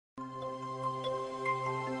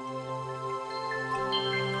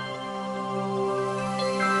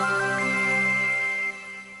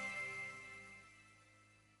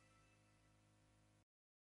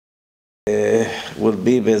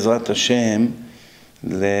be בעזרת השם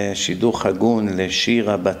לשידוך הגון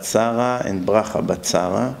לשירה בת שרה and ברכה בת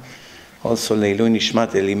שרה. Also לעילוי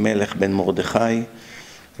נשמת אלימלך בן מרדכי,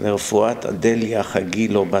 לרפואת אדליה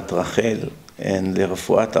חגילו בת רחל, and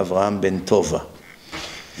לרפואת אברהם בן טובה.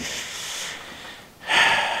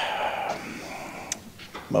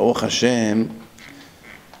 Baruch Hashem,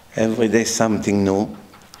 every day something new.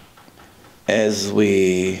 As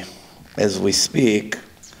we speak,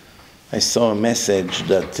 I saw a message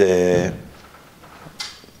that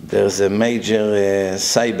there's a major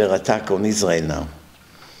cyber attack on Israel now.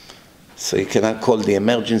 So you cannot call the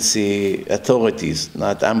emergency authorities,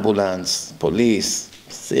 not ambulance, police,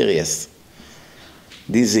 serious.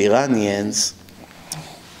 These Iranians,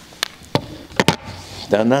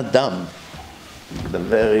 they're not dumb. They're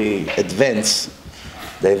very advanced,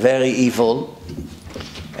 they're very evil,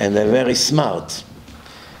 and they're very smart.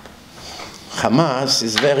 Hamas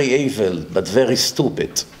is very evil, but very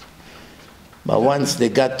stupid. But once they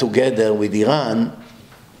got together with Iran,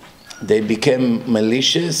 they became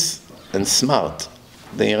malicious and smart.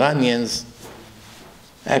 The Iranians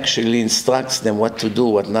actually instructs them what to do,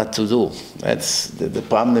 what not to do. That's the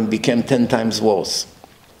problem became 10 times worse.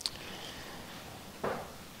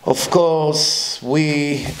 Of course,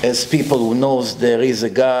 we as people who knows there is a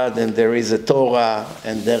God and there is a Torah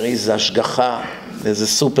and there is Ashgacha, there's a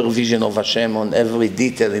supervision of Hashem on every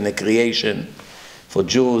detail in the creation, for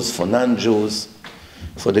Jews, for non-Jews,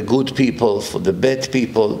 for the good people, for the bad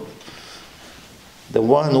people. The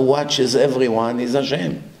one who watches everyone is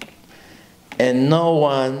Hashem. And no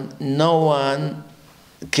one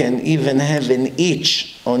can even have an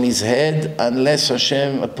itch on his head unless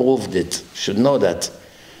Hashem approved it. Should know that.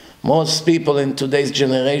 Most people in today's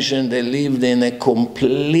generation, they lived in a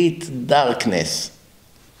complete darkness,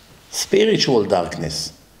 spiritual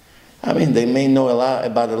darkness. I mean, they may know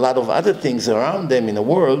about a lot of other things around them in the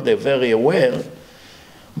world, they're very aware,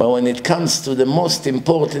 but when it comes to the most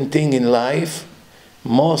important thing in life,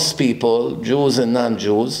 most people, Jews and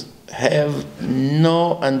non-Jews, have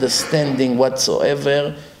no understanding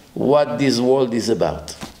whatsoever what this world is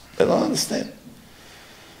about. They don't understand.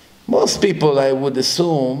 Most people, I would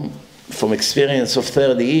assume, from experience of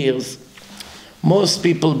 30 years, most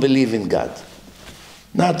people believe in God.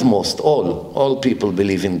 Not most, all people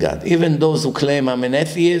believe in God. Even those who claim I'm an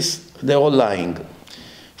atheist, they're all lying.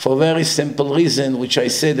 For a very simple reason, which I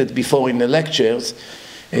said it before in the lectures,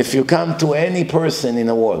 if you come to any person in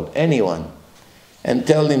the world, anyone, and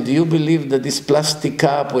tell him, do you believe that this plastic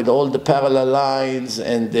cup with all the parallel lines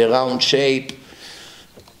and the round shape,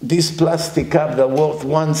 this plastic cup that worth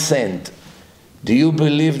 1 cent, do you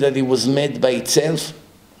believe that it was made by itself?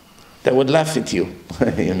 They would laugh at you.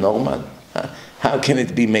 You're normal. How can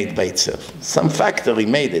it be made by itself? Some factory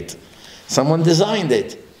made it. Someone designed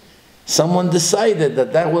it. Someone decided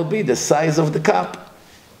that that will be the size of the cup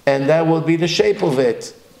and that will be the shape of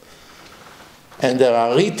it. And there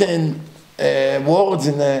are written words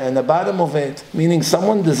in the bottom of it, meaning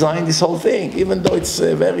someone designed this whole thing, even though it's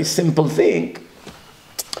a very simple thing.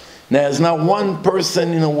 There's not one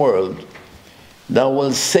person in the world that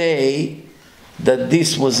will say that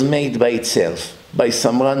this was made by itself, by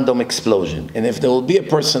some random explosion. And if there will be a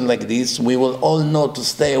person like this, we will all know to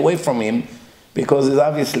stay away from him because it's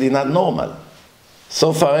obviously not normal.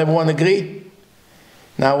 So far, everyone agree?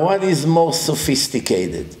 Now, what is more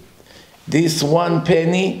sophisticated? This 1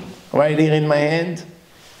 penny right here in my hand,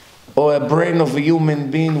 or a brain of a human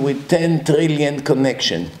being with 10 trillion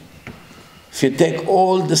connections? If you take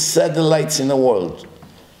all the satellites in the world,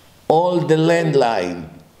 all the landline,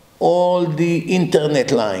 all the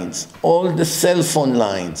internet lines, all the cell phone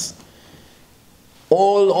lines,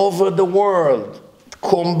 all over the world,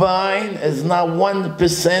 combined is now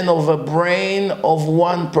 1% of a brain of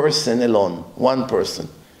one person alone, 1 person.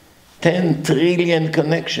 10 trillion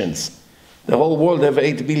connections. The whole world have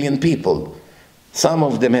 8 billion people. Some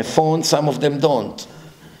of them have phones, some of them don't.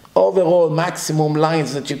 Overall maximum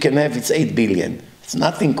lines that you can have, it's 8 billion. It's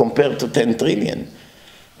nothing compared to 10 trillion.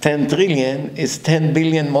 10 trillion is 10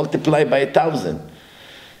 billion multiplied by 1,000.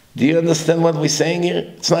 Do you understand what we're saying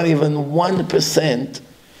here? It's not even 1%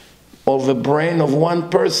 of a brain of 1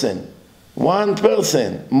 person. 1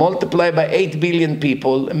 person multiplied by 8 billion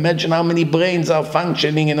people. Imagine how many brains are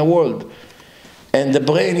functioning in the world. And the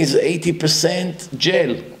brain is 80%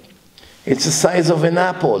 gel. It's the size of an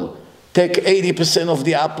apple. Take 80% of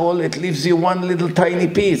the apple, it leaves you 1 little tiny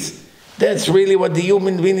piece. That's really what the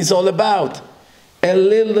human being is all about. A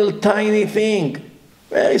little tiny thing.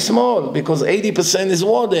 Very small, because 80% is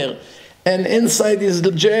water. And inside this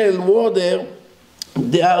gel, water,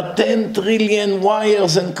 there are 10 trillion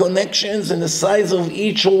wires and connections, and the size of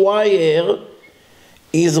each wire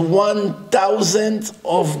is 1,000th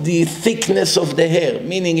of the thickness of the hair.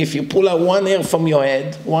 Meaning if you pull out one hair from your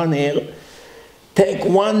head, one hair, take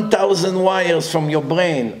 1,000 wires from your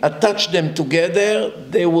brain, attach them together,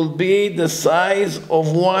 they will be the size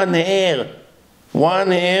of one hair.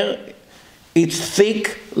 One hair, it's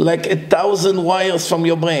thick like 1,000 wires from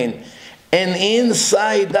your brain. And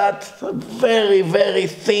inside that very, very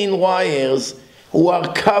thin wires who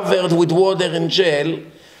are covered with water and gel,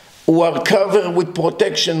 who are covered with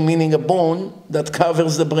protection, meaning a bone that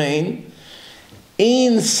covers the brain.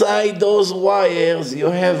 Inside those wires, you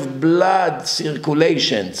have blood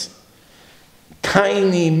circulations.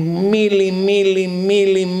 Tiny million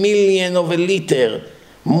of a liter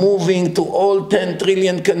moving to all 10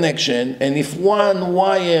 trillion connection. And if one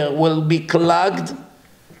wire will be clogged,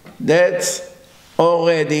 that's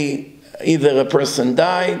already either a person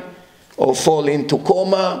died or fall into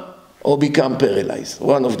coma or become paralyzed,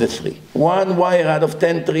 one of the three. One wire out of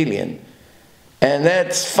 10 trillion. And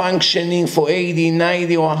that's functioning for 80,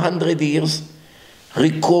 90, or 100 years,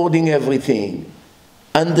 recording everything,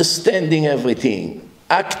 understanding everything,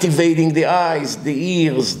 activating the eyes, the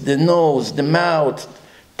ears, the nose, the mouth,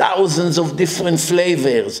 thousands of different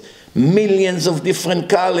flavors, millions of different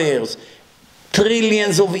colors,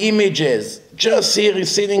 trillions of images. Just here,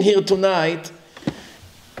 sitting here tonight,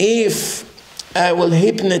 if I will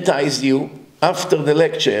hypnotize you after the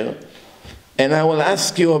lecture, and I will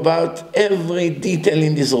ask you about every detail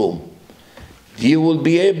in this room, you will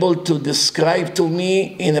be able to describe to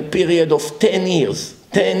me in a period of 10 years.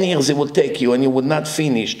 10 years it will take you, and you would not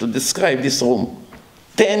finish to describe this room.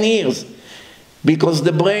 10 years. Because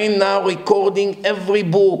the brain now recording every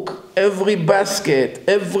book, every basket,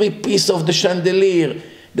 every piece of the chandelier,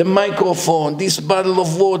 the microphone, this bottle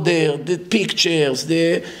of water, the pictures,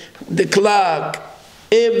 the clock,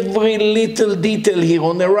 every little detail here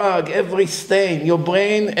on the rug, every stain. Your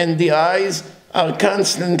brain and the eyes are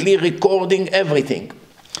constantly recording everything.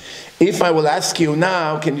 If I will ask you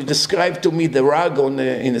now, can you describe to me the rug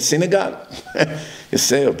in the synagogue? You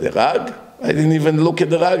say, oh, the rug? I didn't even look at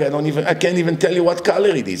the rug. I can't even tell you what color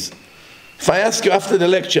it is. If I ask you after the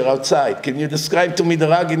lecture outside, can you describe to me the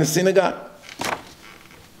rug in the synagogue?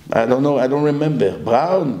 I don't know, I don't remember.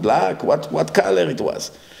 Brown, black, what color it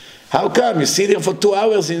was? How come? You sit here for 2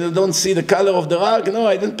 hours and you don't see the color of the rug? No,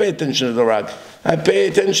 I didn't pay attention to the rug. I pay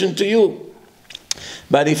attention to you.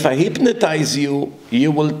 But if I hypnotize you,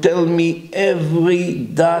 you will tell me every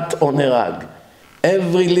dot on a rug,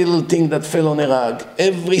 every little thing that fell on a rug,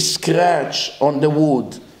 every scratch on the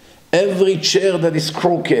wood, every chair that is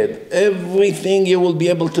crooked, everything you will be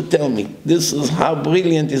able to tell me. This is how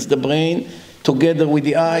brilliant is the brain, together with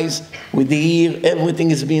the eyes, with the ear.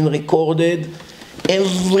 Everything is being recorded.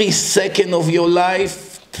 Every second of your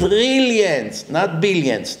life, trillions, not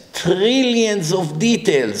billions, trillions of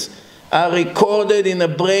details are recorded in the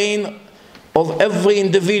brain of every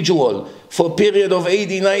individual for a period of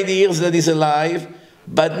 80, 90 years that is alive,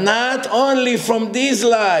 but not only from this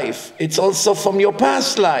life, it's also from your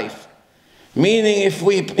past life. Meaning if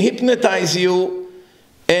we hypnotize you,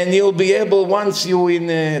 and you'll be able, once you're in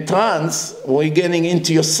a trance, we're getting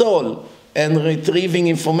into your soul and retrieving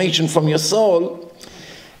information from your soul,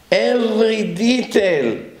 every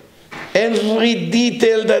detail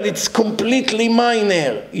that it's completely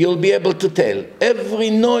minor, you'll be able to tell. Every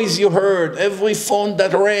noise you heard, every phone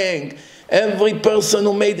that rang, every person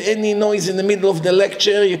who made any noise in the middle of the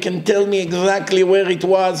lecture, you can tell me exactly where it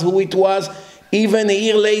was, who it was, even a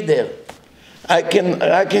year later. I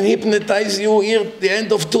can hypnotize you here at the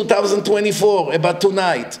end of 2024 about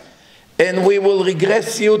tonight. And we will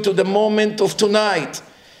regress you to the moment of tonight.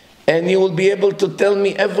 And you will be able to tell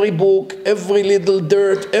me every book, every little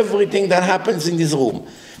dirt, everything that happens in this room.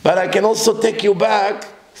 But I can also take you back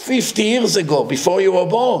 50 years ago, before you were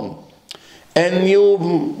born. And we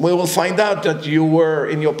will find out that you were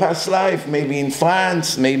in your past life, maybe in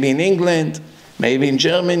France, maybe in England, maybe in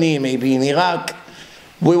Germany, maybe in Iraq.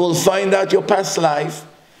 We will find out your past life.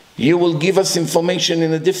 You will give us information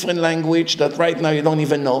in a different language that right now you don't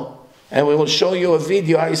even know. And we will show you a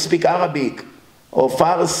video how you speak Arabic, or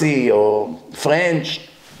Farsi, or French.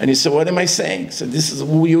 And you say, what am I saying? So this is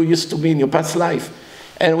who you used to be in your past life.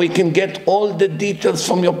 And we can get all the details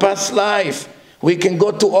from your past life. We can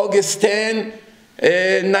go to August 10,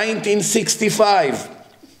 1965.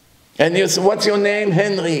 And you say, what's your name?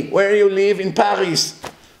 Henry. Where you live? In Paris.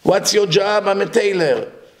 What's your job? I'm a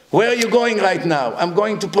tailor. Where are you going right now? I'm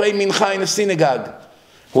going to pray mincha in a synagogue.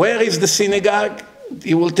 Where is the synagogue?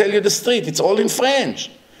 He will tell you the street. It's all in French.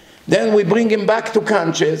 Then we bring him back to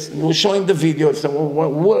conscious. We'll show him the video. So,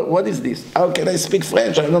 what is this? How can I speak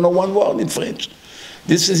French? I don't know one word in French.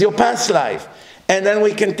 This is your past life. and then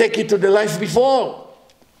we can take it to the life before.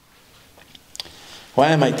 Why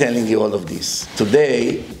am I telling you all of this?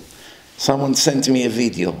 Today, someone sent me a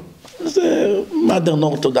video. There's a modern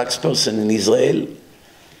Orthodox person in Israel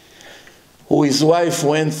who his wife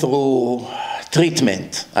went through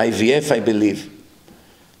treatment, IVF, I believe,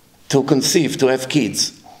 to conceive, to have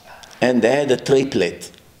kids. And they had a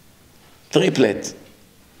triplet. Triplet.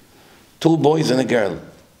 2 boys and a girl.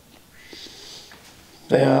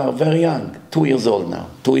 They are very young, 2 years old now,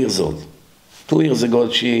 2 years old. 2 years ago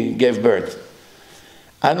she gave birth.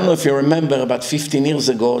 I don't know if you remember, about 15 years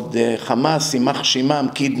ago, the Hamas, Imach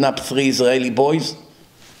Shimam, kidnapped 3 Israeli boys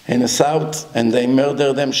in the south, and they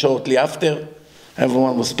murdered them shortly after.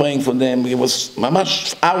 Everyone was praying for them. It was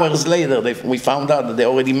much hours later we found out that they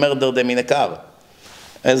already murdered them in a car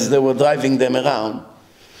as they were driving them around.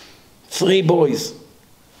 3 boys.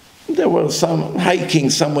 They were hiking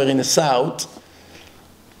somewhere in the south.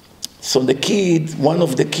 So the kid, one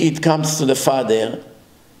of the kids comes to the father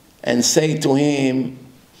and say to him,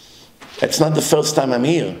 "It's not the first time I'm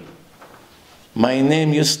here. My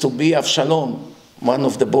name used to be Avshalom." One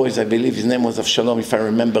of the boys, I believe his name was Avshalom, if I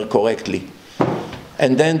remember correctly.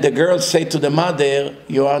 And then the girl said to the mother,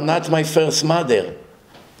 "You are not my first mother.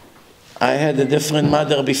 I had a different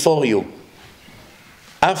mother before you."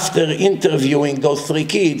 After interviewing those 3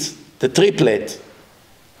 kids, the triplet,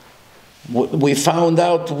 we found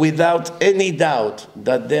out without any doubt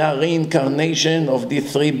that they are reincarnation of the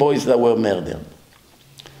 3 boys that were murdered.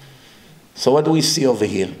 So what do we see over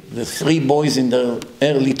here? The 3 boys in their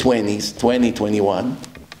early 20s, 20, 21,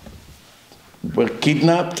 were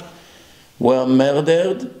kidnapped, were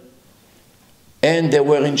murdered, and they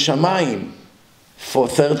were in Shamayim for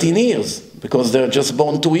 13 years, because they were just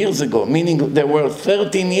born 2 years ago, meaning they were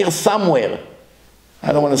 13 years somewhere.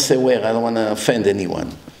 I don't want to say where, I don't want to offend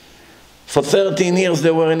anyone. For 13 years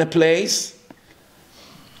they were in a place.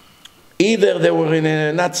 Either they were in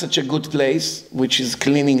a not such a good place, which is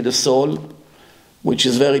cleaning the soul, which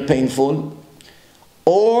is very painful,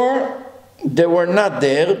 or they were not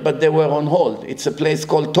there, but they were on hold. It's a place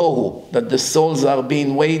called Tohu, that the souls are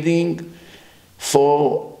being waiting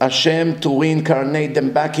for Hashem to reincarnate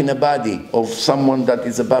them back in a body of someone that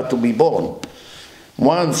is about to be born.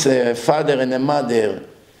 Once a father and a mother,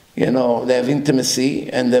 you know, they have intimacy,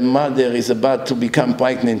 and the mother is about to become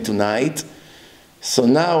pregnant tonight. So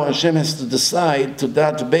now Hashem has to decide to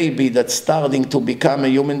that baby that's starting to become a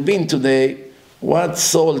human being today, what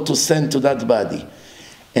soul to send to that body.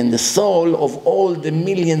 And the soul of all the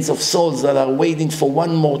millions of souls that are waiting for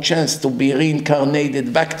one more chance to be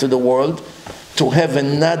reincarnated back to the world, to have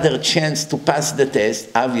another chance to pass the test,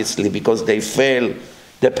 obviously because they failed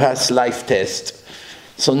the past life test.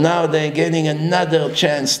 So now they're getting another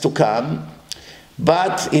chance to come,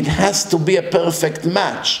 but it has to be a perfect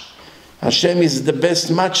match. Hashem is the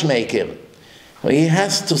best matchmaker. He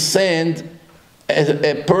has to send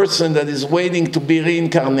a person that is waiting to be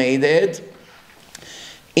reincarnated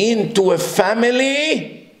into a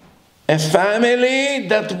family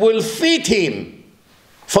that will fit him.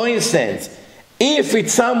 For instance, if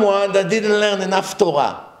it's someone that didn't learn enough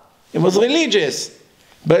Torah, he was religious,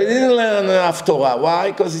 but he didn't learn enough Torah.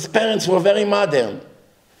 Why? Because his parents were very modern.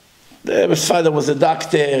 His father was a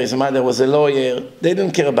doctor, his mother was a lawyer. They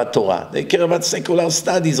didn't care about Torah. They care about secular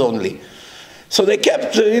studies only. So they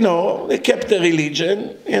kept, they kept the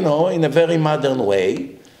religion, in a very modern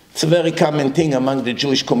way. It's a very common thing among the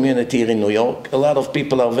Jewish community here in New York. A lot of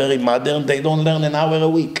people are very modern. They don't learn an hour a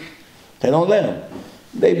week. They don't learn.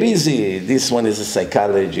 They're busy. This one is a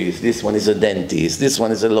psychologist. This one is a dentist. This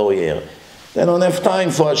one is a lawyer. They don't have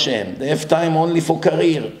time for Hashem. They have time only for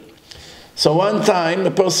career. So one time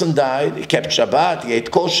a person died. He kept Shabbat. He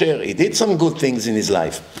ate kosher. He did some good things in his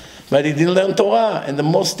life. But he didn't learn Torah. And the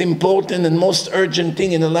most important and most urgent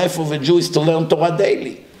thing in the life of a Jew is to learn Torah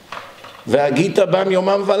daily. Ve'agita bam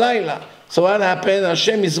yomam v'layla. So what happened?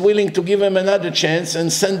 Hashem is willing to give him another chance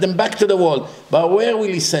and send them back to the world. But where will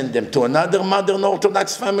he send them? To another modern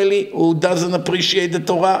Orthodox family who doesn't appreciate the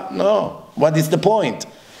Torah? No. What is the point?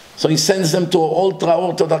 So he sends them to an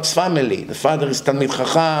ultra-Orthodox family. The father is Talmid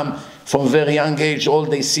Chacham. From very young age, all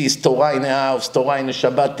they see is Torah in the house, Torah in the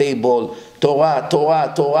Shabbat table, Torah,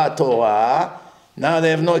 Torah, Torah, Torah. Now they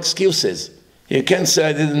have no excuses. You can't say,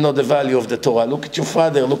 I didn't know the value of the Torah. Look at your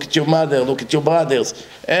father, look at your mother, look at your brothers.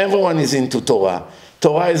 Everyone is into Torah.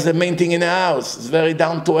 Torah is the main thing in the house. It's a very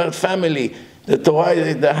down-to-earth family.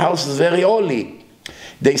 The house is very holy.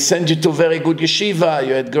 They send you to very good yeshiva.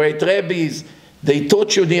 You had great rabbis. They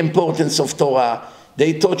taught you the importance of Torah.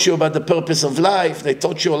 They taught you about the purpose of life. They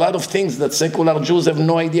taught you a lot of things that secular Jews have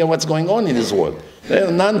no idea what's going on in this world.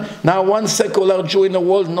 Now one secular Jew in the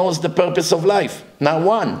world knows the purpose of life. Not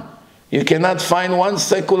one. You cannot find one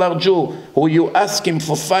secular Jew who you ask him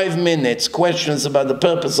for 5 minutes questions about the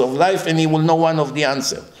purpose of life and he will know one of the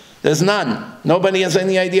answers. There's none. Nobody has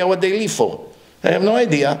any idea what they live for. They have no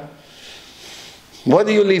idea. What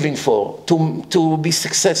are you living for? To be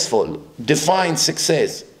successful. Define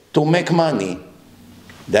success. To make money.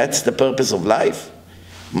 That's the purpose of life.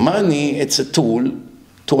 Money, it's a tool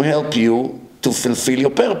to help you to fulfill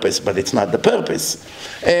your purpose, but it's not the purpose.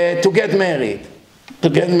 To get married. To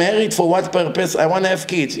get married for what purpose? I want to have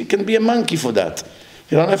kids. You can be a monkey for that.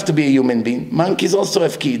 You don't have to be a human being. Monkeys also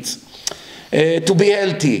have kids. To be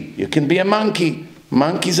healthy. You can be a monkey.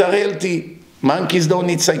 Monkeys are healthy. Monkeys don't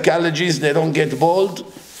need psychologists. They don't get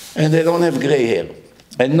bald. And they don't have gray hair.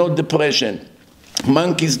 And no depression.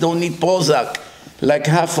 Monkeys don't need Prozac like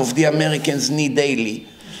half of the Americans need daily.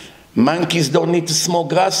 Monkeys don't need to smoke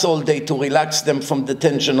grass all day to relax them from the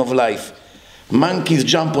tension of life. Monkeys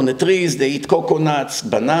jump on the trees, they eat coconuts,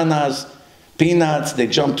 bananas, peanuts, they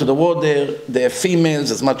jump to the water, they have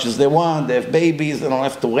females as much as they want, they have babies, they don't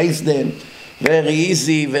have to raise them. Very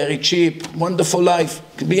easy, very cheap, wonderful life.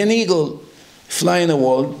 You can be an eagle, fly in the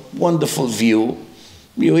world, wonderful view.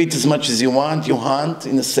 You eat as much as you want, you hunt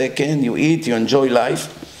in a second, you eat, you enjoy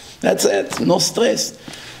life. That's it, no stress.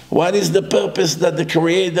 What is the purpose that the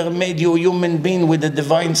Creator made you a human being with a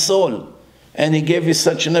divine soul? And He gave you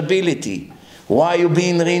such an ability. Why are you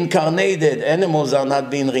being reincarnated? Animals are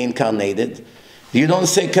not being reincarnated. You don't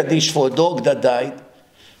say Kaddish for a dog that died.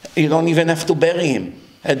 You don't even have to bury him.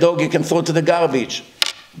 A dog you can throw to the garbage.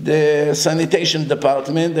 The sanitation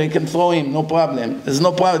department, they can throw him, no problem. There's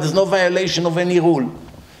no problem. There's no violation of any rule.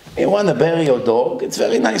 You want to bury your dog? It's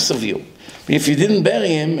very nice of you. If you didn't bury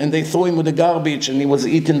him and they threw him with the garbage and he was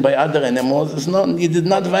eaten by other animals, you did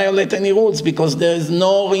not violate any rules because there is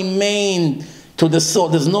no remain to the soul.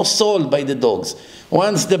 There's no soul by the dogs.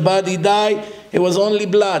 Once the body died, it was only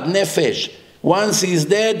blood, nefesh. Once he's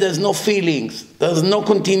dead, there's no feelings. There's no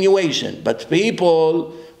continuation. But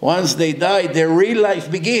people, once they die, their real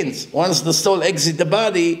life begins. Once the soul exits the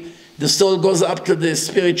body, the soul goes up to the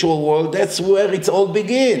spiritual world. That's where it all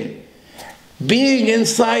begins. Being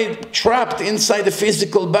inside, trapped inside the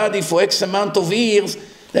physical body for X amount of years,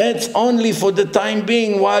 that's only for the time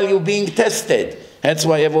being while you're being tested. That's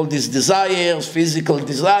why you have all these desires, physical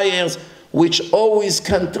desires, which always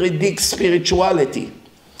contradict spirituality.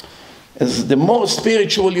 As the more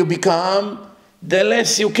spiritual you become, the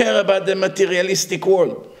less you care about the materialistic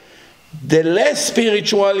world. The less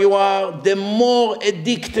spiritual you are, the more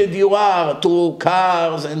addicted you are to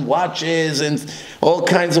cars and watches and all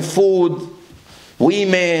kinds of food,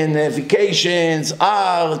 women, vacations,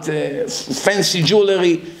 art, fancy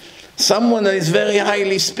jewelry. Someone that is very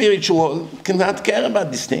highly spiritual cannot care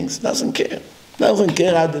about these things, doesn't care. Doesn't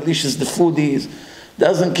care how delicious the food is,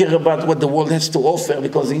 doesn't care about what the world has to offer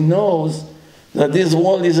because he knows that this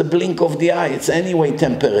world is a blink of the eye. It's anyway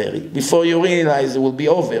temporary. Before you realize it will be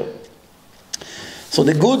over. So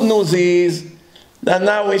the good news is that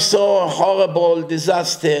now we saw a horrible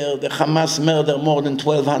disaster. The Hamas murdered more than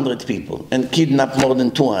 1,200 people and kidnapped more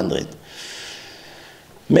than 200.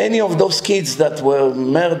 Many of those kids that were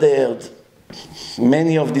murdered,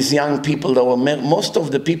 many of these young people that were murdered, most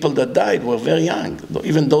of the people that died were very young.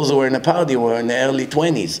 Even those who were in a party were in the early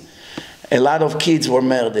 20s. A lot of kids were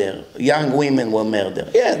murdered. Young women were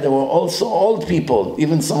murdered. Yeah, there were also old people,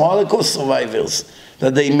 even some Holocaust survivors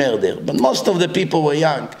that they murdered. But most of the people were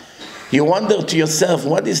young. You wonder to yourself,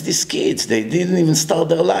 what is these kids? They didn't even start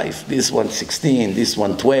their life. This one 16, this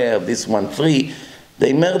one 12, this one 3.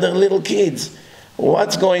 They murder little kids.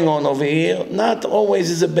 What's going on over here? Not always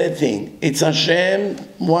is a bad thing. It's Hashem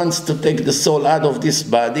wants to take the soul out of this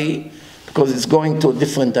body because it's going to a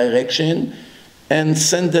different direction and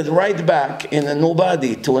send it right back in a new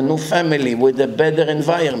body to a new family with a better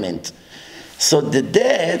environment. So the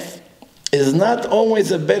death is not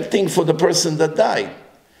always a bad thing for the person that died.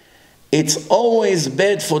 It's always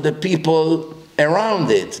bad for the people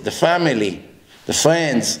around it, the family, the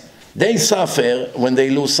friends. They suffer when they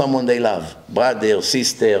lose someone they love. Brother,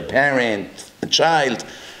 sister, parent, a child.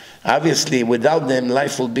 Obviously, without them,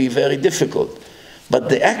 life will be very difficult. But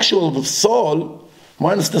the actual soul,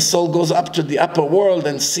 once the soul goes up to the upper world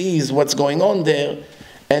and sees what's going on there,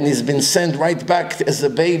 and has been sent right back as a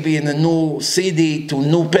baby in a new city to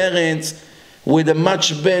new parents with a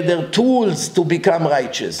much better tools to become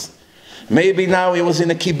righteous. Maybe now he was in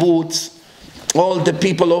a kibbutz. All the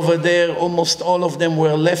people over there, almost all of them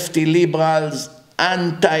were lefty liberals,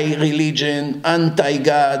 anti-religion,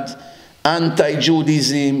 anti-God,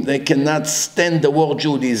 anti-Judaism. They cannot stand the word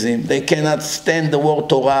Judaism. They cannot stand the word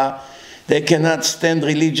Torah. They cannot stand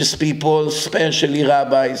religious people, especially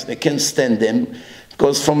rabbis. They can't stand them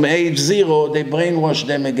because from age 0 they brainwash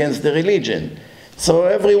them against the religion. So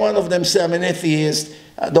every one of them say, I'm an atheist.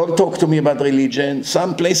 Don't talk to me about religion.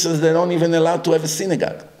 Some places they don't even allow to have a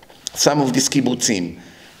synagogue. Some of these kibbutzim.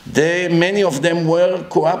 Many of them were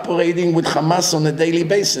cooperating with Hamas on a daily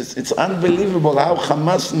basis. It's unbelievable how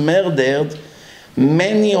Hamas murdered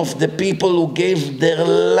many of the people who gave their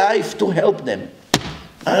life to help them.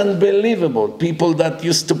 Unbelievable. People that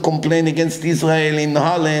used to complain against Israel in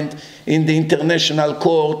Holland, in the international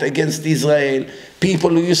court against Israel.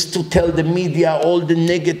 People who used to tell the media all the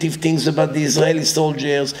negative things about the Israeli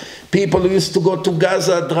soldiers. People who used to go to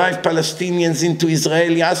Gaza, drive Palestinians into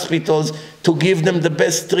Israeli hospitals to give them the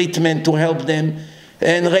best treatment to help them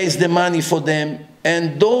and raise the money for them.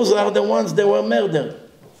 And those are the ones that were murdered.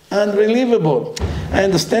 Unbelievable. I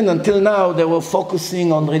understand until now they were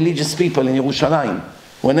focusing on religious people in Yerushalayim.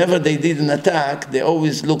 Whenever they did an attack, they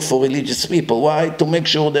always look for religious people. Why? To make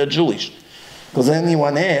sure they're Jewish. Because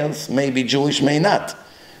anyone else may be Jewish, may not.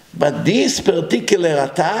 But this particular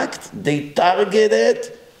attack, they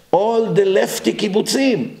targeted all the lefty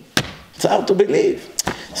kibbutzim. It's hard to believe.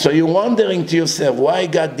 So you're wondering to yourself, why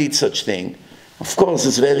God did such thing? Of course,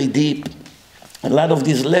 it's very deep. A lot of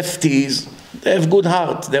these lefties, they have good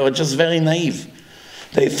heart. They were just very naive.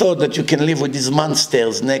 They thought that you can live with these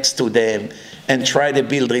monsters next to them and try to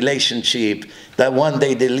build relationship, that one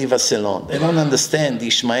day they leave us alone. They don't understand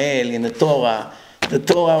Ishmael in the Torah. The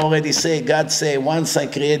Torah already say, God say, once I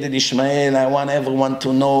created Ishmael, I want everyone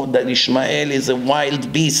to know that Ishmael is a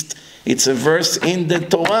wild beast. It's a verse in the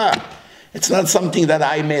Torah. It's not something that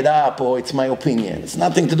I made up or it's my opinion. It's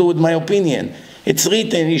nothing to do with my opinion. It's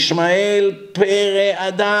written, Ishmael pere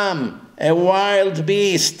Adam, a wild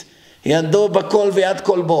beast. Yado bakol ve'ad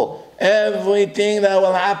kol bo. Everything that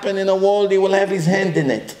will happen in the world, he will have his hand in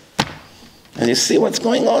it. And you see what's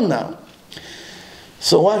going on now.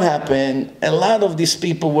 So what happened? A lot of these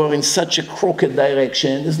people were in such a crooked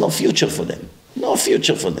direction, there's no future for them. No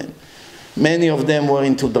future for them. Many of them were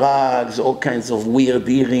into drugs, all kinds of weird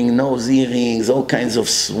nose earrings, all kinds of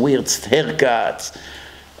weird haircuts,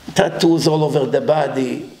 tattoos all over the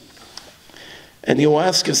body. And you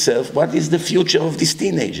ask yourself, what is the future of this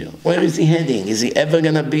teenager? Where is he heading? Is he ever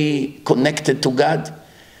going to be connected to God?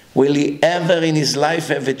 Will he ever in his life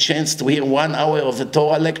have a chance to hear 1 hour of a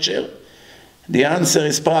Torah lecture? The answer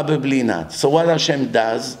is probably not. So what Hashem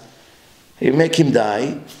does, he make him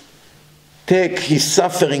die, take his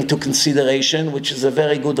suffering to consideration, which is a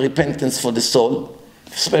very good repentance for the soul,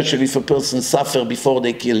 especially if a person suffered before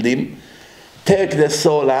they killed him, take the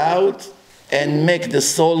soul out and make the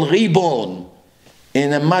soul reborn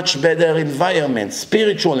in a much better environment,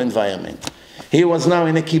 spiritual environment. He was now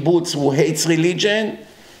in a kibbutz who hates religion.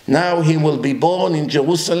 Now he will be born in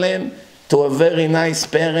Jerusalem to a very nice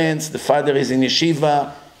parents. The father is in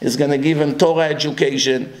yeshiva. He's going to give him Torah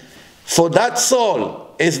education. For that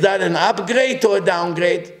soul, is that an upgrade or a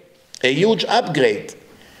downgrade? A huge upgrade.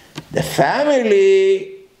 The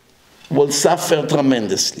family will suffer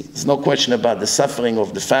tremendously. There's no question about the suffering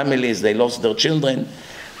of the families. They lost their children.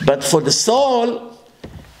 But for the soul,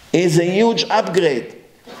 is a huge upgrade.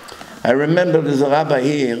 I remember there's a rabbi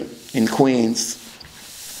here in Queens.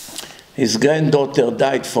 His granddaughter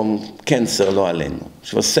died from cancer, lo alenu.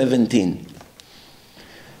 She was 17.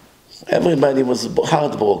 Everybody was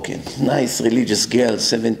heartbroken. Nice religious girl,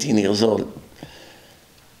 17 years old.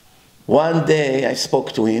 One day I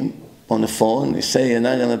spoke to him on the phone. He said, you're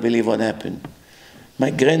not going to believe what happened.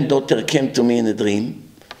 My granddaughter came to me in a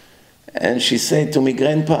dream and she said to me,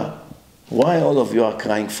 Grandpa, why all of you are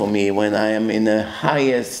crying for me when I am in the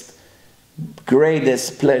highest,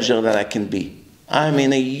 greatest pleasure that I can be? I'm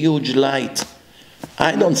in a huge light.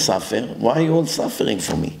 I don't suffer. Why are you all suffering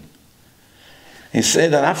for me? He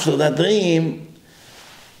said that after that dream,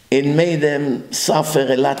 it made them suffer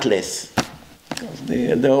a lot less.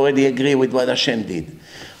 They already agree with what Hashem did.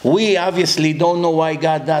 We obviously don't know why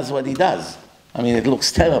God does what he does. I mean, it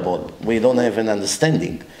looks terrible. We don't have an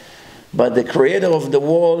understanding. But the creator of the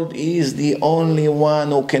world is the only one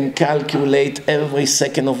who can calculate every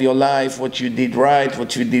second of your life, what you did right,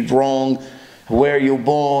 what you did wrong, where you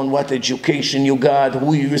born, what education you got,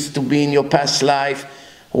 who you used to be in your past life.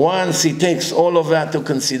 Once he takes all of that to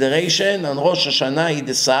consideration, on Rosh Hashanah he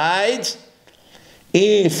decides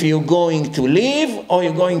if you're going to live or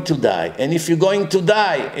you're going to die. And if you're going to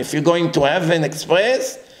die, if you're going to heaven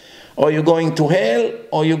express, or you're going to hell,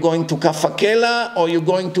 or you're going to Kafakela, or you're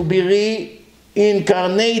going to be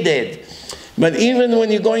reincarnated. But even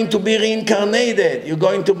when you're going to be reincarnated, you're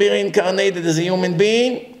going to be reincarnated as a human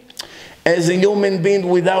being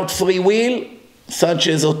without free will, such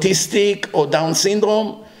as autistic or Down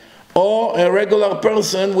syndrome, or a regular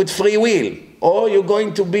person with free will. Or you're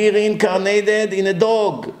going to be reincarnated in a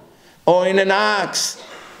dog, or in an ox,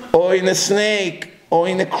 or in a snake, or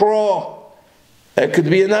in a crow. That could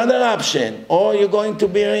be another option. Or you're going to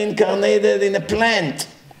be reincarnated in a plant,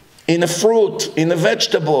 in a fruit, in a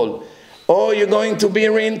vegetable. Or you're going to be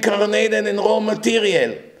reincarnated in raw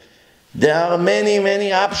material. There are many,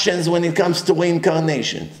 many options when it comes to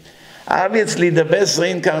reincarnation. Obviously, the best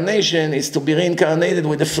reincarnation is to be reincarnated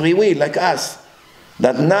with a free will, like us.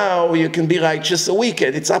 That now you can be righteous or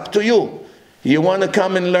wicked. It's up to you. You want to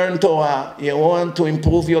come and learn Torah. You want to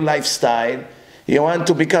improve your lifestyle. You want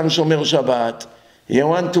to become Shomer Shabbat. You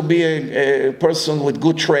want to be a person with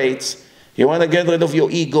good traits. You want to get rid of your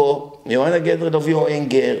ego. You want to get rid of your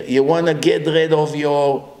anger. You want to get rid of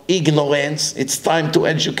your ignorance. It's time to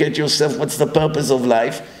educate yourself. What's the purpose of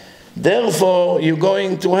life? Therefore, you're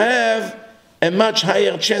going to have a much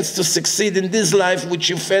higher chance to succeed in this life which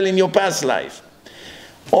you failed in your past life.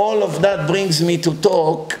 All of that brings me to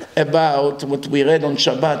talk about what we read on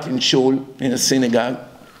Shabbat in Shul, in a synagogue.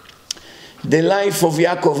 The life of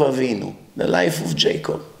Yakov Avinu, the life of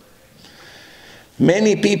Jacob.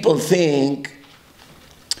 Many people think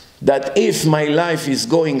that if my life is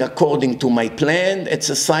going according to my plan, it's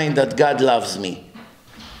a sign that God loves me.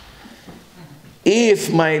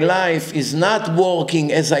 If my life is not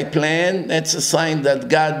working as I plan, that's a sign that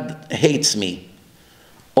God hates me,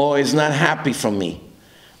 or is not happy from me,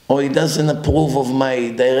 or He doesn't approve of my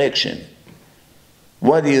direction.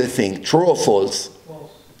 What do you think, true or false?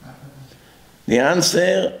 False. The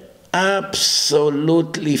answer,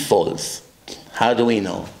 absolutely false. How do we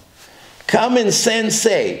know? Common sense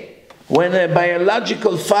say, when a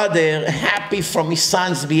biological father happy from his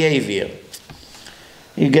son's behavior,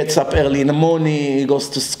 he gets up early in the morning, he goes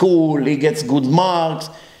to school, he gets good marks,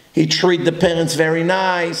 he treats the parents very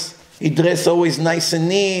nice, he dresses always nice and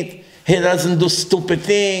neat, he doesn't do stupid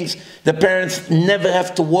things, the parents never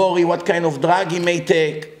have to worry what kind of drug he may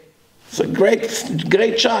take. It's a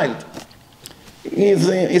great child.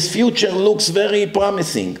 His future looks very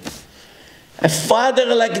promising. A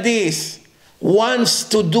father like this wants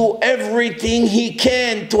to do everything he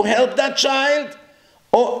can to help that child,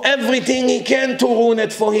 or everything he can to ruin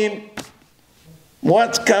it for him.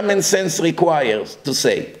 What common sense requires to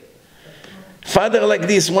say? Father like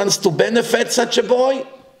this wants to benefit such a boy,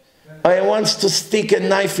 or he wants to stick a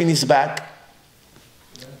knife in his back?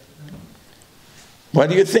 What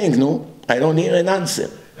do you think, no? I don't hear an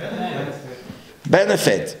answer.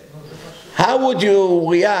 Benefit. How would you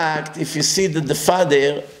react if you see that the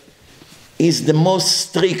father is the most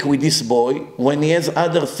strict with this boy when he has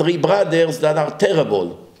other 3 brothers that are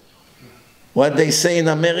terrible? What they say in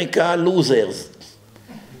America, losers.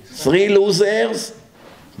 3 losers,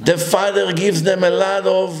 the father gives them a lot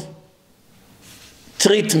of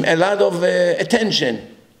treatment, a lot of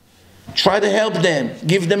attention. Try to help them,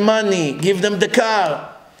 give them money, give them the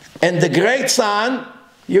car. And the great son,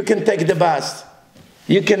 you can take the bus.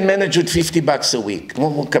 You can manage with $50 a week.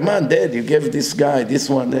 Oh, come on, Dad, you gave this guy, this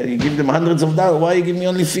one, you give them hundreds of dollars. Why you give me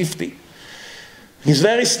only 50? He's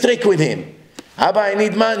very strict with him. Abba, I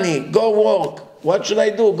need money. Go work. What should I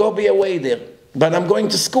do? Go be a waiter. But I'm going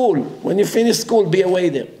to school. When you finish school, be a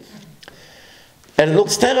waiter. And it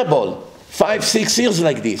looks terrible. 5, 6 years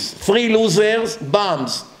like this. 3 losers,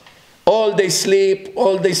 bums. All they sleep,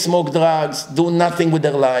 all they smoke drugs, do nothing with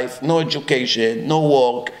their life, no education, no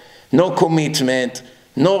work, no commitment,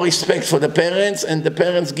 no respect for the parents, and the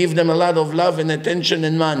parents give them a lot of love and attention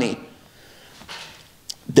and money.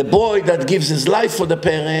 The boy that gives his life for the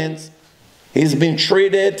parents, he's been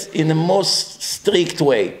treated in the most strict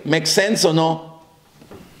way. Makes sense or no?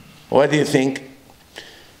 What do you think?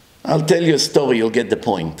 I'll tell you a story, you'll get the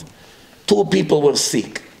point. 2 people were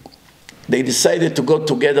sick. They decided to go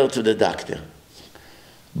together to the doctor.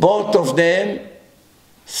 Both of them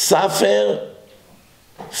suffer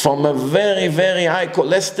from a very, very high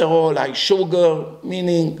cholesterol, high sugar,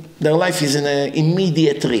 meaning their life is in an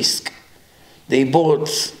immediate risk. They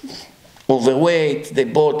both overweight, they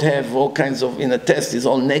both have all kinds of, in the test is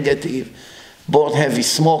all negative, both heavy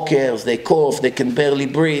smokers, they cough, they can barely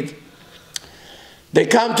breathe. They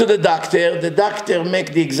come to the doctor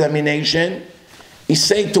make the examination. He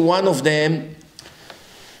said to one of them,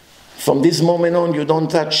 from this moment on, you don't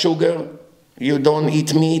touch sugar, you don't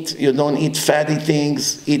eat meat, you don't eat fatty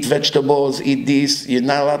things, eat vegetables, eat this, you're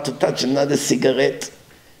not allowed to touch another cigarette.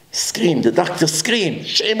 Scream, the doctor screamed,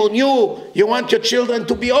 shame on you, you want your children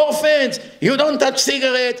to be orphans, you don't touch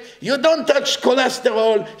cigarette, you don't touch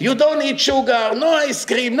cholesterol, you don't eat sugar, no ice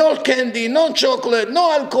cream, no candy, no chocolate,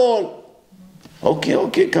 no alcohol. Okay,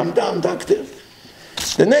 okay, calm down, doctor.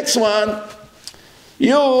 The next one,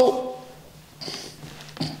 you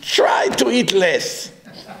try to eat less.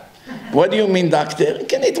 What do you mean, doctor? You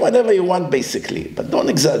can eat whatever you want, basically, but don't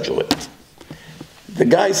exaggerate. The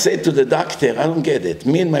guy said to the doctor, I don't get it.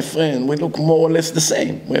 Me and my friend, we look more or less the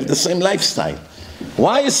same. We have the same lifestyle.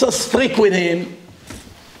 Why are you so strict with him?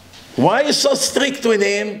 Why are you so strict with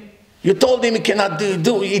him? You told him you cannot eat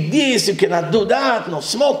this, you cannot do that, no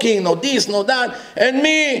smoking, no this, no that. And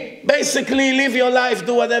me, basically, live your life,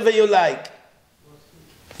 do whatever you like.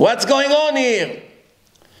 What's going on here?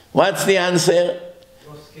 What's the answer?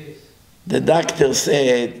 The doctor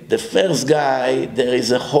said, the first guy, there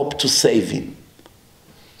is a hope to save him.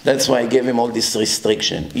 That's why I gave him all this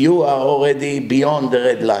restriction. You are already beyond the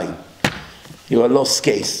red line. You are lost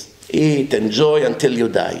case. Eat, enjoy until you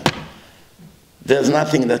die. There's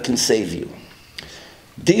nothing that can save you.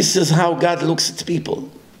 This is how God looks at people.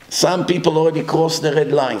 Some people already crossed the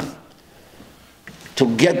red line.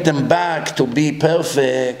 To get them back to be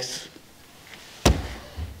perfect,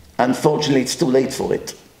 unfortunately, it's too late for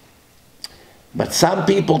it. But some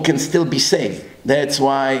people can still be saved. That's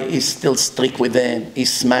why he's still strict with them. He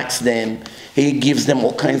smacks them. He gives them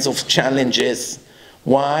all kinds of challenges.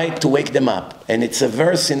 Why? To wake them up. And it's a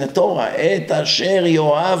verse in the Torah. Et asher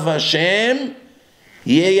yoav Hashem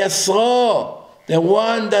yeyasro. The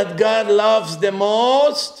one that God loves the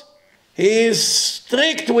most, he is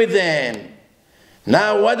strict with them.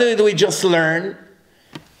 Now, what did we just learn?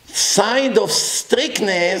 Sign of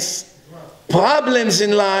strictness, problems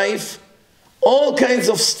in life, all kinds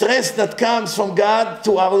of stress that comes from God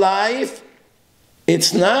to our life,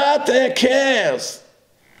 it's not a curse.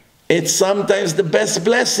 It's sometimes the best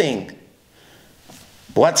blessing.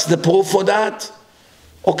 What's the proof for that?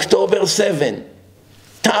 October 7.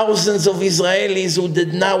 Thousands of Israelis who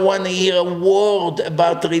did not want to hear a word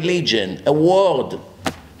about religion. A word.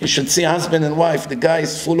 You should see husband and wife. The guy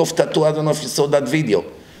is full of tattoos. I don't know if you saw that video.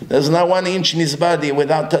 There's not 1 inch in his body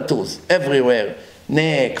without tattoos. Everywhere.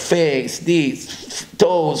 Neck, face, this,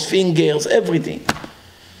 toes, fingers, everything.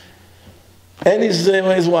 And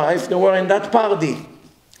his wife, they were in that party.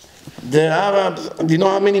 The Arabs, do you know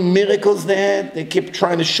how many miracles they had? They kept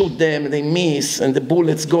trying to shoot them, they miss, and the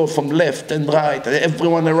bullets go from left and right, and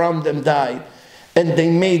everyone around them died. And they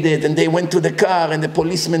made it, and they went to the car, and the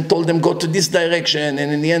policeman told them, go to this direction,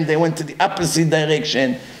 and in the end they went to the opposite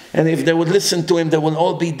direction. And if they would listen to him, they would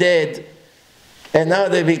all be dead. And now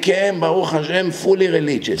they became, Baruch Hashem, fully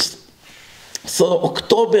religious. So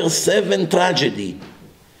October 7 tragedy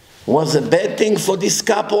was a bad thing for this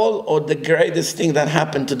couple or the greatest thing that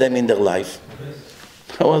happened to them in their life?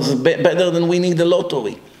 It was better than winning the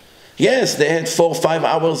lottery. Yes, they had 4 or 5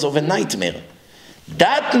 hours of a nightmare.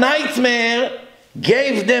 That nightmare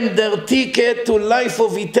gave them their ticket to life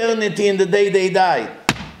of eternity in the day they died.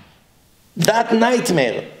 That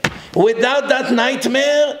nightmare. Without that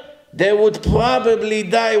nightmare, they would probably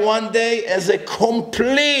die one day as a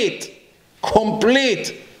complete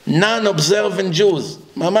non-observant Jews.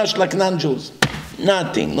 Mamash like non-Jews.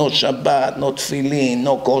 Nothing. No Shabbat, no Tefillin,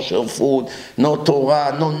 no kosher food, no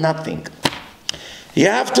Torah, no nothing. You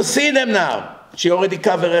have to see them now. She already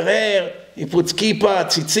covered her hair. He puts kippah,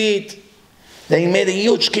 tzitzit. They made a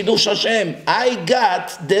huge Kiddush Hashem. I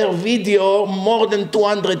got their video more than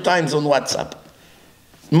 200 times on WhatsApp.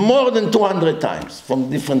 More than 200 times from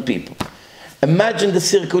different people. Imagine the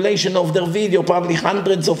circulation of their video. Probably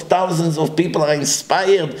hundreds of thousands of people are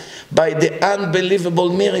inspired by the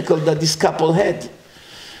unbelievable miracle that this couple had.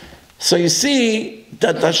 So you see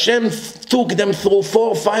that Hashem took them through 4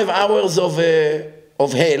 or 5 hours of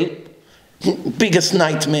hell. Biggest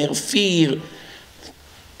nightmare, fear,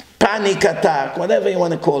 panic attack, whatever you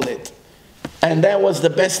want to call it. And that was the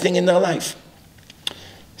best thing in their life.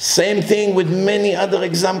 Same thing with many other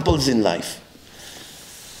examples in life.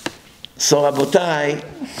 So Rabotai,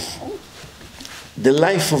 the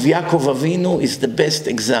life of Yakov Avinu is the best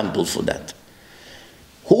example for that.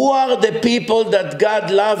 Who are the people that God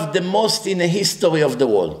loved the most in the history of the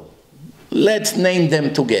world? Let's name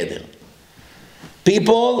them together.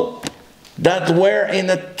 People that were in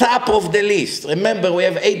the top of the list. Remember, we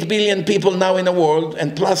have 8 billion people now in the world,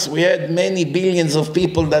 and plus we had many billions of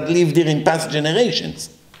people that lived here in past generations.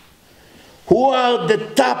 Who are the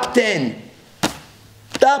top 10?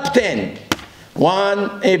 Top 10.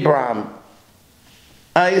 1, Abraham,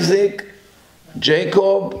 Isaac,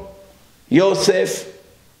 Jacob, Yosef,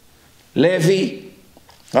 Levi,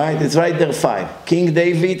 Right, it's right there 5. King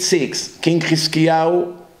David 6. King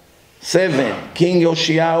Chizkiyahu 7. King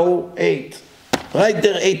Yoshiyahu 8. Right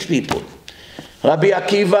there 8 people. Rabbi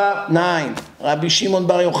Akiva 9. Rabbi Shimon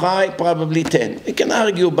Bar Yochai probably 10. We can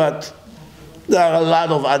argue, but there are a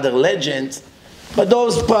lot of other legends, but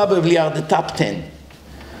those probably are the top 10.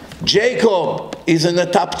 Jacob is in the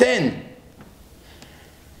top 10.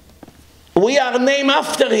 We are named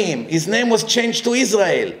after him. His name was changed to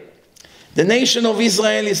Israel. The nation of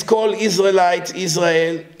Israel is called Israelites,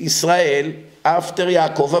 Israel, after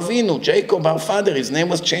Yakov Avinu. Jacob, our father, his name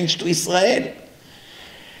was changed to Israel.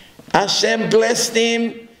 Hashem blessed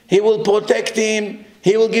him. He will protect him.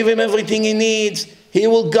 He will give him everything he needs. He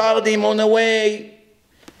will guard him on the way.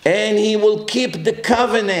 And he will keep the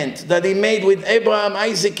covenant that he made with Abraham,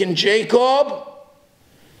 Isaac, and Jacob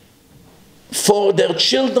for their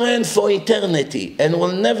children for eternity, and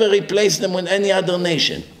will never replace them with any other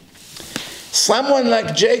nation. Someone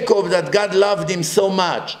like Jacob, that God loved him so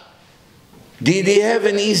much, did he have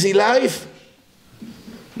an easy life?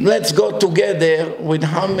 Let's go together with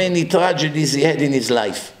how many tragedies he had in his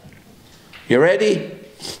life. You ready?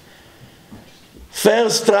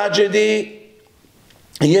 First tragedy,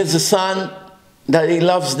 he has a son that he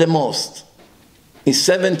loves the most. He's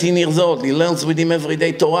 17 years old. He learns with him every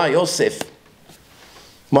day Torah, Yosef.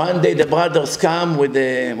 One day the brothers come with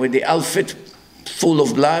the outfit full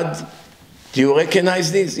of blood. Do you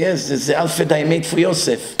recognize this? Yes, it's the outfit I made for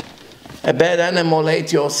Yosef. A bad animal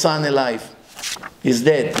ate your son alive. He's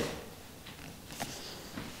dead.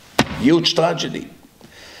 Huge tragedy.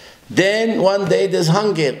 Then one day there's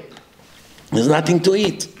hunger. There's nothing to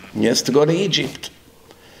eat. He has to go to Egypt.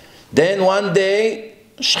 Then one day,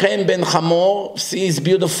 Shechem ben Hamor sees his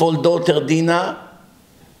beautiful daughter Dinah,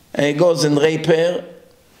 and he goes and rapes her,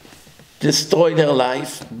 destroys her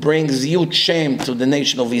life, brings huge shame to the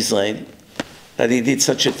nation of Israel, that he did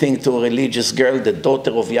such a thing to a religious girl, the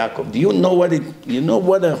daughter of Yakov. Do you know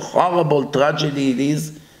what a horrible tragedy it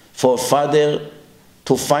is for a father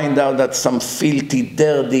to find out that some filthy,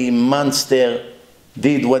 dirty monster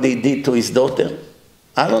did what he did to his daughter?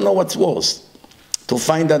 I don't know what's worse, to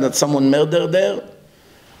find out that someone murdered her,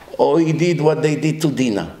 or he did what they did to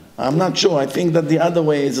Dinah. I'm not sure. I think that the other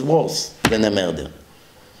way is worse than a murder.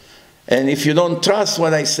 And if you don't trust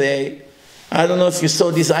what I say, I don't know if you saw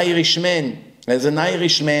this Irishman. As an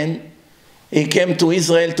Irishman, he came to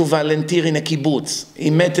Israel to volunteer in a kibbutz.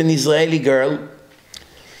 He met an Israeli girl,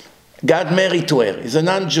 got married to her. He's a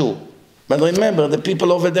non-Jew. But remember, the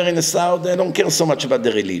people over there in the south, they don't care so much about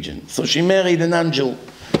the religion. So she married a non-Jew.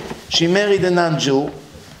 She married a non-Jew.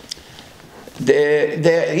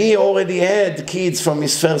 He already had kids from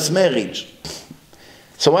his first marriage.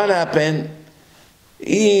 So what happened?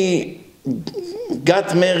 He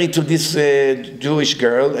got married to this Jewish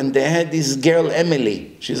girl, and they had this girl,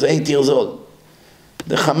 Emily. She's 8 years old.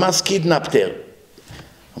 The Hamas kidnapped her.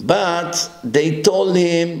 But they called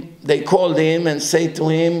him and said to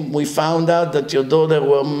him, we found out that your daughter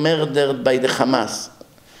was murdered by the Hamas.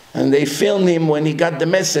 And they filmed him when he got the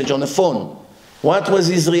message on the phone. What was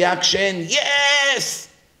his reaction? Yes!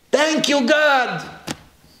 Thank you, God!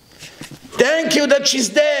 Thank you that she's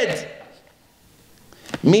dead!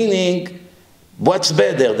 Meaning, what's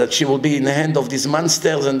better, that she will be in the hand of these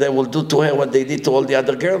monsters and they will do to her what they did to all the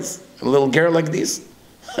other girls? A little girl like this?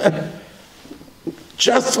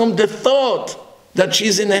 Just from the thought that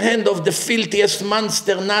she's in the hand of the filthiest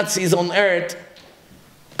monster Nazis on earth,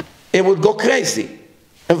 it would go crazy.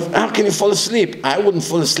 How can you fall asleep? I wouldn't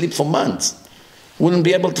fall asleep for months. Wouldn't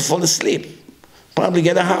be able to fall asleep. Probably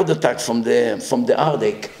get a heart attack from the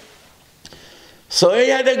heartache. So he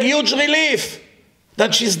had a huge relief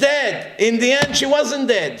that she's dead. In the end, she wasn't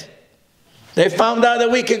dead. They found out a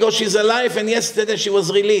week ago she's alive, and yesterday she was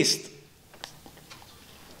released.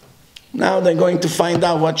 Now they're going to find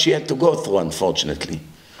out what she had to go through, unfortunately.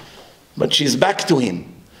 But she's back to him.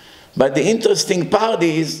 But the interesting part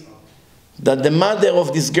is that the mother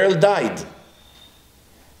of this girl died.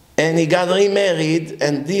 And he got remarried,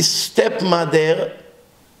 and this stepmother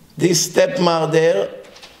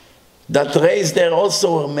that raised her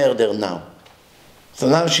also were murdered now. So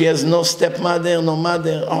now she has no stepmother, no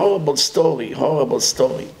mother. Horrible story, horrible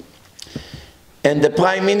story. And the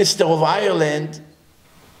Prime Minister of Ireland,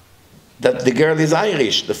 that the girl is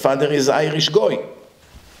Irish, the father is Irish Goy.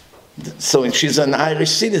 So she's an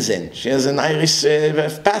Irish citizen. She has an Irish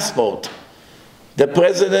passport. The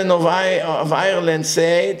president of Ireland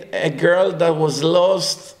said a girl that was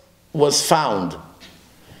lost was found.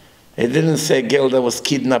 He didn't say a girl that was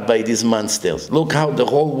kidnapped by these monsters. Look how the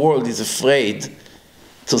whole world is afraid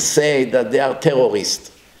to say that they are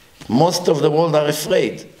terrorists. Most of the world are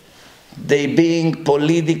afraid. They being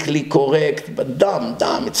politically correct, but dumb,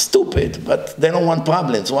 it's stupid, but they don't want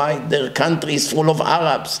problems. Why? Their country is full of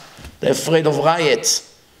Arabs. They're afraid of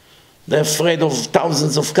riots. They're afraid of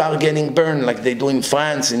thousands of cars getting burned like they do in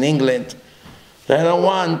France, in England. They don't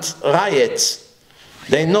want riots.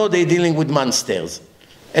 They know they're dealing with monsters.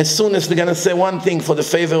 As soon as they're going to say one thing for the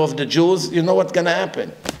favor of the Jews, you know what's going to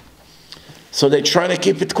happen. So they try to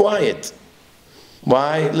keep it quiet.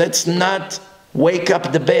 Why? Let's not wake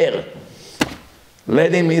up the bear.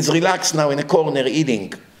 Let him, he's relaxed now in a corner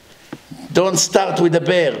eating. Don't start with the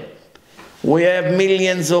bear. We have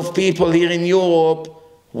millions of people here in Europe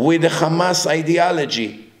with the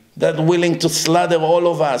Hamas-ideology that are willing to slaughter all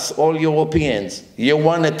of us, all Europeans. You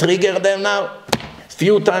want to trigger them now?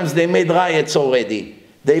 Few times they made riots already.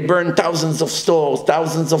 They burned thousands of stores,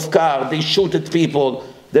 thousands of cars, they shoot at people.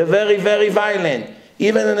 They're very, very violent.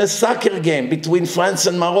 Even in a soccer game between France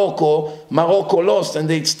and Morocco, Morocco lost and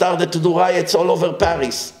they started to do riots all over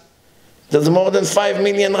Paris. There's more than 5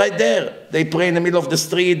 million right there. They pray in the middle of the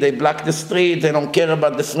street, they block the street, they don't care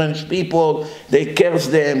about the French people, they curse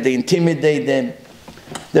them, they intimidate them.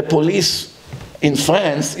 The police in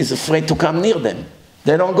France is afraid to come near them.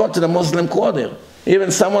 They don't go to the Muslim quarter.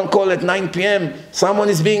 Even someone call at 9 p.m., someone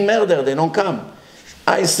is being murdered, they don't come.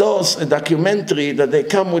 I saw a documentary that they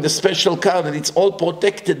come with a special car that it's all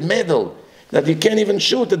protected metal, that you can't even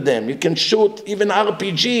shoot at them. You can shoot even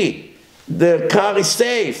RPG. The car is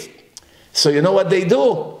safe. So you know what they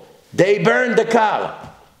do? They burn the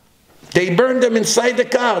car. They burn them inside the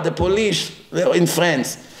car, the police in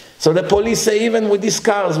France. So the police say, even with these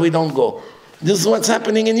cars, we don't go. This is what's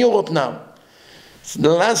happening in Europe now.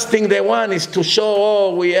 The last thing they want is to show,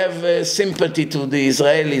 oh, we have sympathy to the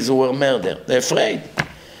Israelis who were murdered. They're afraid.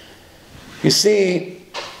 You see,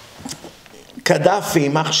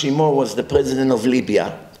 Kadhafi, Mahshimo, was the president of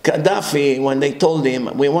Libya. Kadhafi, when they told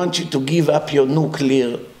him, we want you to give up your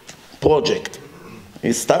nuclear project,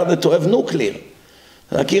 he started to have nuclear,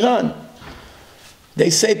 like Iran.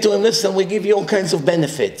 They said to him, listen, we give you all kinds of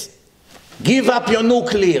benefits. Give up your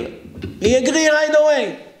nuclear. He agreed right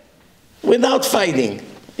away. Without fighting.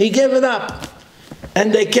 He gave it up.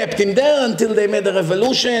 And they kept him there until they made a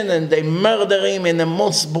revolution and they murdered him in the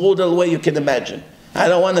most brutal way you can imagine. I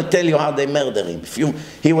don't want to tell you how they murdered him.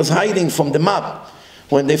 He was hiding from the mob.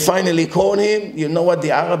 When they finally caught him, you know what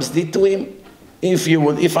the Arabs did to him?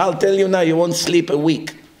 If I'll tell you now, you won't sleep a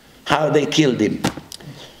week. How they killed him.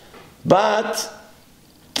 But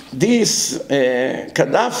this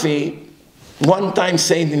Kadhafi one time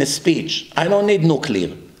said in a speech, I don't need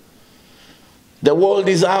nuclear. The world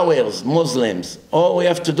is ours, Muslims. All we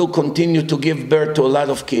have to do, continue to give birth to a lot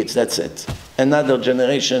of kids, that's it. Another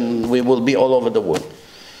generation, we will be all over the world.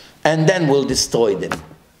 And then we'll destroy them.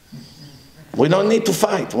 We don't need to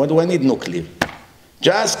fight. What do I need nuclear?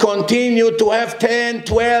 Just continue to have 10,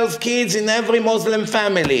 12 kids in every Muslim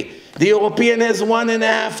family. The European has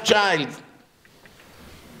 1.5 child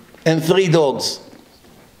and 3 dogs.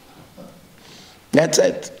 That's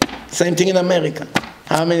it. Same thing in America.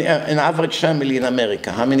 How many, an average family in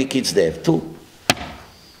America, how many kids they have? 2.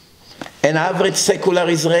 An average secular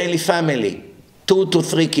Israeli family, 2 to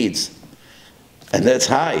 3 kids. And that's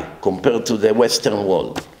high compared to the Western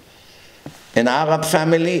world. An Arab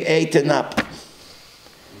family, 8 and up.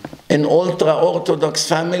 An ultra-Orthodox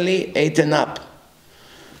family, 8 and up.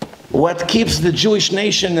 What keeps the Jewish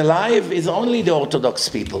nation alive is only the Orthodox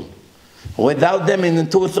people. Without them, in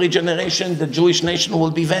 2 or 3 generations, the Jewish nation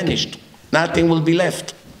will be vanished. Nothing will be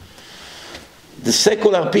left. The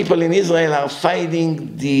secular people in Israel are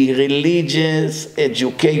fighting the religious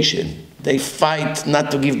education. They fight not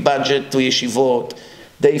to give budget to yeshivot.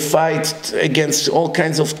 They fight against all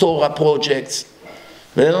kinds of Torah projects.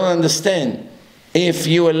 They don't understand. If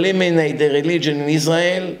you eliminate the religion in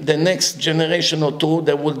Israel, the next generation or 2,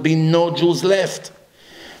 there will be no Jews left.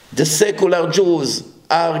 The secular Jews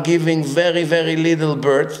are giving very, very little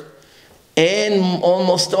birth, and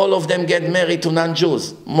almost all of them get married to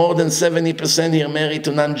non-Jews. More than 70% here married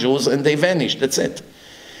to non-Jews, and they vanish, that's it.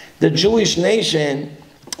 The Jewish nation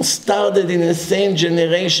started in the same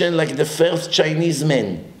generation like the first Chinese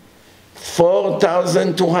men,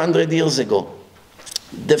 4,200 years ago.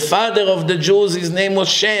 The father of the Jews, his name was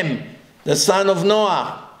Shem, the son of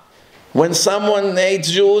Noah. When someone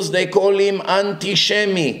hates Jews, they call him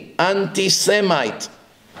anti-Shemi, anti-Semite.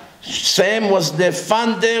 Sem was the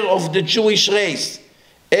founder of the Jewish race.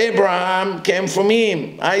 Abraham came from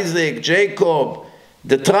him, Isaac, Jacob,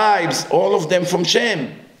 the tribes, all of them from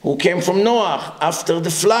Shem, who came from Noah after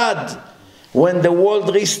the flood, when the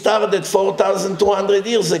world restarted 4,200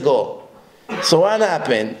 years ago. So what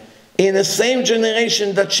happened? In the same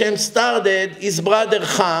generation that Shem started, his brother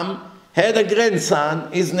Ham had a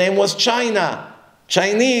grandson, his name was China,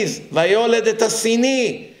 Chinese, Vayoled et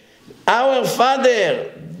Asini. Our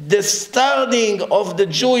father, the starting of the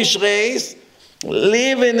Jewish race,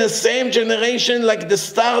 live in the same generation like the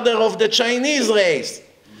starter of the Chinese race.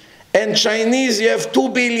 And Chinese, you have 2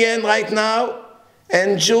 billion right now,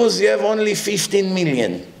 and Jews, you have only 15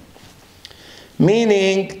 million.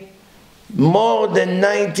 Meaning, more than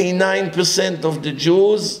 99% of the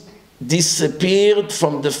Jews disappeared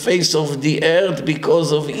from the face of the earth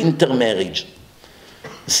because of intermarriage,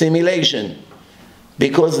 assimilation,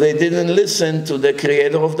 because they didn't listen to the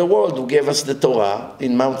creator of the world who gave us the Torah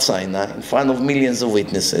in Mount Sinai in front of millions of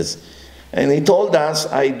witnesses. And he told us,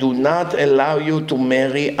 I do not allow you to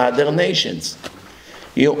marry other nations.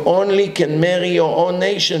 You only can marry your own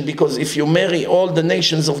nation, because if you marry all the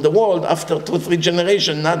nations of the world, after 2 or 3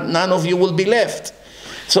 generations, none of you will be left.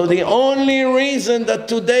 So the only reason that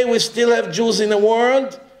today we still have Jews in the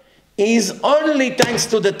world is only thanks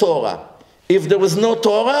to the Torah. If there was no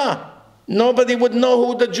Torah, nobody would know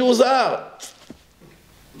who the Jews are.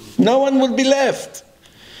 No one would be left.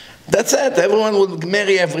 That's it. Everyone would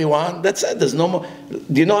marry everyone. That's it. There's no more.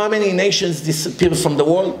 Do you know how many nations disappeared from the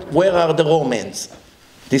world? Where are the Romans?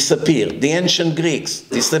 Disappeared. The ancient Greeks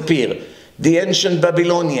disappeared. The ancient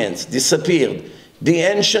Babylonians disappeared. The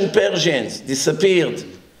ancient Persians disappeared.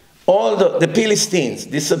 All the Philistines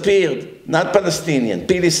disappeared. Not Palestinian,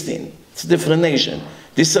 Philistine. It's a different nation.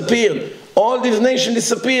 Disappeared. All these nations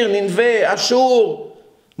disappeared. Nineveh, Ashur,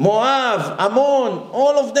 Moab, Ammon,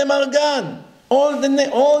 all of them are gone. All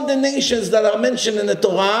the nations that are mentioned in the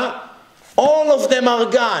Torah, all of them are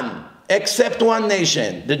gone, except one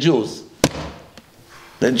nation, the Jews.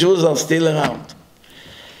 The Jews are still around.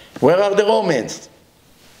 Where are the Romans?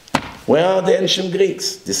 Where are the ancient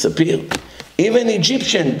Greeks? Disappeared. Even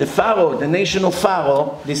Egyptian, the Pharaoh, the nation of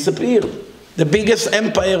Pharaoh, disappeared. The biggest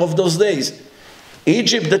empire of those days.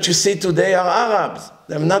 Egypt that you see today are Arabs.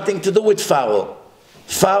 They have nothing to do with Pharaoh.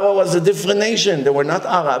 Pharaoh was a different nation. They were not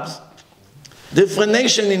Arabs. Different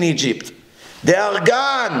nation in Egypt. They are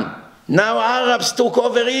gone. Now Arabs took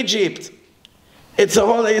over Egypt. It's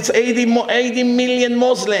 80 million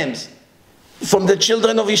Muslims from the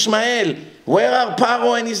children of Ishmael. Where are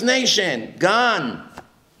Pharaoh and his nation? Gone.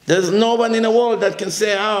 There's no one in the world that can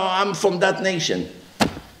say, oh, I'm from that nation.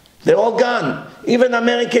 They're all gone. Even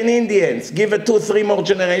American Indians, give it 2 or 3 more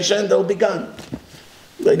generations, they'll be gone.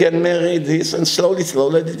 They get married, this, and slowly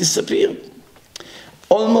they disappear.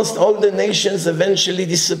 Almost all the nations eventually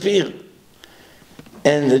disappear.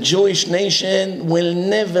 And the Jewish nation will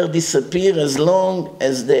never disappear as long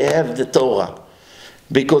as they have the Torah.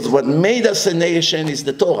 Because what made us a nation is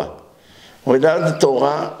the Torah. Without the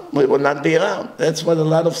Torah, we will not be around. That's what a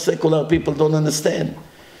lot of secular people don't understand.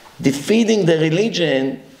 Defeating the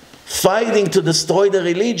religion, fighting to destroy the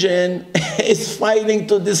religion, is fighting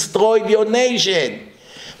to destroy your nation.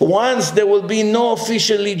 Once there will be no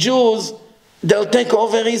officially Jews, they'll take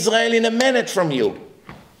over Israel in a minute from you.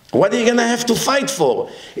 What are you going to have to fight for?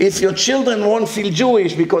 If your children won't feel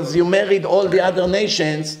Jewish because you married all the other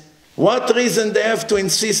nations, what reason they have to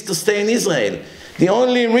insist to stay in Israel? The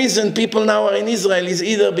only reason people now are in Israel is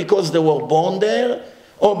either because they were born there,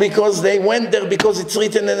 or because they went there because it's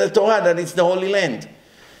written in the Torah that it's the Holy Land.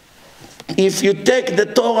 If you take the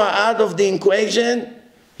Torah out of the equation,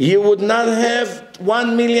 you would not have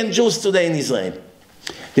 1 million Jews today in Israel.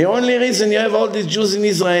 The only reason you have all these Jews in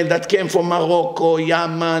Israel that came from Morocco,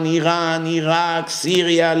 Yemen, Iran, Iraq,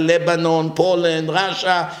 Syria, Lebanon, Poland,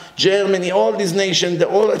 Russia, Germany, all these nations,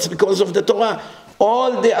 it's because of the Torah.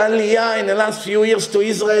 All the Aliyah in the last few years to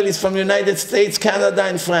Israel is from the United States, Canada,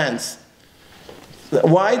 and France.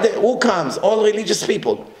 Why? Who comes? All religious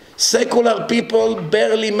people. Secular people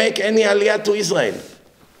barely make any Aliyah to Israel.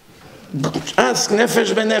 Ask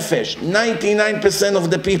Nefesh Benefesh. 99%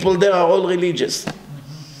 of the people there are all religious.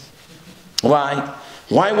 Why?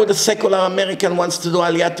 Why would a secular American wants to do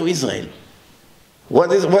Aliyah to Israel?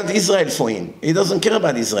 What is Israel for him? He doesn't care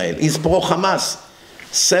about Israel. He's pro-Hamas.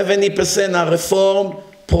 70% are reform,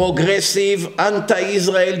 progressive,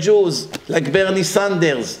 anti-Israel Jews, like Bernie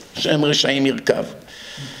Sanders. Shem Reshaim Yirkav.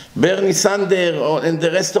 Bernie Sanders and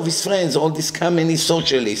the rest of his friends, all these communist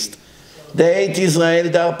socialists. They hate Israel,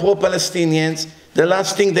 they are pro-Palestinians. The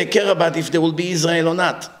last thing they care about if there will be Israel or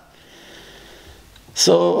not.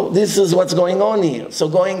 So this is what's going on here. So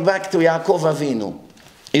going back to Yakov Avinu,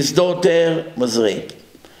 his daughter was raped.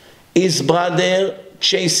 His brother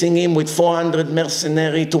chasing him with 400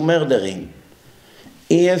 mercenaries to murder him.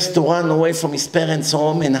 He has to run away from his parents'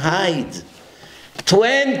 home and hide.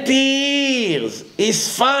 20 years!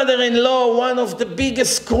 His father-in-law, one of the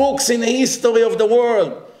biggest crooks in the history of the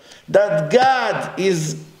world, that God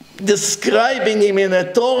is describing him in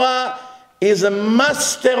the Torah is a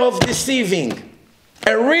master of deceiving.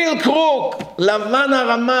 A real crook, Lavan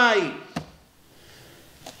Aramai.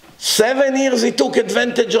 7 years he took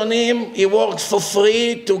advantage on him. He worked for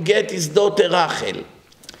free to get his daughter Rachel.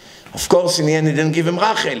 Of course, in the end, he didn't give him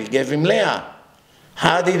Rachel, he gave him Leah.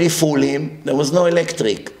 How did he fool him? There was no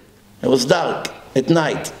electric. It was dark at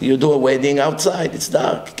night. You do a wedding outside, it's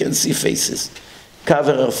dark, you can see faces.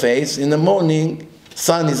 Cover her face. In the morning,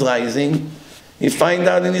 sun is rising. He finds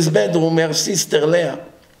out in his bedroom her sister Leah.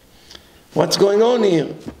 What's going on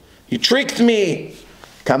here? You tricked me.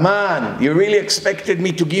 Come on, you really expected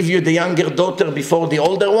me to give you the younger daughter before the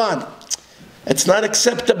older one? It's not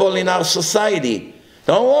acceptable in our society.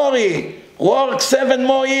 Don't worry, work 7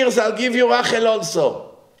 more years, I'll give you Rachel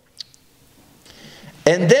also.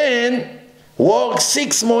 And then, work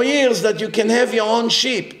 6 more years that you can have your own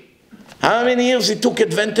sheep. How many years he took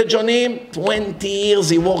advantage on him? 20 years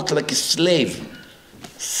he worked like a slave.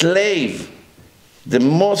 Slave. The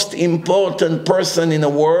most important person in the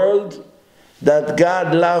world that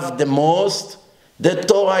God loved the most. The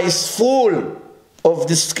Torah is full of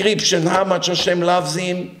description how much Hashem loves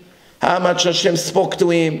him, how much Hashem spoke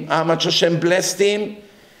to him, how much Hashem blessed him,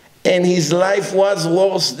 and his life was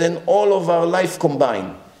worse than all of our life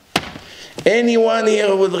combined. Anyone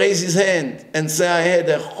here would raise his hand and say, I had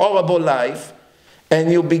a horrible life,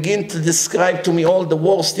 and you begin to describe to me all the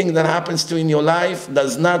worst thing that happens to you in your life,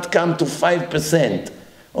 does not come to 5%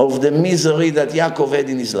 of the misery that Yakov had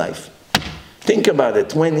in his life. Think about it,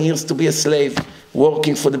 20 years to be a slave,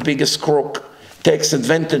 working for the biggest crook, takes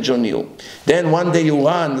advantage on you. Then one day you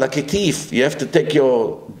run like a thief. You have to take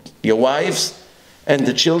your wives and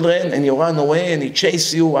the children and you run away and he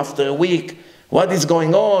chases you after a week. What is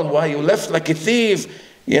going on? Why you left like a thief?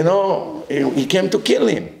 You know, he came to kill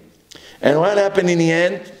him. And what happened in the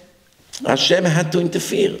end? Hashem had to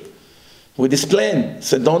interfere with his plan. He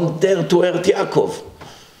said, don't dare to hurt Yakov.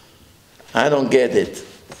 I don't get it.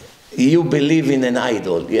 You believe in an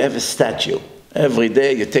idol. You have a statue. Every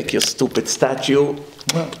day you take your stupid statue.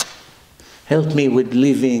 Well, help me with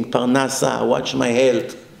living, Parnasa, watch my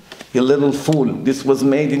health. You little fool. This was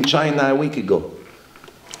made in China a week ago.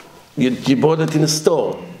 You bought it in a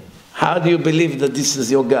store. How do you believe that this is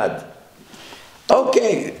your God?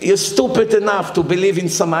 Okay, you're stupid enough to believe in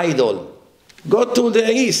some idol. Go to the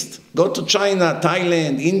East. Go to China,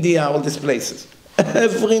 Thailand, India, all these places.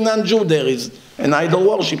 Every non-Jew there is an idol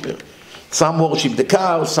worshipper. Some worship the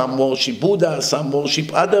cow, some worship Buddha, some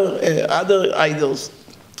worship other idols.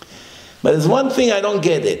 But there's one thing I don't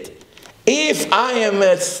get it. If I am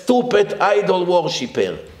a stupid idol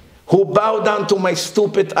worshipper who bow down to my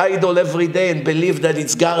stupid idol every day and believe that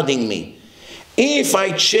it's guarding me, if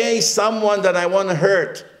I chase someone that I want to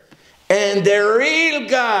hurt, and the real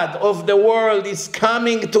God of the world is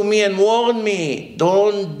coming to me and warn me,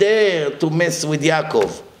 don't dare to mess with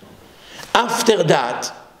Yakov. After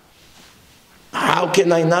that, how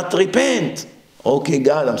can I not repent? Okay,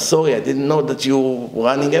 God, I'm sorry, I didn't know that you're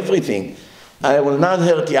running everything. I will not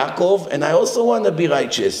hurt Yakov, and I also want to be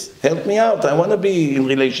righteous. Help me out, I want to be in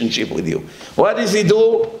relationship with you. What does he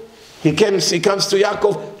do? He comes to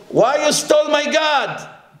Yakov, why you stole my God?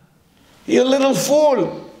 You little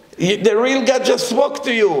fool. The real God just spoke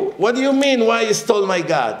to you. What do you mean, why you stole my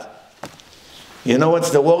God? You know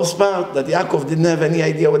what's the worst part? That Yakov didn't have any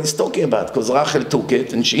idea what he's talking about, because Rachel took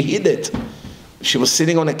it and she hid it. She was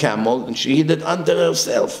sitting on a camel and she hid it under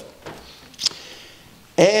herself.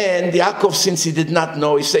 And Yakov, since he did not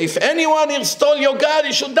know, he said, if anyone here stole your God,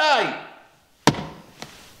 he should die.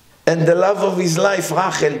 And the love of his life,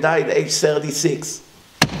 Rachel, died at age 36.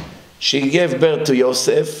 She gave birth to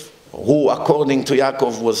Yosef, who, according to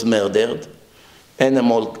Yakov, was murdered.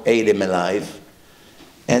 Animal ate him alive.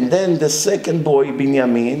 And then the second boy,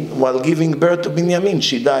 Binyamin, while giving birth to Binyamin,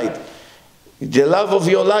 she died. The love of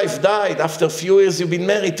your life died. After a few years, you've been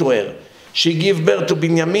married to her. She gave birth to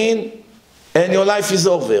Binyamin, and your life is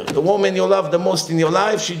over. The woman you love the most in your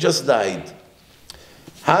life, she just died.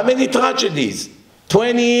 How many tragedies?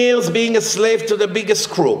 20 years being a slave to the biggest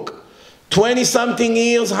crook. 20-something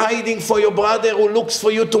years hiding for your brother who looks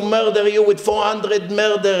for you to murder you with 400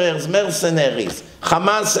 murderers, mercenaries.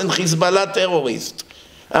 Hamas and Hezbollah terrorists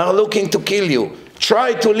are looking to kill you.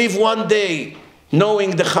 Try to live one day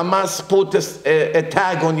knowing the Hamas put a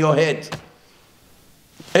tag on your head.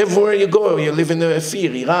 Everywhere you go, you live in a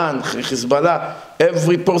fear. Iran, Hezbollah,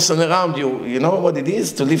 every person around you. You know what it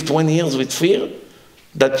is to live 20 years with fear?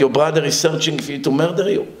 That your brother is searching for you to murder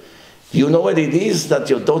you? You know what it is that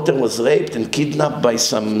your daughter was raped and kidnapped by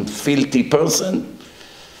some filthy person?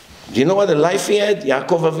 Do you know what a life he had,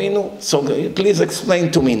 Yaakov Avinu? So please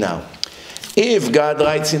explain to me now. If God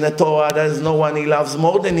writes in the Torah there's no one he loves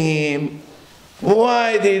more than him,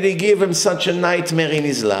 why did he give him such a nightmare in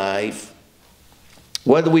his life?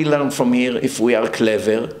 What do we learn from here if we are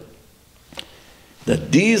clever?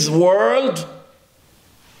 That this world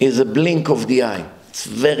is a blink of the eye. It's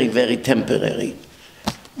very, very temporary.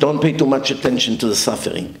 Don't pay too much attention to the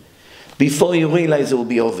suffering. Before you realize it will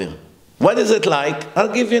be over. What is it like?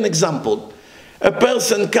 I'll give you an example. A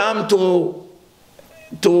person come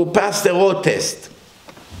to pass the road test.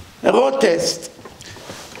 A road test.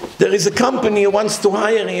 There is a company who wants to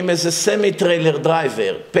hire him as a semi-trailer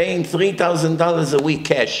driver, paying $3,000 a week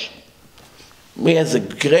cash. He has a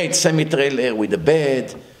great semi-trailer with a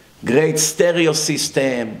bed, great stereo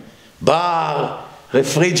system, bar,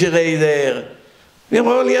 refrigerator.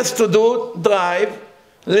 All he has to do, drive,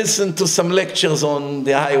 listen to some lectures on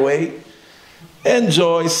the highway,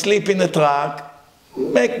 enjoy, sleep in the truck,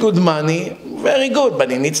 make good money, very good, but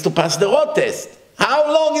he needs to pass the road test.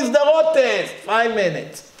 How long is the road test? 5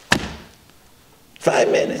 minutes. 5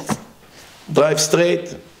 minutes. Drive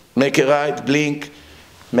straight, make a right, blink,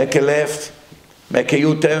 make a left, make a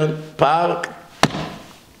U-turn, park,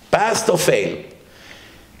 passed or failed.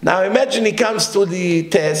 Now imagine he comes to the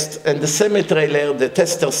test and the semi-trailer, the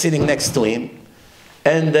tester sitting next to him,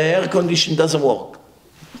 and the air condition doesn't work.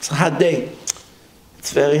 It's a hot day.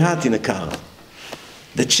 It's very hot in the car.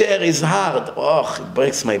 The chair is hard. Oh, it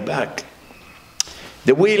breaks my back.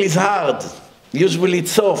 The wheel is hard. Usually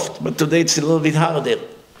it's soft, but today it's a little bit harder.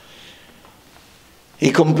 He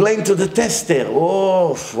complained to the tester.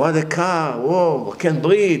 Oh, what a car. Oh, I can't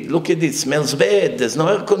breathe. Look at it. Smells bad. There's no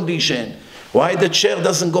air condition. Why the chair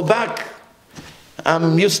doesn't go back?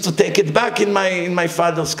 I'm used to take it back in my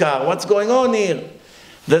father's car. What's going on here?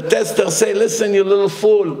 The tester say, listen, you little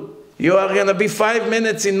fool. You are going to be 5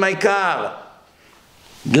 minutes in my car.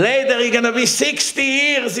 Later, you're going to be 60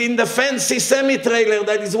 years in the fancy semi-trailer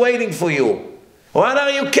that is waiting for you. Why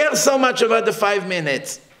do you care so much about the 5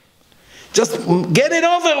 minutes? Just get it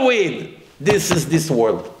over with. This is this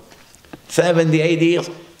world. 70, 80 years,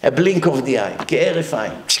 a blink of the eye.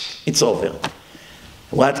 Clarifying. It's over.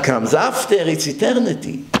 What comes after, it's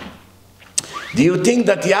eternity. Do you think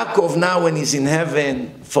that Yakov now, when he's in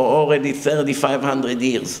heaven for already 3,500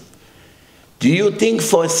 years, do you think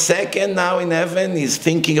for a second now in heaven he's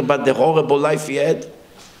thinking about the horrible life he had?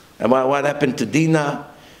 About what happened to Dinah?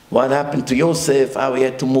 What happened to Yosef? How he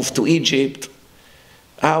had to move to Egypt?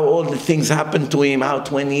 How all the things happened to him? How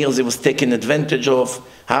 20 years he was taken advantage of?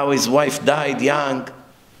 How his wife died young?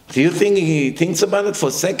 Do you think he thinks about it for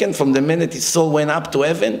a second from the minute his soul went up to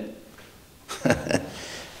heaven?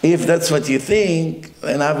 If that's what you think,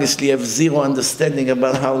 then obviously you have zero understanding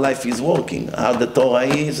about how life is working, how the Torah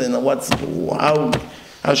is, and how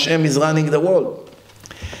Hashem is running the world.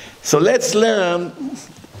 So let's learn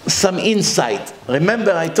some insight.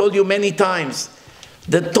 Remember, I told you many times,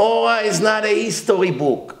 the Torah is not a history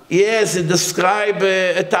book. Yes, it describes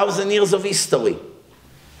 1,000 years of history,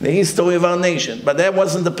 the history of our nation, but that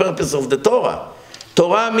wasn't the purpose of the Torah.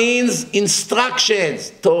 Torah means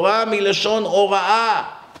instructions. Torah milashon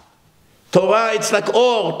ora'ah. Torah, it's like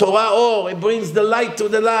or, Torah or, it brings the light to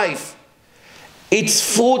the life.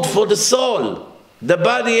 It's food for the soul. The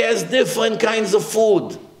body has different kinds of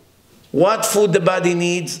food. What food the body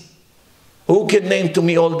needs? Who can name to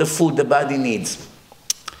me all the food the body needs?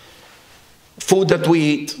 Food that we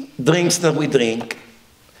eat, drinks that we drink,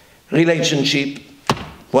 relationship,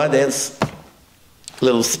 what else?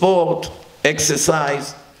 Little sport,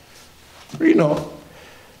 exercise, you know,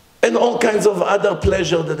 and all kinds of other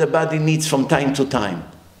pleasure that the body needs from time to time.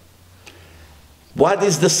 What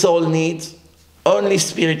does the soul need? Only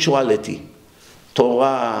spirituality.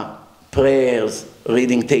 Torah, prayers,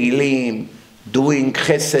 reading Tehillim, doing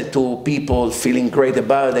chesed to people, feeling great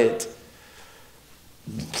about it,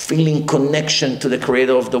 feeling connection to the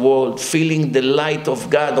Creator of the world, feeling the light of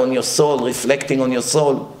God on your soul, reflecting on your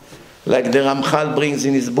soul, like the Ramchal brings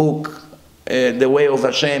in his book, The Way of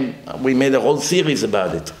Hashem. We made a whole series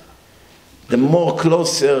about it. The more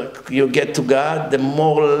closer you get to God, the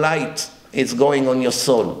more light is going on your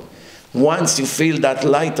soul. Once you feel that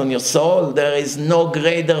light on your soul, there is no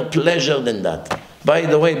greater pleasure than that. By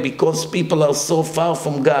the way, because people are so far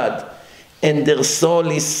from God, and their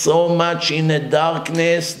soul is so much in the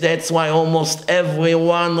darkness, that's why almost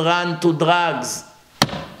everyone ran to drugs.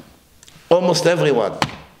 Almost everyone.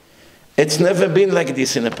 It's never been like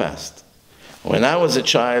this in the past. When I was a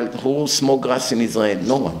child, who smoked grass in Israel?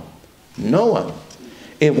 No one. No one.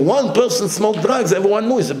 If one person smoked drugs, everyone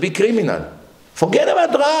knew he's a big criminal. Forget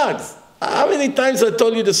about drugs. How many times I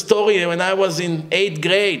told you the story when I was in 8th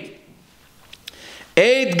grade?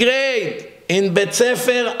 8th grade. in בית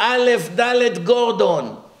ספר א' ד'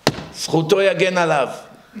 גורדון, זכותו יגן עליו.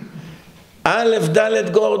 א'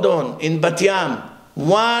 ד' גורדון, in בת ים,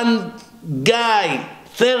 one guy,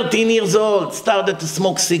 13 years old, started to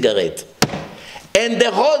smoke cigarette. And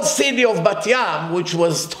the whole city of Bat Yam, which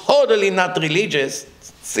was totally not religious,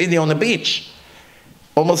 city on the beach,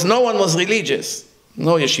 almost no one was religious.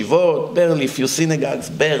 No yeshivot, barely few synagogues,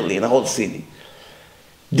 barely in the whole city.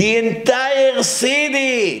 The entire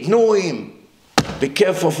city knew him. Be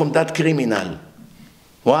careful from that criminal.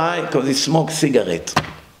 Why? Because he smoked cigarette.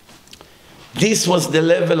 This was the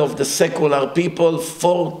level of the secular people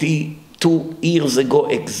 42 years ago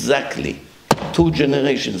exactly. 2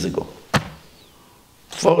 generations ago.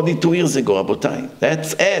 42 years ago, Rabotai.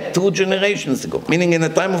 That's it, 2 generations ago. Meaning in the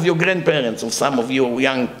time of your grandparents, or some of you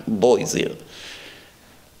young boys here.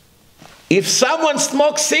 If someone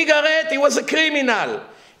smoked cigarette, he was a criminal.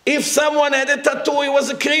 If someone had a tattoo, he was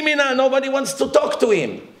a criminal. Nobody wants to talk to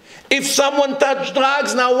him. If someone touched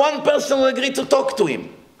drugs, now one person will agree to talk to him.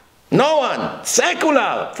 No one.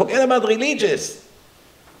 Secular. Forget about religious.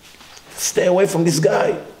 Stay away from this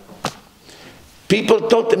guy. People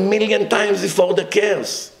taught 1,000,000 times before the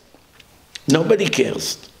cares. Nobody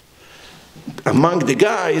cares. Among the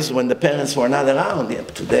guys, when the parents were not around, yeah,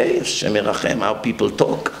 today, Hashem Yerachem, how people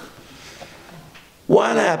talk.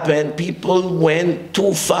 What happened? People went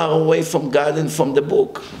too far away from God and from the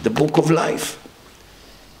book of life.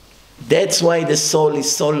 That's why the soul is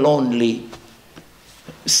so lonely,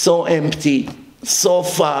 so empty, so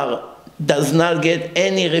far, does not get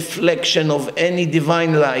any reflection of any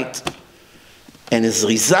divine light. And as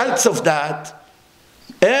results of that,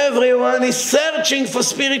 everyone is searching for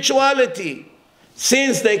spirituality.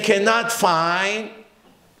 Since they cannot find,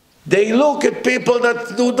 they look at people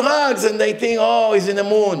that do drugs and they think, oh, he's in the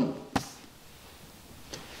moon.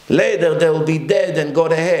 Later they will be dead and go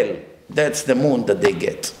to hell. That's the moon that they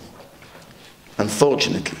get.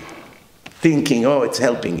 Unfortunately. Thinking, oh, it's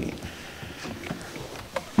helping me.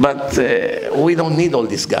 But we don't need all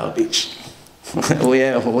this garbage. we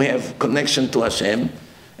have connection to Hashem.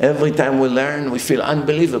 Every time we learn, we feel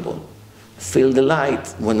unbelievable. Feel the light.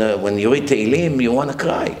 When you read Tehillim, you want to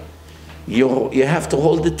cry. You have to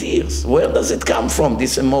hold the tears. Where does it come from,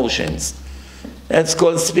 these emotions? That's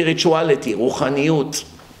called spirituality, ruchaniyut.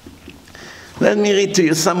 Let me read to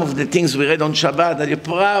you some of the things we read on Shabbat that you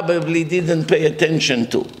probably didn't pay attention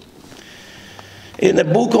to. In the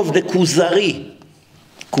book of the Kuzari,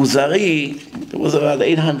 it was about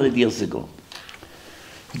 800 years ago.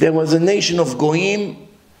 There was a nation of Goyim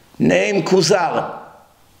named Kuzar.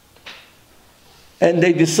 And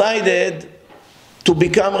they decided to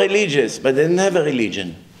become religious, but they didn't have a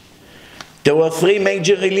religion. There were 3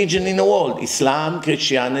 major religions in the world: Islam,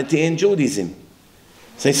 Christianity, and Judaism.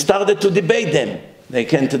 So they started to debate them. They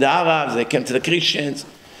came to the Arabs, they came to the Christians,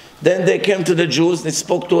 then they came to the Jews, they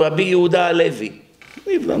spoke to Rabbi Yehuda Halevi,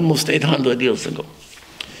 almost 800 years ago.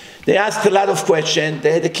 They asked a lot of questions,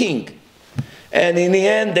 they had a king. And in the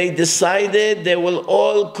end, they decided they will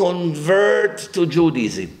all convert to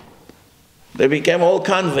Judaism. They became all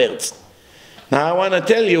converts. Now I want to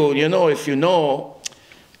tell you, if you know,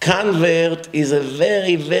 convert is a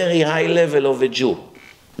very, very high level of a Jew.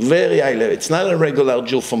 Very high level. It's not a regular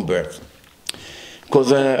Jew from birth.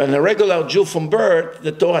 Because a regular Jew from birth,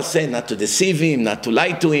 the Torah says not to deceive him, not to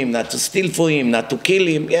lie to him, not to steal for him, not to kill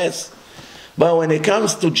him, yes. But when it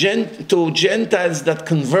comes to Gentiles that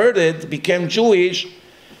converted, became Jewish,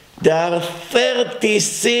 there are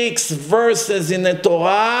 36 verses in the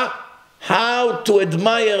Torah how to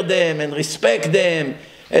admire them and respect them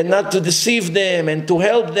and not to deceive them and to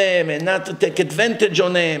help them and not to take advantage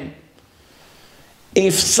on them.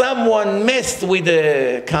 If someone messed with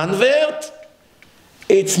a convert,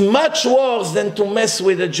 it's much worse than to mess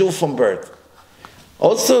with a Jew from birth.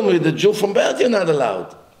 Also with a Jew from birth, you're not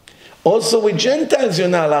allowed. Also with Gentiles, you're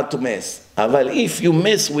not allowed to mess. But if you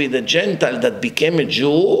mess with a Gentile that became a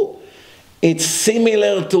Jew, it's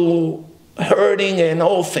similar to hurting an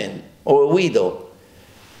orphan or a widow.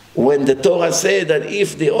 When the Torah said that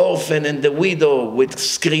if the orphan and the widow would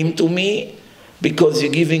scream to me because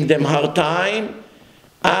you're giving them hard time,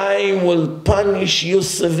 I will punish you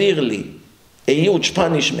severely. A huge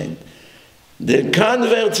punishment. The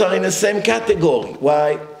converts are in the same category.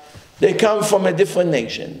 Why? They come from a different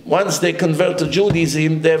nation. Once they convert to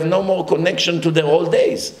Judaism, they have no more connection to their old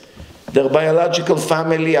days. Their biological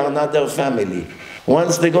family are not their family.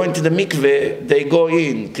 Once they go into the mikveh, they go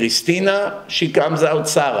in. Christina, she comes out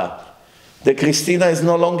Sarah. The Christina is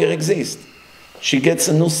no longer exist. She gets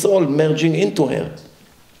a new soul merging into her.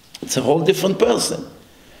 It's a whole different person.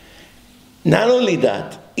 Not only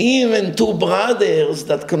that, even 2 brothers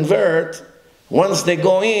that convert, Once they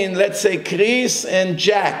go in, let's say Chris and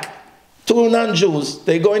Jack, two non-Jews,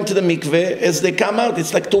 they go into the mikveh. As they come out,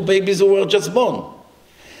 it's like two babies who were just born.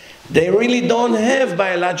 They really don't have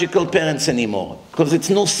biological parents anymore, because it's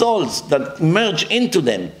new souls that merge into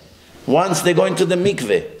them once they go into the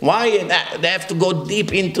mikveh. Why? They have to go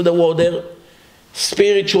deep into the water,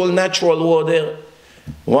 spiritual, natural water.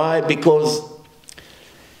 Why? Because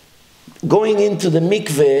going into the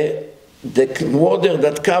mikveh, the water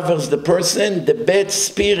that covers the person, the bad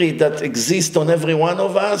spirit that exists on every one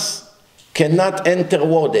of us, cannot enter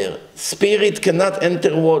water. Spirit cannot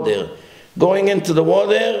enter water. Going into the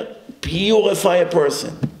water, purify a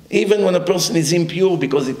person. Even when a person is impure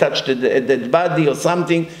because he touched a dead body or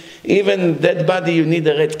something, even dead body, you need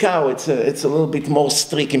a red cow. It's a little bit more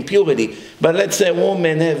strict impurity. But let's say a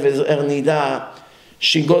woman has her nida,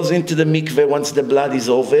 she goes into the mikveh once the blood is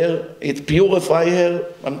over, it purifies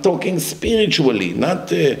her. I'm talking spiritually,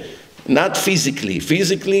 not physically.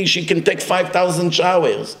 Physically, she can take 5,000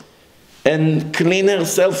 showers and clean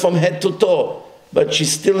herself from head to toe, but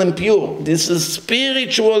she's still impure. This is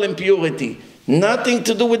spiritual impurity, nothing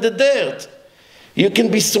to do with the dirt. You can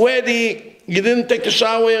be sweaty, you didn't take a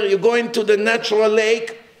shower, you go into the natural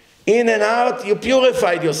lake, in and out, you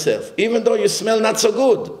purified yourself, even though you smell not so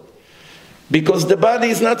good, because the body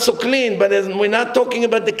is not so clean. But we're not talking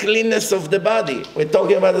about the cleanness of the body, we're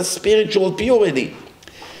talking about the spiritual purity.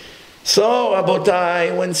 So,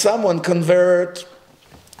 Rabotai, when someone converts,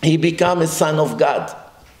 he becomes a son of God,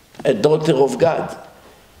 a daughter of God.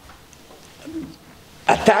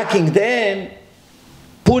 Attacking them,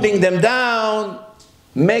 putting them down,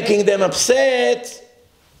 making them upset,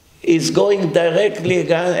 is going directly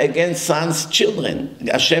against Son's children,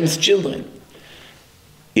 Hashem's children.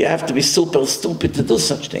 You have to be super stupid to do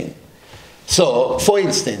such thing. So, for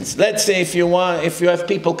instance, let's say if you have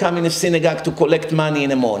people come in a synagogue to collect money in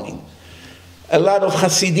the morning. A lot of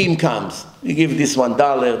Hasidim comes. You give this one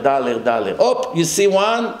 $1. Oh, you see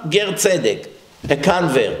one, Ger Tzedek, a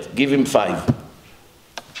convert, give him 5.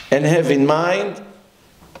 And have in mind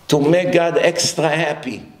to make God extra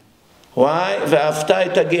happy. Why? ואהבת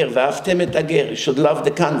את הגר, ואהבתם את הגר. You should love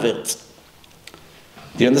the converts.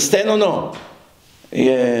 Do you understand or no?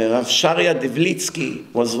 Rav Sharia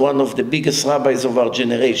Devlitsky was one of the biggest rabbis of our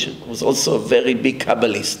generation. He was also a very big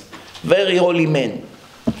Kabbalist. Very holy man.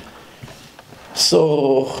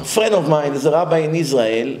 So, a friend of mine is a rabbi in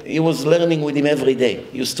Israel. He was learning with him every day.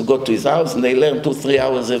 He used to go to his house and they learned 2-3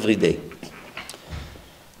 hours every day.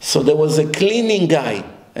 So there was a cleaning guy,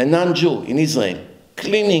 a non-Jew in Israel.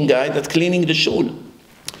 Cleaning guy that's cleaning the shul.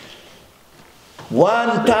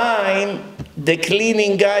 One time, the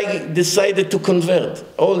cleaning guy decided to convert.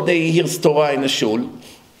 All day he hears Torah in the shul.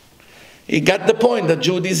 He got the point that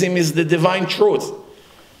Judaism is the divine truth.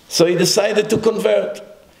 So he decided to convert.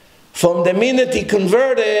 From the minute he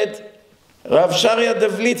converted, Rav Sharia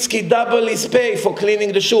Devlitsky doubled his pay for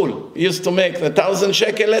cleaning the shul. He used to make 1,000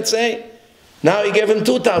 shekel, let's say. Now he gave him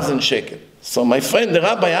 2,000 shekel. So my friend, the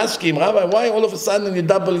rabbi, asked him, Rabbi, why all of a sudden you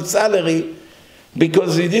double his salary?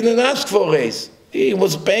 Because he didn't ask for a raise. He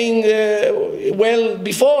was paying well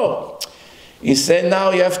before. He said,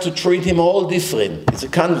 now you have to treat him all different. He's a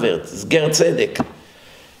convert. He's Ger Tzedek.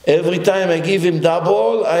 Every time I give him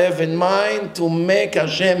double, I have in mind to make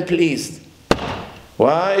Hashem pleased.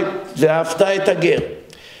 Why? ואהבת את הגר.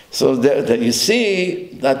 So you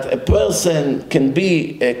see that a person can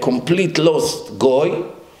be a complete lost goy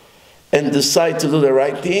and decide to do the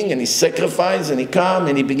right thing, and he sacrifices, and he comes,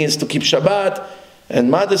 and he begins to keep Shabbat,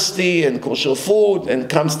 and modesty, and kosher food, and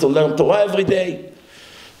comes to learn Torah every day.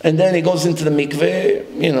 And then he goes into the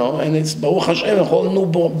mikveh, you know, and it's Baruch Hashem, a whole new,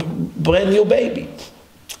 brand new baby.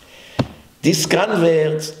 These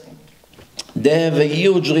converts, they have a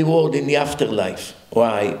huge reward in the afterlife.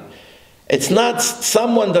 Why? It's not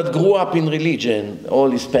someone that grew up in religion. All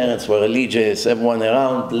his parents were religious, everyone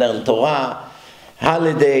around learned Torah,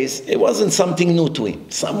 holidays. It wasn't something new to him.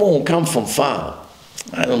 Someone who come from far.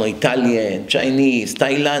 I don't know, Italian, Chinese,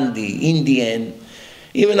 Thailand, Indian,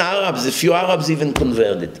 even Arabs. A few Arabs even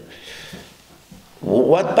converted.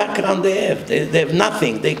 What background they have? They have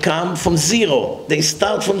nothing. They come from zero. They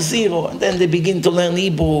start from zero, and then they begin to learn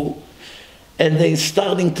Hebrew. And they're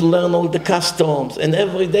starting to learn all the customs. And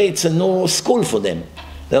every day it's a new school for them.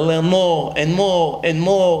 They learn more and more and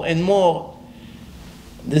more and more.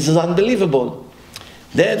 This is unbelievable.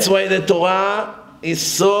 That's why the Torah is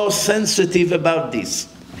so sensitive about this.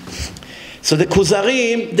 So the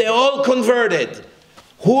Kuzarim, they're all converted.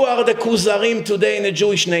 Who are the Kuzarim today in the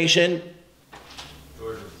Jewish nation?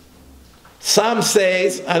 Some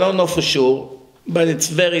say, I don't know for sure, but it's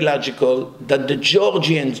very logical, that the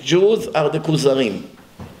Georgian Jews are the Kuzarim.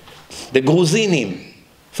 the Gruzinim,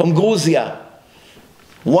 from Georgia.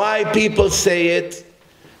 Why people say it?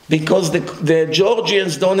 Because the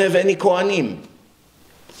Georgians don't have any Kohanim.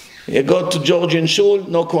 You go to Georgian shul,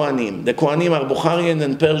 no Kohanim. The Kohanim are Bukharians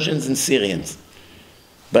and Persians and Syrians.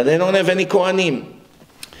 But they don't have any Kohanim.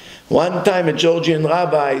 One time a Georgian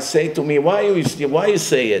rabbi said to me, why you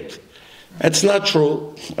say it? That's not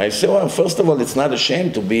true. I say, well, first of all, it's not a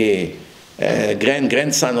shame to be a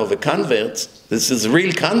grandson of a convert. This is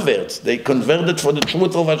real converts. They converted for the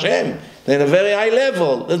truth of Hashem. They're at a very high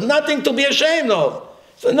level. There's nothing to be ashamed of.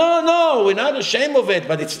 So no, we're not ashamed of it,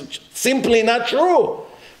 but it's simply not true.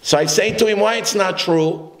 So I say to him, why it's not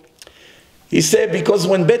true? He said, because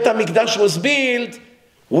when Bet HaMikdash was built,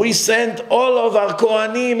 we sent all of our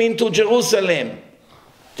Kohanim into Jerusalem.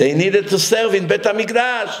 They needed to serve in Bet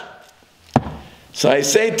HaMikdash. So I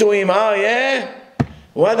say to him, oh yeah?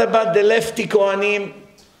 What about the lefty Kohanim?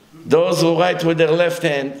 Those who write with their left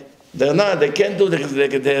hand. They can't do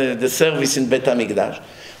the service in Bet HaMikdash.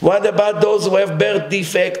 What about those who have birth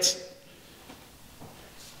defects?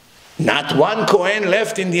 Not one Kohen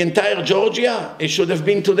left in the entire Georgia. It should have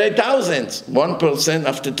been today thousands. 1%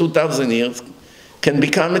 after 2,000 years can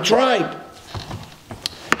become a tribe.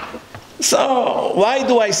 So why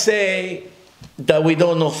do I say that we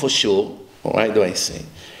don't know for sure? Why do I say?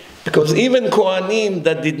 Because even Kohanim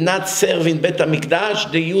that did not serve in Bet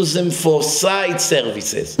HaMikdash, they use them for side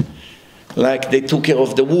services. Like they took care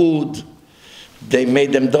of the wood, they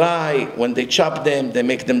made them dry. When they chop them, they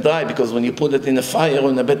make them dry, because when you put it in a fire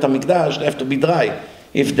in a Bet HaMikdash, they have to be dry.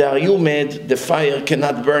 If they are humid, the fire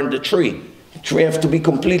cannot burn the tree. The tree have to be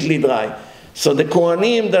completely dry. So the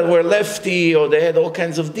Kohanim that were lefty or they had all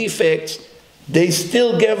kinds of defects, they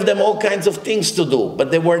still gave them all kinds of things to do,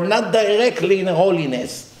 but they were not directly in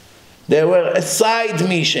holiness. They were side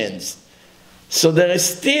missions. So there is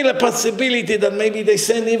still a possibility that maybe they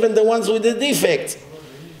send even the ones with the defects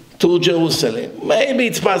to Jerusalem. Maybe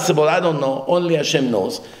it's possible, I don't know, only Hashem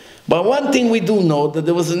knows. But one thing we do know, that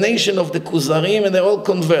there was a nation of the Kuzarim and they're all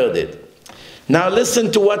converted. Now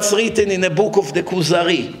listen to what's written in the book of the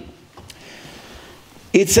Kuzari.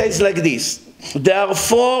 It says like this: there are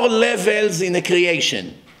 4 levels in a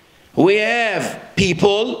creation. We have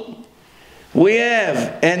people, we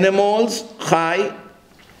have animals, chai,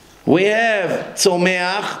 we have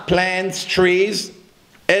tzomeach, plants, trees,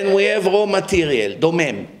 and we have raw material,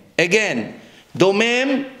 domem. Again,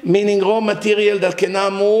 domem meaning raw material that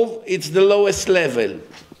cannot move, it's the lowest level.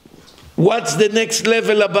 What's the next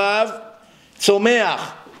level above?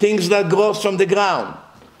 Tzomeach, things that grow from the ground.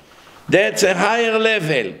 That's a higher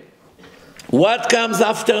level. What comes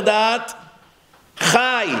after that?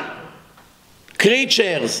 Chai,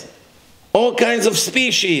 creatures, all kinds of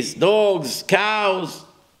species, dogs, cows,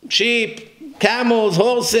 sheep, camels,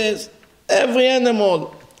 horses, every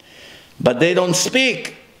animal. But they don't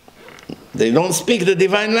speak. They don't speak the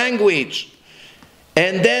divine language.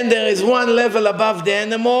 And then there is one level above the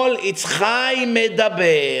animal, it's Chai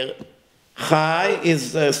Medaber. Chai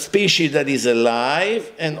is a species that is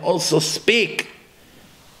alive and also speak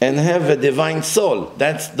and have a divine soul.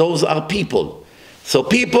 Those are people. So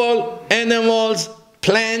people, animals,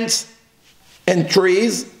 plants, and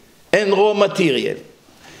trees, and raw material.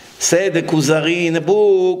 Say the Kuzari in a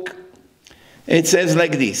book, it says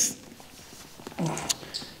like this: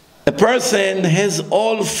 a person has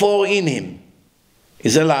all 4 in him.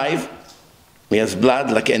 He's alive, he has blood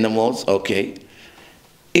like animals, okay.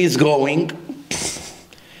 He's growing,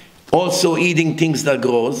 also eating things that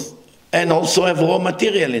grows, and also have raw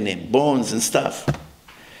material in him, bones and stuff.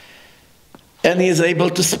 And he is able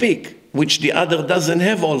to speak, which the other doesn't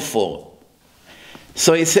have all 4.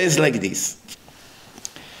 So it says like this.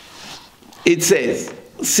 It says,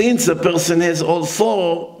 since a person has all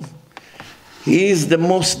 4, he is the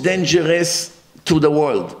most dangerous to the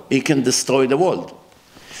world. He can destroy the world.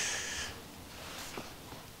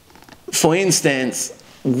 For instance,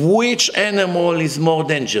 which animal is more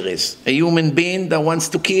dangerous? A human being that wants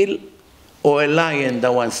to kill, or a lion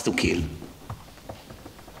that wants to kill?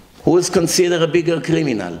 Who is considered a bigger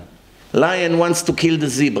criminal? Lion wants to kill the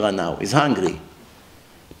zebra now, he's hungry.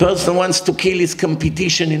 Person wants to kill his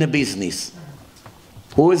competition in a business.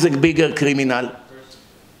 Who is a bigger criminal?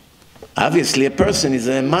 Obviously a person is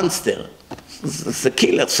a monster. It's a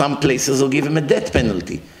killer. Some places will give him a death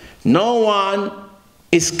penalty. No one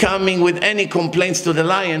is coming with any complaints to the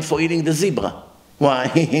lion for eating the zebra. Why?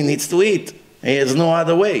 He needs to eat. He has no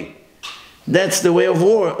other way. That's the way of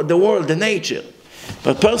the world, the nature.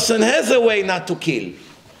 But a person has a way not to kill.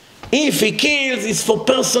 If he kills, it's for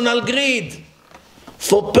personal greed,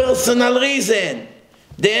 for personal reason.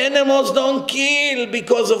 The animals don't kill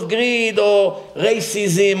because of greed or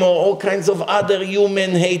racism or all kinds of other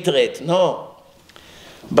human hatred. No.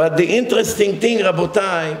 But the interesting thing,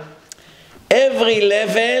 Rabotai, every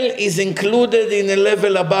level is included in a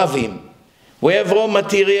level above him. We have raw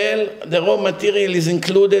material. The raw material is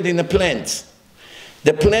included in the plants.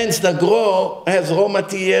 The plants that grow has raw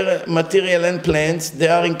material and plants. They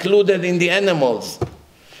are included in the animals.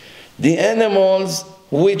 The animals,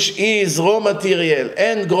 which is raw material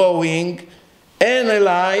and growing and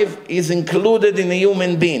alive, is included in a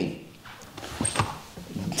human being.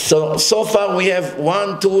 So far we have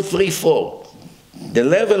 1, 2, 3, 4. The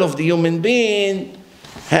level of the human being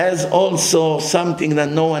has also something that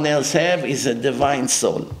no one else has, is a divine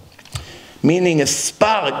soul. Meaning a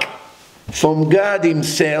spark from God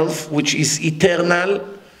himself, which is eternal,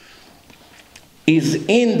 is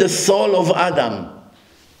in the soul of Adam.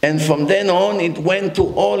 And from then on, it went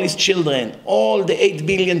to all his children. All the 8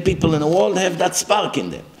 billion people in the world have that spark in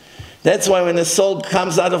them. That's why when the soul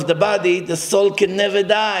comes out of the body, the soul can never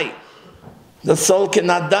die. The soul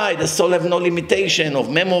cannot die. The soul has no limitation of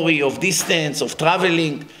memory, of distance, of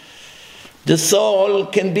traveling. The soul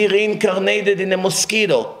can be reincarnated in a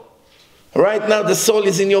mosquito. Right now, the soul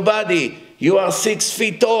is in your body. You are 6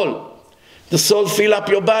 feet tall. The soul fills up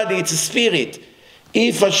your body. It's a spirit.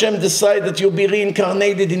 If Hashem decides that you'll be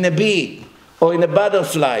reincarnated in a bee, or in a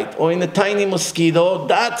butterfly, or in a tiny mosquito,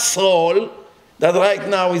 that soul that right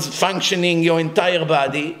now is functioning your entire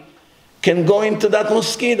body can go into that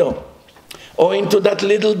mosquito, or into that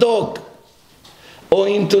little dog, or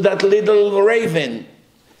into that little raven.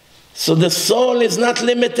 So the soul is not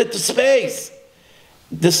limited to space.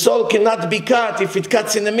 The soul cannot be cut. If it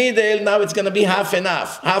cuts in the middle, now it's going to be half and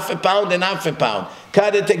half. Half a pound and half a pound.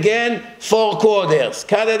 Cut it again, 4 quarters.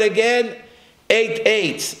 Cut it again, 8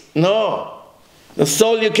 eighths. No. The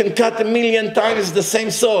soul, you can cut 1,000,000 times the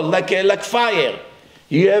same soul, like fire.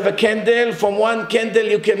 You have a candle, from one candle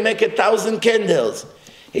you can make 1,000 candles.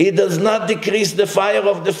 It does not decrease the fire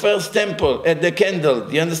of the first temple at the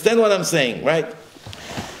candle. You understand what I'm saying, right?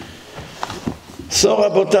 So,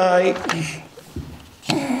 Rabotai,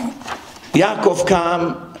 Yakov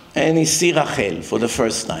come and he see Rachel for the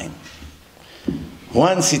first time.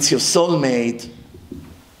 Once it's your soulmate,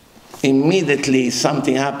 immediately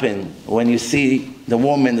something happens when you see the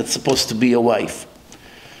woman that's supposed to be your wife.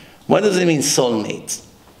 What does it mean, soulmate?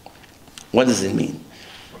 What does it mean?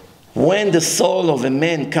 When the soul of a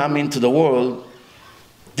man comes into the world,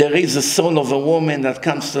 there is a soul of a woman that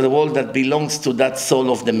comes to the world that belongs to that soul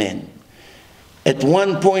of the man. At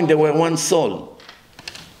one point there were one soul.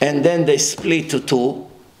 And then they split to 2.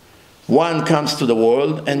 One comes to the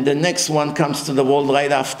world, and the next one comes to the world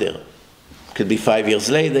right after. Could be 5 years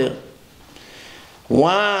later.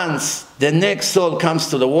 Once the next soul comes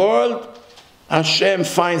to the world, Hashem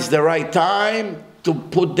finds the right time to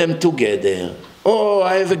put them together. Oh,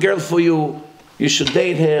 I have a girl for you. You should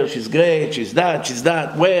date her. She's great. She's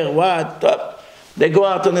that. Where, what? They go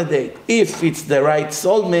out on a date. If it's the right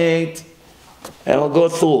soulmate, it will go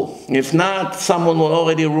through. If not, someone will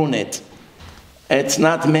already ruin it. It's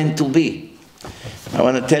not meant to be. I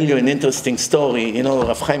want to tell you an interesting story. You know,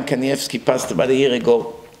 Rav Chaim Kanievsky passed about a year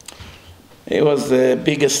ago. He was the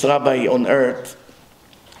biggest rabbi on earth,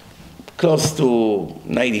 close to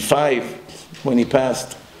 95 when he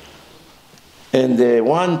passed. And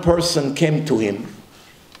one person came to him.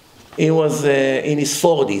 He was in his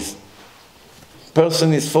 40s. Person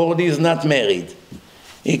in his 40s, not married.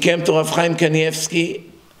 He came to Rav Chaim Kanievsky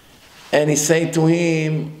and he said to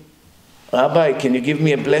him, Rabbi, can you give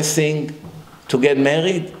me a blessing to get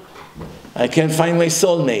married? I can't find my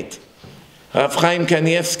soulmate. Rav Chaim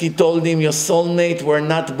Kanievsky told him, your soulmate were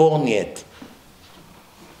not born yet.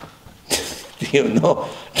 Do you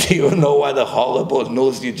know what a horrible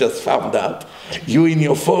news you just found out? You in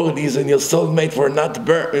your 40s and your soulmate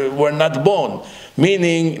were not born.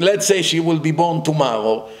 Meaning, let's say she will be born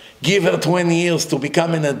tomorrow. Give her 20 years to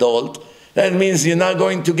become an adult. That means you're not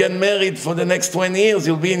going to get married for the next 20 years.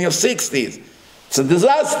 You'll be in your 60s. It's a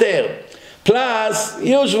disaster. Plus,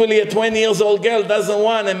 usually a 20-year-old girl doesn't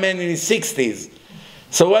want a man in his 60s.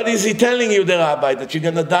 So what is he telling you, the rabbi? That you're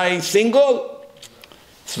going to die single?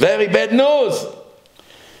 It's very bad news.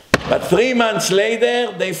 But 3 months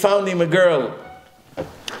later, they found him a girl.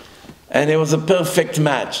 And it was a perfect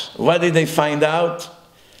match. What did they find out?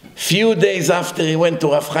 Few days after he went to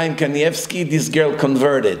Rav Chaim Kanievsky, this girl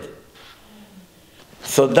converted.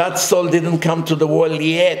 So that soul didn't come to the world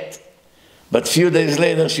yet. But few days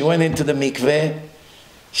later, she went into the mikveh.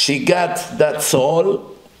 She got that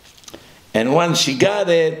soul. And once she got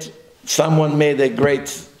it, someone made a great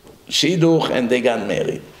shidduch and they got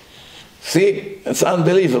married. See, it's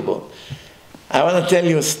unbelievable. I want to tell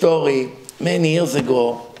you a story. Many years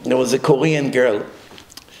ago, there was a Korean girl.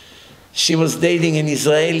 She was dating an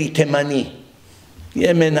Israeli Temani,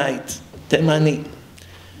 Yemenite, Temani.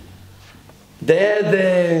 They had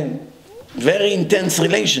a very intense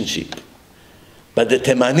relationship. But the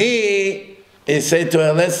Temani, he said to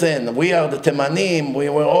her, listen, we are the Temanim, we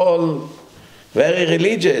were all very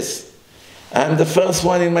religious. I'm the first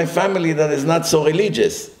one in my family that is not so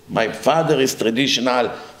religious. My father is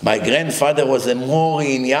traditional. My grandfather was a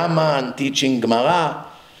Mori in Yaman teaching Gemara.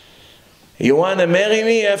 You want to marry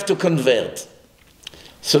me, you have to convert.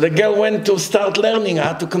 So the girl went to start learning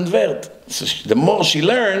how to convert. So the more she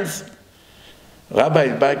learns,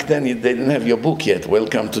 Rabbi, back then they didn't have your book yet,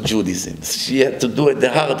 Welcome to Judaism. She had to do it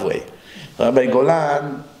the hard way. Rabbi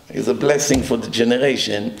Golan is a blessing for the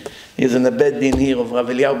generation. He's in the Beit Din here of Rav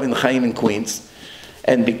Eliyahu ben Chaim in Queens.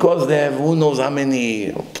 And because they have who knows how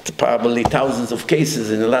many, probably thousands of cases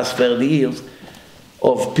in the last 30 years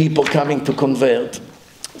of people coming to convert,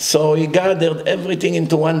 so he gathered everything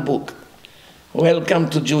into one book. Welcome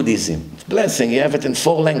to Judaism. It's a blessing. You have it in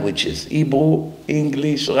 4 languages: Hebrew,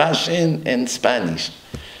 English, Russian, and Spanish.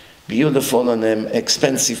 Beautiful on an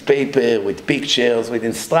expensive paper with pictures, with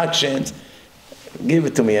instructions. Give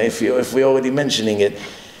it to me if we're already mentioning it.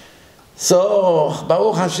 So,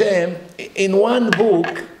 Baruch Hashem, in one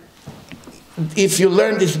book, if you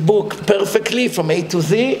learn this book perfectly from A to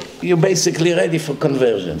Z, you're basically ready for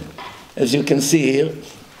conversion, as you can see here.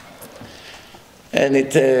 And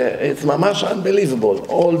it's mamash unbelievable.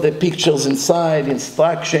 All the pictures inside,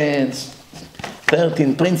 instructions,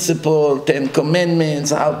 13 principles, 10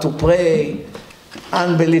 commandments, how to pray.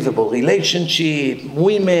 Unbelievable. Relationship,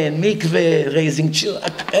 women, mikveh, raising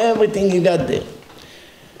children, everything you got there.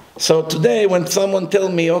 So today when someone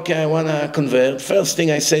tells me, okay, I want to convert, first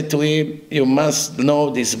thing I say to him, you must know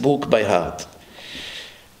this book by heart.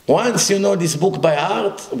 Once you know this book by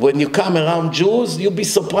heart, when you come around Jews, you'll be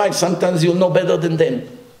surprised. Sometimes you'll know better than them.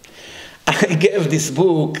 I gave this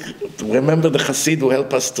book, remember the Hasid who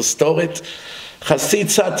helped us to store it? Hasid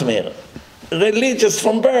Satmer, religious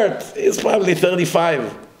from birth. He's probably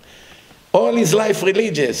 35. All his life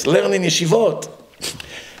religious, learning yeshivot.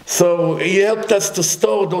 So he helped us to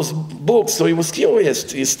store those books, so he was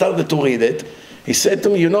curious. He started to read it. He said to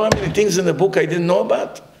me, you know how many things in the book I didn't know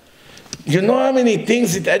about? You know how many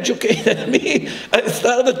things it educated me? I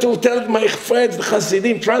started to tell my friends, the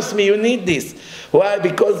Hasidim, trust me, you need this. Why?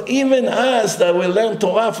 Because even us that will learn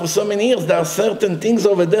Torah for so many years, there are certain things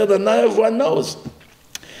over there that not everyone knows.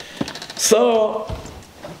 So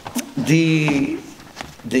the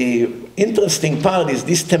interesting part is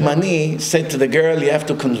this Temani said to the girl, you have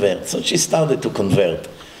to convert. So she started to convert.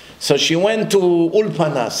 So she went to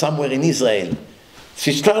Ulpana, somewhere in Israel.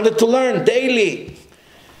 She started to learn daily.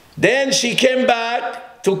 Then she came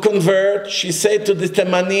back to convert. She said to the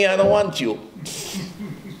Temani, I don't want you.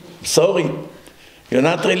 Sorry, you're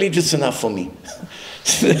not religious enough for me.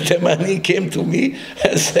 So the Temani came to me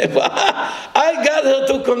and said, I got her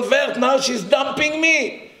to convert, now she's dumping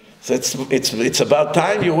me. So it's about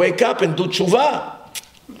time you wake up and do tshuva.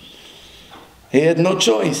 He had no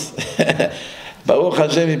choice. Baruch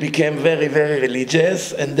Hashem, he became very, very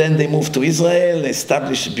religious, and then they moved to Israel,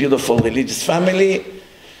 established a beautiful religious family,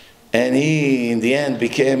 and he, in the end,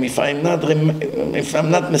 became, if I'm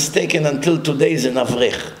not mistaken, until today, is an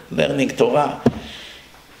avrech, learning Torah.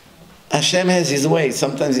 Hashem has his way.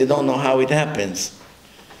 Sometimes you don't know how it happens.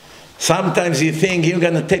 Sometimes you think you're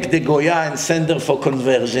going to take the Goya and send her for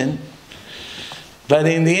conversion, but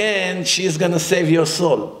in the end, she's going to save your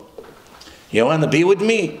soul. You want to be with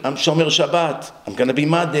me? I'm Shomer Shabbat. I'm going to be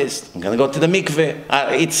modest. I'm going to go to the mikveh.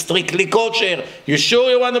 It's strictly kosher. You sure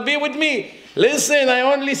you want to be with me? Listen, I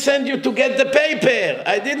only sent you to get the paper.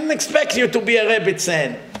 I didn't expect you to be a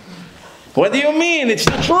Rebbitzin. What do you mean? It's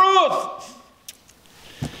the truth.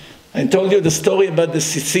 I told you the story about the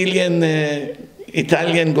Sicilian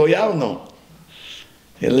Italian Goyarno.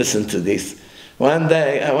 You listen to this. One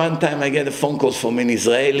time I get a phone call from an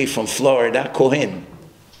Israeli from Florida, Cohen,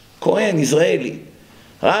 Israeli.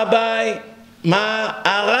 Rabbi, ma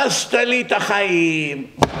arashta li t'chaim.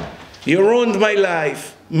 You ruined my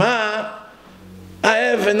life. Ma, I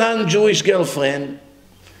have a non-Jewish girlfriend.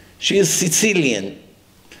 She is Sicilian.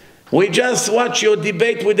 We just watched your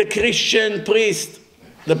debate with the Christian priest,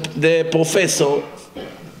 the professor.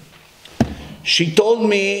 She told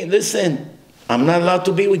me, listen, I'm not allowed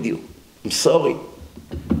to be with you. I'm sorry.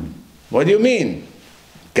 What do you mean?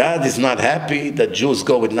 God is not happy that Jews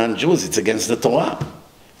go with non-Jews. It's against the Torah.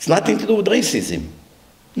 It's nothing to do with racism.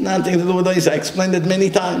 Nothing to do with racism. I explained it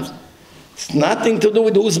many times. It's nothing to do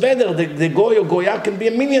with who's better. The Goy or Goya can be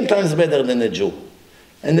 1,000,000 times better than a Jew.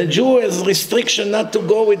 And the Jew has restriction not to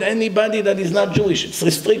go with anybody that is not Jewish. It's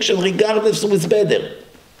restriction regardless who is better.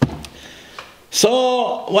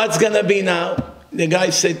 So what's going to be now? The guy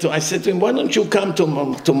said I said to him, why don't you come to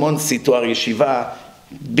Monsi, to our yeshiva,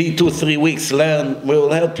 be 2-3 weeks, learn, we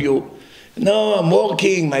will help you. No, I'm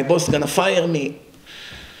working, my boss is going to fire me.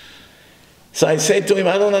 So I said to him,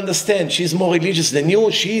 I don't understand. She's more religious than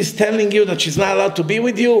you. She's telling you that she's not allowed to be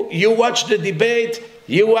with you. You watch the debate,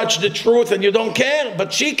 you watch the truth, and you don't care,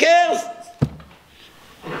 but she cares.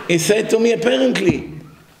 He said to me, apparently,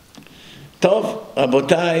 Tov,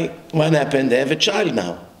 Rabotai, what happened? They have a child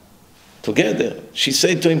now, together. She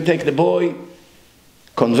said to him, take the boy,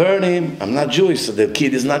 convert him. I'm not Jewish, so the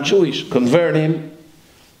kid is not Jewish. Convert him,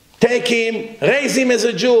 take him, raise him as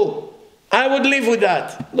a Jew. I would live with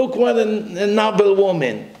that. Look what a noble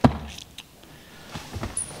woman.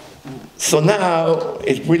 So now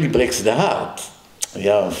it really breaks the heart. You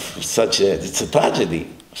have it's a tragedy.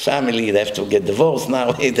 Family, they have to get divorced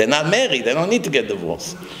now. They're not married, they don't need to get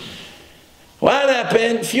divorced. What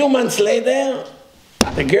happened? A few months later,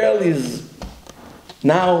 the girl is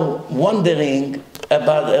now wondering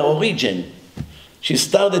about her origin. She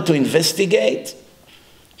started to investigate.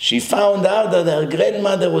 She found out that her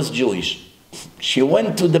grandmother was Jewish. She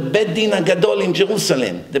went to the Bet Din HaGadol in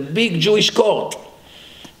Jerusalem, the big Jewish court.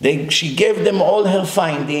 She gave them all her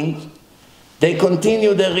findings. They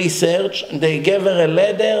continued the research, and they gave her a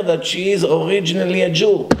letter that she is originally a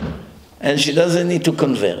Jew, and she doesn't need to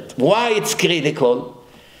convert. Why it's critical?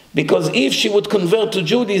 Because if she would convert to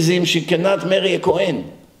Judaism, she cannot marry a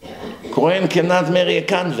Kohen. Kohen cannot marry a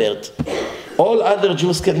convert. All other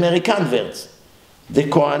Jews can marry converts. The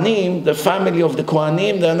Kohanim, the family of the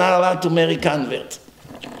Kohanim, they're not allowed to marry converts.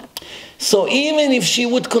 So even if she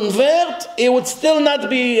would convert, it would still not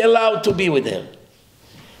be allowed to be with her.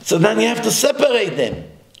 So then you have to separate them.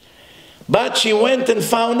 But she went and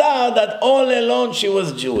found out that all along she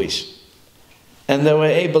was Jewish. And they were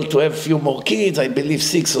able to have a few more kids, I believe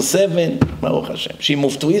 6 or 7. Baruch Hashem. She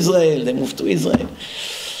moved to Israel, they moved to Israel.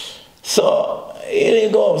 So here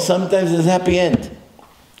you go, sometimes there's a happy end.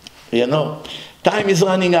 You know, time is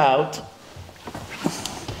running out.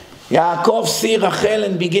 Yakov sees Rachel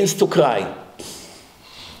and begins to cry.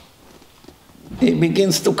 He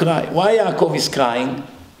begins to cry. Why Yakov is crying?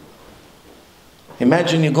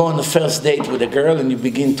 Imagine you go on the first date with a girl and you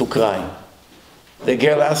begin to cry. The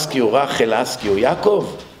girl asks you, Rachel asks you,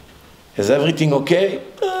 Yakov, is everything okay?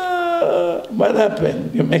 What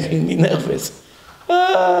happened? You're making me nervous.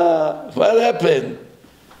 What happened?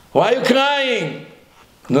 Why are you crying?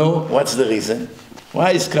 No, what's the reason?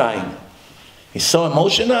 Why is crying? He's so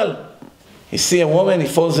emotional. He sees a woman, he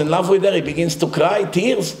falls in love with her, he begins to cry,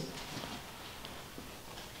 tears.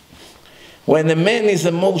 When a man is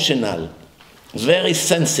emotional, very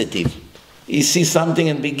sensitive, he sees something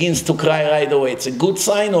and begins to cry right away. It's a good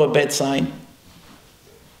sign or a bad sign?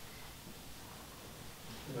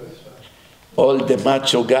 All the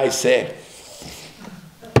macho guys say.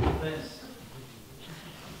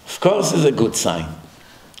 Of course it's a good sign.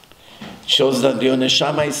 It shows that your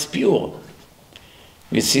neshama is pure.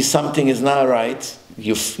 You see something is not right,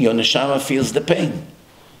 your neshama feels the pain.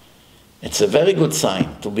 It's a very good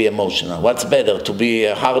sign to be emotional. What's better, to be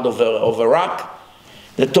hard of a rock?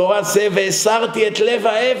 The Torah says, "Ve'esarti et lev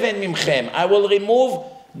ha'even mimchem." I will remove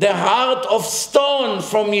the heart of stone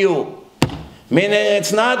from you. Meaning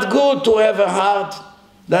it's not good to have a heart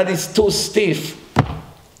that is too stiff.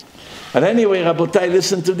 But anyway, Rabotai,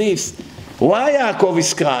 listen to this. Why Yaakov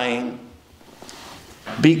is crying?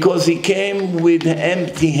 Because he came with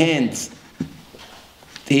empty hands.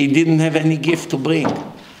 He didn't have any gift to bring.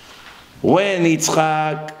 When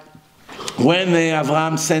Abraham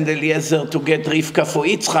sent Eliezer to get Rivka for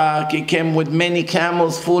Yitzchak, he came with many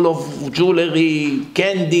camels full of jewelry,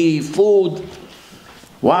 candy, food.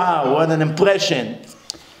 Wow, what an impression.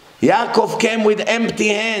 Yaakov came with empty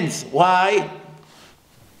hands. Why?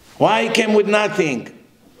 Why he came with nothing?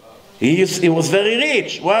 He was very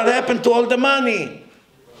rich. What happened to all the money?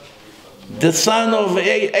 The son of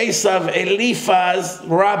Esav, Eliphaz,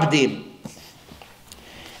 robbed him.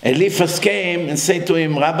 Eliphaz came and said to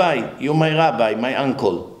him, Rabbi, you're my rabbi, my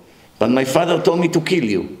uncle, but my father told me to kill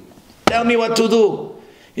you. Tell me what to do.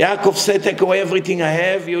 Yaakov said, take away everything I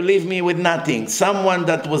have, you leave me with nothing. Someone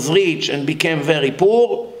that was rich and became very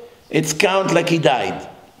poor, it's count like he died.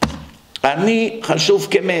 Ani chashuv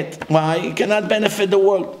kemet. Why? He cannot benefit the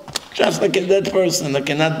world. Just like a dead person that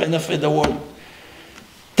cannot benefit the world.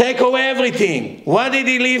 Take away everything. What did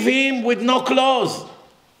he leave him? With no clothes.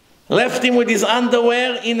 Left him with his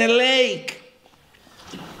underwear in a lake.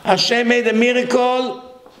 Hashem made a miracle.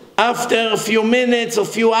 After a few minutes or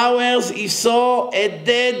few hours, he saw a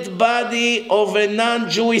dead body of a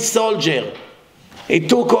non-Jewish soldier. He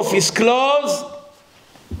took off his clothes,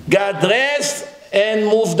 got dressed, and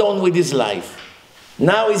moved on with his life.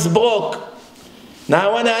 Now he's broke. Now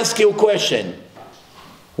I want to ask you a question.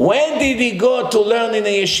 When did he go to learn in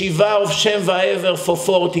a yeshiva of Shem Va'ever for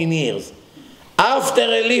 14 years? After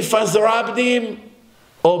Eliphaz robbed him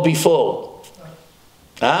or before?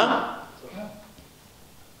 Huh?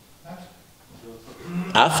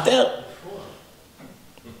 After?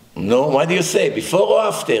 No, what do you say? Before or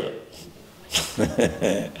after?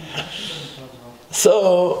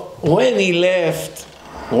 So when he left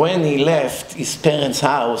his parents'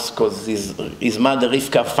 house, because his mother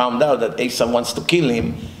Rivka found out that Esau wants to kill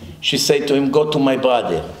him, she said to him, go to my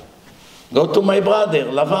brother. Go to my brother,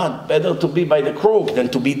 Lavan. Better to be by the crook than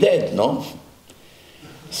to be dead, no?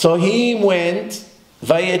 So he went,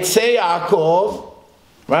 Vayetze Yakov,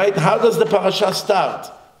 right? How does the parasha start?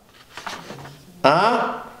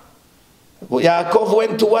 Yaakov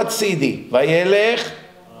went to what city? Vayelech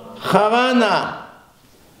Harana,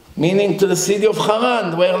 meaning to the city of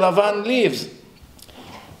Haran, where Lavan lives.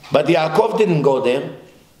 But Yaakov didn't go there.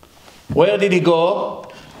 Where did he go?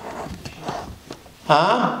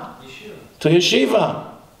 To yeshiva.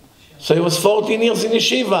 So he was 14 years in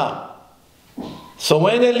yeshiva. So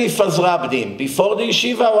when Eliphaz robbed him, before the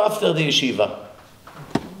yeshiva or after the yeshiva?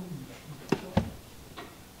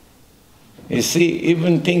 You see,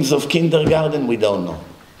 even things of kindergarten we don't know.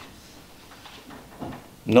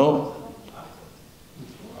 No?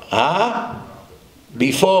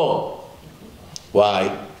 Before.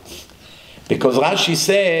 Why? Because Rashi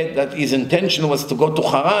said that his intention was to go to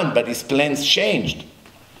Haran, but his plans changed.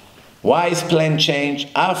 Why his plan changed?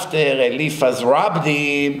 After Eliphaz robbed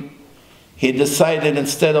him, he decided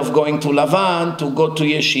instead of going to Lavan to go to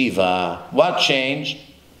yeshiva. What changed?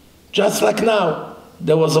 Just like now.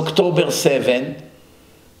 There was October 7.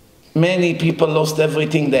 Many people lost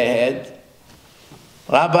everything they had.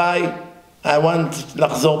 Rabbi, I want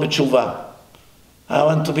לחזור בתשובה. I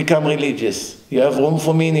want to become religious. You have room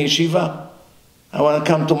for me in yeshiva? I want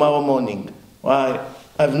to come tomorrow morning. Why?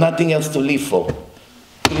 I have nothing else to live for.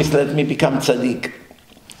 Please let me become tzaddik.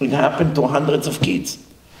 It happened to hundreds of kids.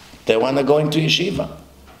 They want to go into yeshiva.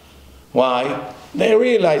 Why? They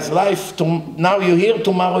realize life, now you're here,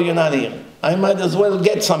 tomorrow you're not here. I might as well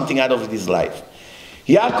get something out of this life.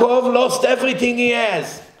 Yakov lost everything he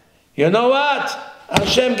has. You know what?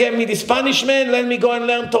 Hashem gave me this punishment, let me go and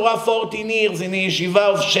learn Torah 14 years in the yeshiva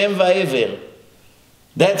of Shem Va'ever.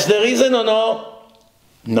 That's the reason or no?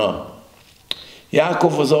 No.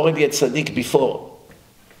 Yakov was already a tzaddik before.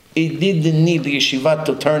 He didn't need the yeshiva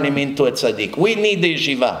to turn him into a tzaddik. We need the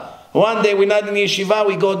yeshiva. One day we're not in the yeshiva,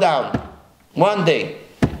 we go down. One day.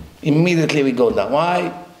 Immediately we go down.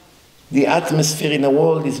 Why? The atmosphere in the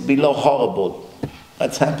world is below horrible.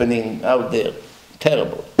 What's happening out there?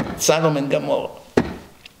 Terrible. Sodom and Gomorrah.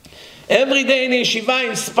 Every day in yeshiva,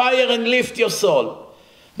 inspire and lift your soul.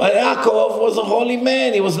 But Yakov was a holy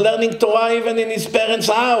man. He was learning Torah even in his parents'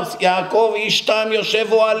 house. Yakov ishtam yoshev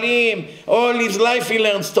oalim. All his life he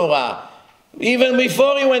learns Torah. Even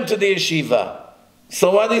before he went to the yeshiva.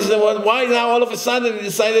 So why now all of a sudden he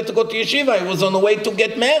decided to go to yeshiva? He was on the way to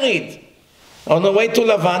get married. On the way to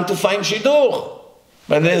Lavan to find shidduch.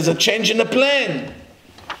 But there's a change in the plan.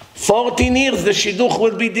 14 years the shidduch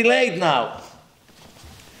will be delayed now.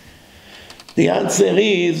 The answer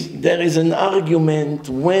is, there is an argument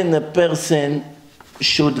when a person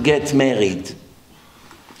should get married.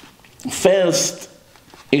 First,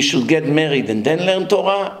 he should get married and then learn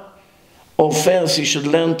Torah, or first he should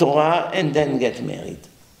learn Torah and then get married.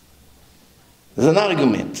 There's an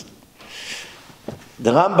argument.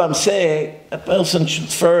 The Rambam say a person should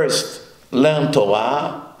first learn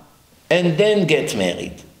Torah and then get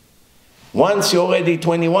married. Once you're already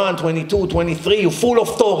 21, 22, 23, you're full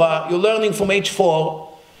of Torah, you're learning from age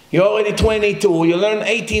 4, you're already 22, you learn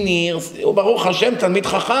 18 years, Baruch Hashem, Talmid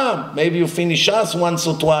Chacham. Maybe you finish us once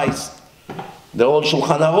or twice. The old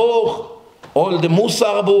Shulchan Aruch, all the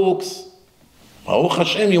Musar books. Baruch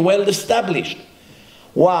Hashem, you're well established.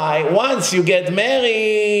 Why? Once you get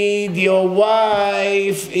married, your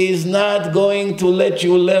wife is not going to let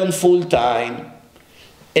you learn full time.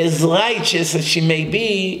 As righteous as she may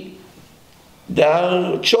be, there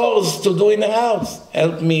are chores to do in the house.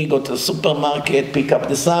 Help me go to the supermarket, pick up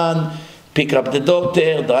the son, pick up the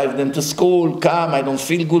daughter, drive them to school, come, I don't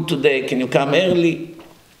feel good today, can you come early?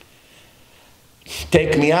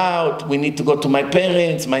 Take me out, we need to go to my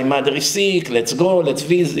parents, my mother is sick, let's go, let's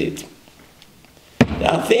visit. There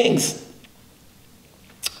are things.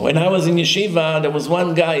 When I was in yeshiva, there was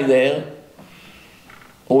one guy there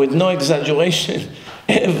who, with no exaggeration,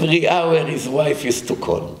 every hour his wife used to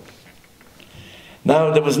call. Now,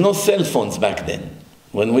 there was no cell phones back then,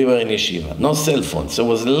 when we were in yeshiva. No cell phones. So it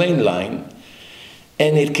was a landline,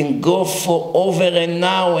 and it can go for over an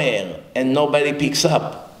hour, and nobody picks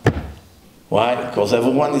up. Why? Because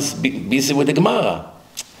everyone is busy with the Gemara.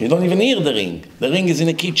 You don't even hear the ring. The ring is in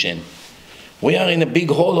the kitchen. We are in a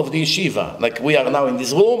big hall of the yeshiva, like we are now in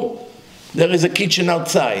this room. There is a kitchen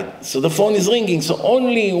outside. So the phone is ringing. So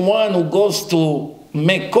only one who goes to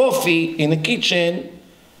make coffee in the kitchen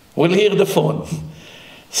will hear the phone.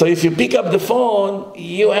 So if you pick up the phone,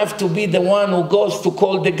 you have to be the one who goes to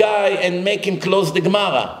call the guy and make him close the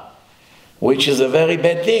Gemara, which is a very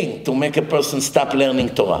bad thing, to make a person stop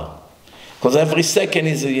learning Torah. Because every second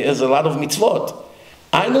is a lot of mitzvot.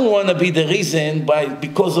 I don't want to be the reason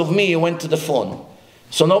because of me you went to the phone.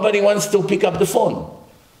 So nobody wants to pick up the phone.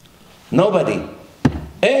 Nobody.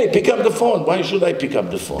 Hey, pick up the phone. Why should I pick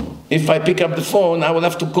up the phone? If I pick up the phone, I will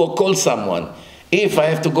have to go call someone. If I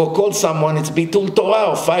have to go call someone, it's Bitul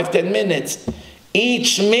Torah, 5-10 minutes.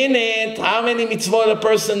 Each minute, how many mitzvot a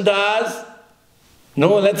person does?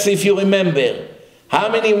 No, let's see if you remember. How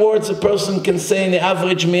many words a person can say in the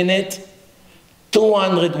average minute?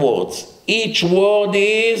 200 words. Each word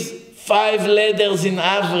is 5 letters in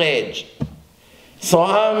average. So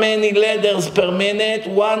how many letters per minute?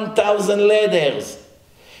 1,000 letters.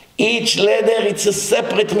 Each letter, it's a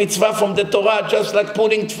separate mitzvah from the Torah, just like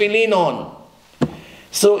putting tefillin on.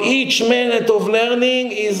 So each minute of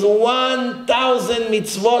learning is 1,000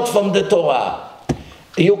 mitzvot from the Torah.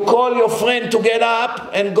 You call your friend to get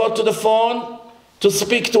up and go to the phone to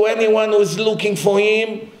speak to anyone who is looking for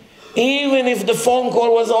him, even if the phone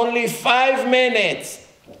call was only 5 minutes.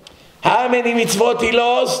 How many mitzvot he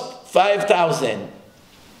lost? 5,000.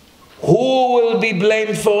 Who will be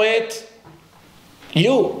blamed for it?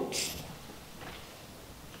 You.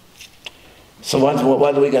 So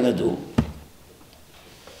what are we going to do?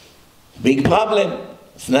 Big problem.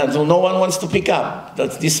 No one wants to pick up.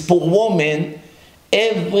 That's this poor woman,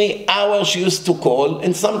 every hour she used to call,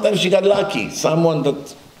 and sometimes she got lucky. Someone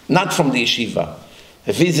that, not from the yeshiva,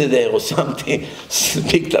 a visitor or something,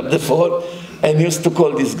 picked up the phone and used to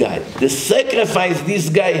call this guy. The sacrifice this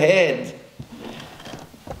guy had,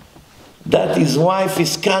 that his wife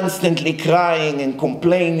is constantly crying and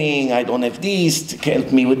complaining, I don't have this,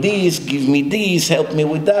 help me with this, give me this, help me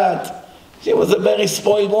with that. She was a very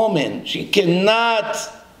spoiled woman. She cannot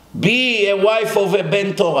be a wife of a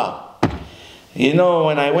Ben Torah. You know,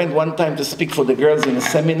 when I went one time to speak for the girls in a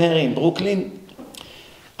seminary in Brooklyn,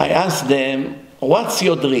 I asked them, what's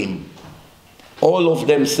your dream? All of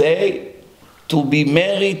them say, to be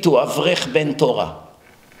married to Avrech Ben Torah.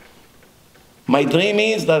 My dream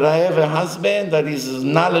is that I have a husband that is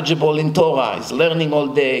knowledgeable in Torah, is learning all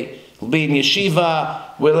day, will be in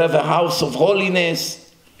yeshiva, will have a house of holiness.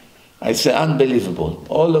 I say, unbelievable.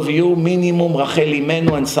 All of you, minimum Rachel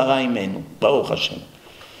imenu and Sarah imenu. Baruch Hashem.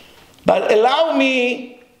 But allow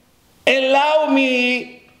me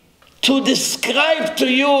to describe to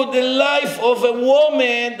you the life of a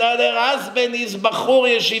woman that her husband is Bachur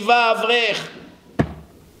Yeshiva Avrech.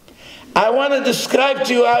 I want to describe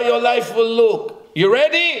to you how your life will look. You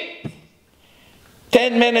ready?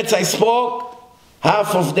 10 minutes I spoke,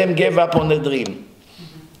 half of them gave up on the dream.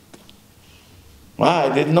 Why?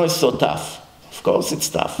 I didn't know it's so tough. Of course it's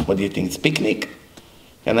tough. What do you think? It's picnic?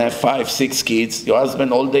 Can I have 5, 6 kids? Your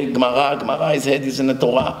husband all day, Gemara, his head is in the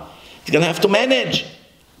Torah. He's going to have to manage.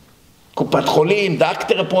 Kupat cholim,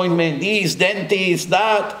 doctor appointment, this, dentist,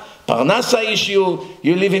 that, parnasa issue,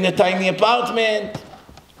 you live in a tiny apartment.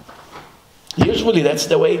 Usually that's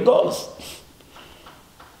the way it goes.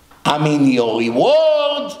 I mean, your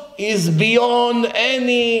reward is beyond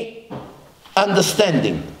any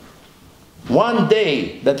understanding. One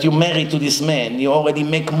day that you marry to this man, you already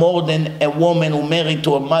make more than a woman who married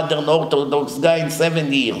to a modern Orthodox guy in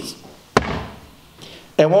 7 years.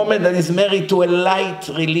 A woman that is married to a light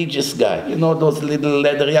religious guy. You know those little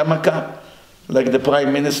leather yarmulke? Like the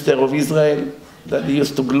Prime Minister of Israel, that he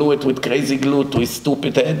used to glue it with crazy glue to his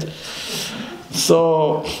stupid head.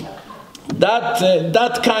 So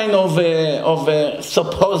that kind of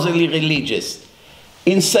supposedly religious.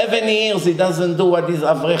 In 7 years, he doesn't do what this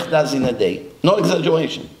Avrech does in a day. No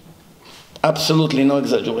exaggeration. Absolutely no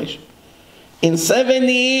exaggeration. In 7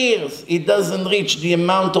 years, it doesn't reach the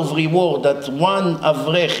amount of reward that one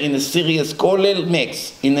Avrech in a serious kollel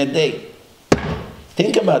makes in a day.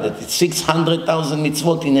 Think about it. It's 600,000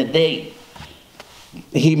 mitzvot in a day.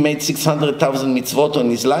 He made 600,000 mitzvot in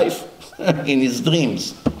his life, in his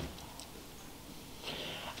dreams.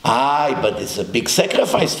 Aye, but it's a big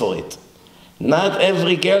sacrifice for it. Not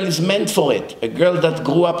every girl is meant for it. A girl that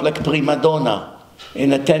grew up like prima donna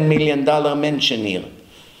in a $10 million mansion here.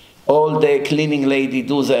 All the cleaning lady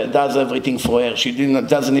does everything for her. She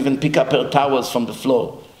doesn't even pick up her towels from the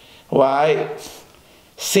floor. Why?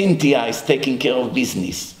 Cynthia is taking care of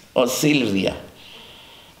business, or Sylvia.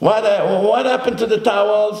 What happened to the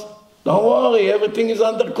towels? Don't worry, everything is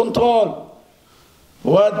under control.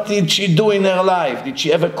 What did she do in her life? Did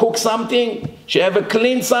she ever cook something? She ever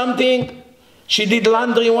clean something? She did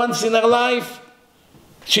laundry once in her life?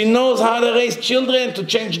 She knows how to raise children, to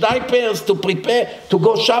change diapers, to prepare, to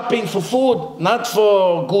go shopping for food, not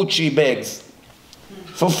for Gucci bags.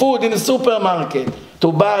 For food in the supermarket,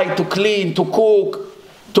 to buy, to clean, to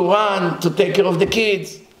cook, to run, to take care of the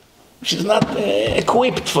kids. She's not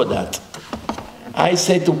equipped for that. I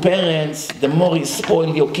say to parents, the more you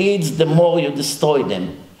spoil your kids, the more you destroy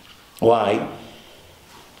them. Why?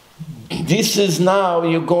 This is now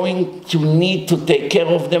you're going to need to take care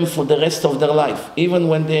of them for the rest of their life. Even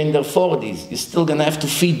when they're in their 40s, you're still going to have to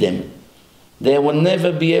feed them. They will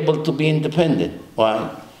never be able to be independent.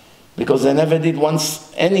 Why? Because they never did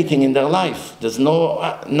once anything in their life. There's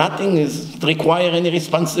nothing is require any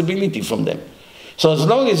responsibility from them. So as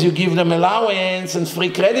long as you give them allowance and free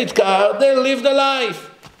credit card, they'll live the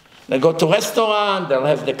life. They go to restaurant, they'll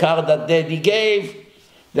have the car that daddy gave,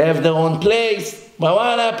 they have their own place. But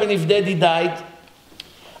what happened if daddy died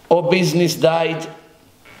or business died?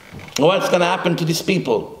 What's going to happen to these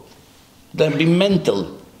people? They'll be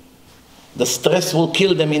mental. The stress will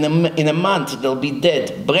kill them in a month. They'll be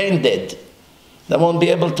dead, brain dead. They won't be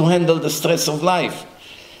able to handle the stress of life.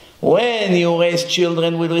 When you raise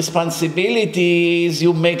children with responsibilities,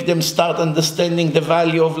 you make them start understanding the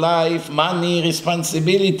value of life, money,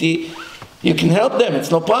 responsibility. You can help them,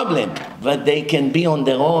 it's no problem. But they can be on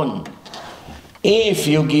their own. If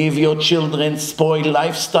you give your children spoiled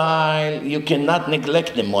lifestyle, you cannot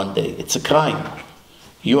neglect them one day. It's a crime.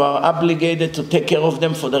 You are obligated to take care of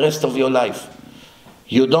them for the rest of your life.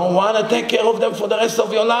 You don't want to take care of them for the rest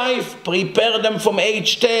of your life? Prepare them from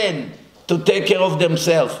age 10 to take care of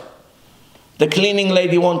themselves. The cleaning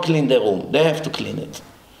lady won't clean their room. They have to clean it.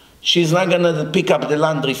 She's not going to pick up the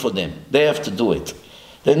laundry for them. They have to do it.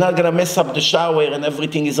 They're not going to mess up the shower and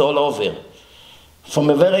everything is all over.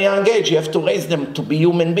 From a very young age, you have to raise them to be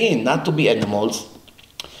human beings, not to be animals.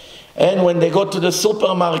 And when they go to the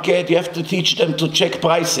supermarket, you have to teach them to check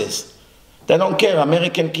prices. They don't care.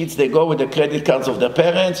 American kids, they go with the credit cards of their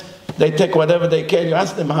parents. They take whatever they can. You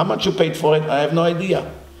ask them, how much you paid for it? I have no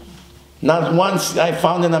idea. Not once I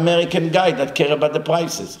found an American guy that cared about the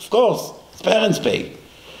prices. Of course, his parents pay.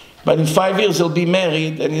 But in 5 years he'll be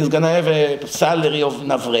married and he's going to have a salary of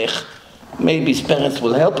navrech. Maybe his parents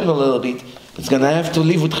will help him a little bit. But he's going to have to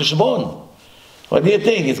live with cheshbon. What do you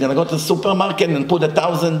think? He's going to go to the supermarket and put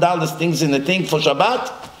 $1,000 things in the thing for Shabbat?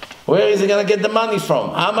 Where is he going to get the money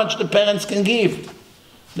from? How much the parents can give?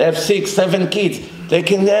 They have 6, 7 kids. They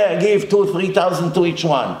can give 2,000, 3,000 to each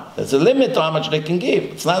one. There's a limit to how much they can give.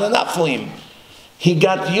 It's not enough for him. He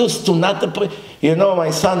got used to not... You know, my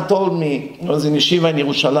son told me, I was in yeshiva in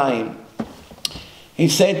Yerushalayim. He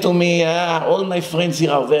said to me, all my friends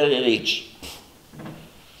here are very rich.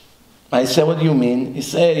 I said, what do you mean? He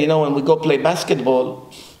said, you know, when we go play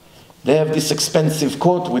basketball, they have this expensive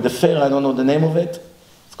court with a fair, I don't know the name of it.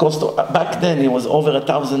 It cost, back then it was over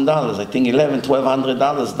 $1,000, I think $1,100,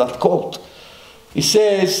 $1,200, that court. He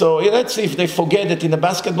says, so let's see if they forget it in a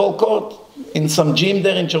basketball court, in some gym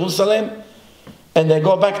there in Jerusalem, and they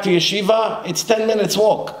go back to yeshiva, it's 10 minutes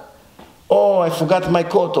walk. Oh, I forgot my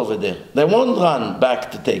coat over there. They won't run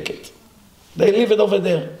back to take it. They leave it over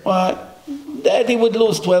there. Why? Daddy would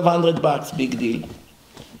lose $1,200, big deal.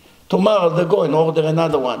 Tomorrow they go and order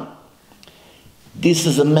another one. This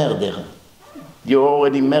is a murder. You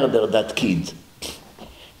already murdered that kid.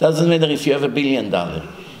 Doesn't matter if you have $1 billion.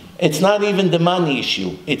 It's not even the money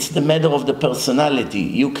issue. It's the matter of the personality.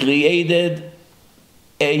 You created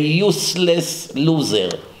a useless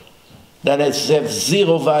loser that has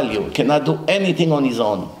zero value, cannot do anything on his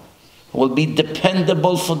own, will be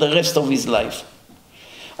dependable for the rest of his life.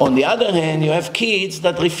 On the other hand, you have kids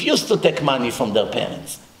that refuse to take money from their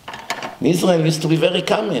parents. In Israel, it used to be very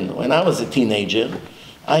common. When I was a teenager,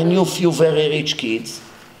 I knew a few very rich kids.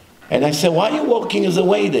 And I said, why are you working as a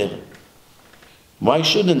waiter? Why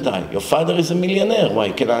shouldn't I? Your father is a millionaire.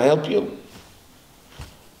 Why, can I help you?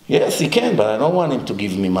 Yes, he can, but I don't want him to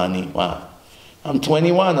give me money. Wow. I'm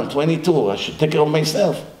 21, I'm 22, I should take care of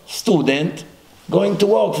myself. Student, going to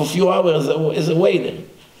work for a few hours as a waiter.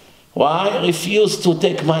 Why? Refuse to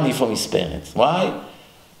take money from his parents. Why?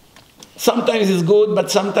 Sometimes it's good, but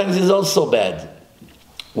sometimes it's also bad.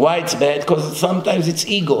 Why it's bad? Because sometimes it's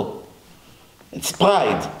ego. It's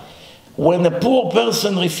pride. When a poor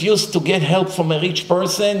person refuses to get help from a rich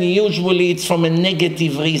person, usually it's from a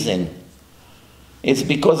negative reason. It's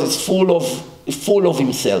because it's full of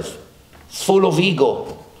himself. It's full of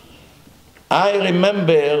ego. I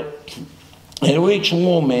remember a rich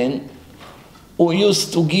woman who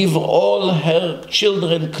used to give all her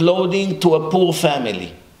children clothing to a poor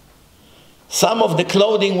family. Some of the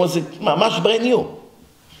clothing was much brand new.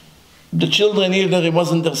 The children, either it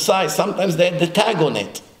wasn't their size, sometimes they had the tag on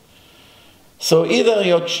it. So either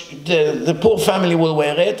the poor family will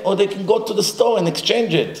wear it, or they can go to the store and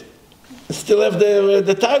exchange it. They still have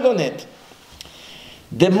the tag on it.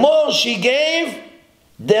 The more she gave,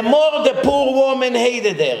 the more the poor woman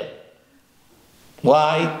hated her.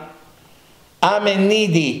 Why? I'm a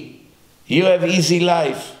needy. You have easy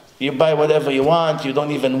life. You buy whatever you want, you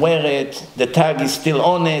don't even wear it, the tag is still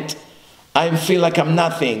on it. I feel like I'm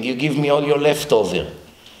nothing. You give me all your leftover.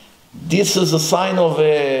 This is a sign of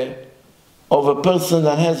a person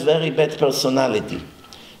that has very bad personality.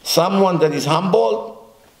 Someone that is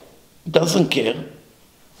humble doesn't care.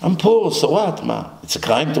 I'm poor, so what, ma? It's a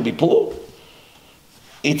crime to be poor.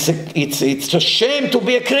 It's a shame to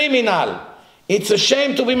be a criminal. It's a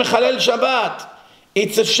shame to be mechalel Shabbat.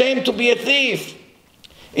 It's a shame to be a thief.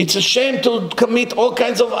 It's a shame to commit all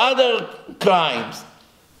kinds of other crimes.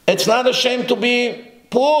 It's not a shame to be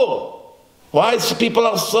poor. Why people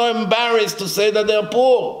are so embarrassed to say that they're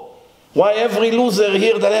poor? Why every loser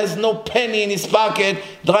here that has no penny in his pocket,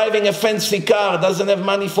 driving a fancy car, doesn't have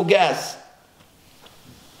money for gas?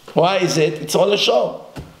 Why is it? It's all a show.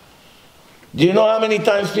 Do you know how many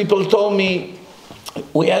times people told me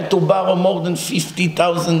we had to borrow more than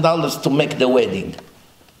 $50,000 to make the wedding?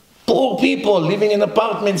 Poor people living in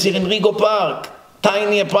apartments here in Rigo Park,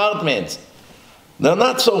 tiny apartments. They're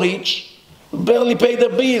not so rich, barely pay their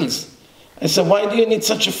bills. I said, why do you need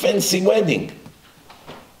such a fancy wedding?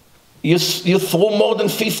 You threw more than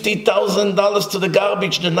 $50,000 to the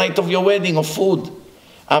garbage the night of your wedding of food.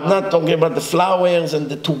 I'm not talking about the flowers and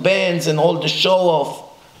the two bands and all the show off.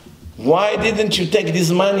 Why didn't you take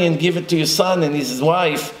this money and give it to your son and his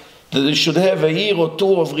wife, that they should have a year or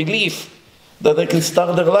two of relief, that they can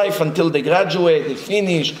start their life until they graduate, they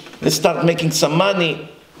finish, they start making some money?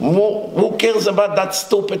 Who cares about that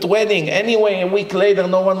stupid wedding? Anyway, a week later,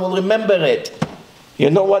 no one will remember it. You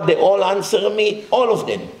know what they all answer me? All of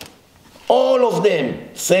them. All of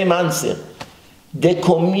them. Same answer. The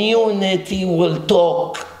community will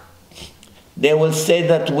talk. They will say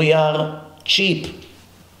that we are cheap,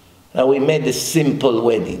 that we made a simple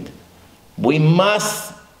wedding. We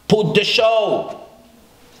must put the show.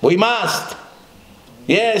 We must.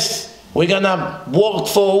 Yes. We're going to work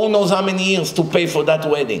for who knows how many years to pay for that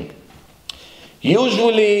wedding.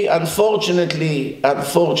 Usually, unfortunately,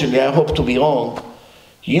 I hope to be wrong,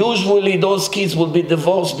 usually those kids will be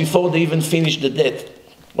divorced before they even finish the debt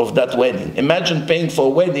of that wedding. Imagine paying for a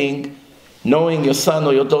wedding knowing your son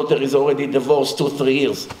or your daughter is already divorced 2-3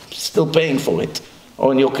 years, still paying for it,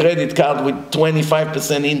 on your credit card with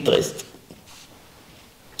 25% interest.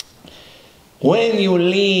 When you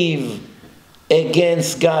live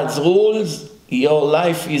against God's rules, your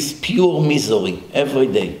life is pure misery every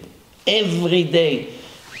day. Every day.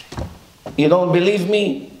 You don't believe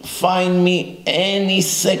me? Find me any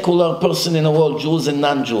secular person in the world, Jews and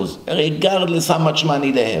non-Jews, regardless how much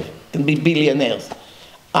money they have, can be billionaires.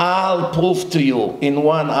 I'll prove to you in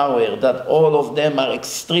 1 hour that all of them are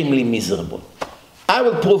extremely miserable. I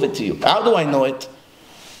will prove it to you. How do I know it?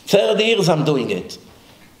 30 years I'm doing it.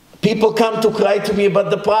 People come to cry to me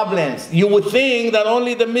about the problems. You would think that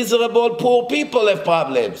only the miserable poor people have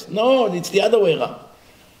problems. No, it's the other way around.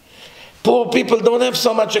 Poor people don't have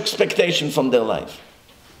so much expectation from their life.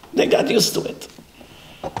 They got used to it.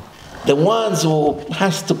 The ones who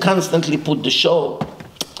has to constantly put the show,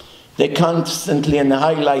 they constantly in the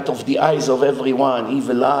highlight of the eyes of everyone.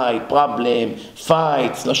 Evil eye, problem,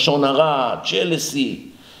 fights, lashon hara,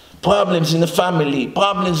 jealousy, problems in the family,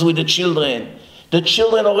 problems with the children. The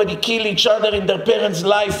children already kill each other in their parents'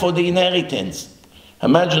 life for the inheritance.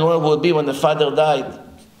 Imagine what it would be when the father died.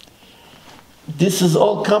 This has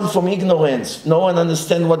all come from ignorance. No one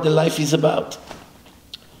understands what the life is about.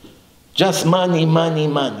 Just money, money,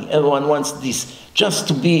 money. Everyone wants this, just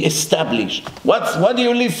to be established. What do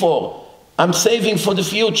you live for? I'm saving for the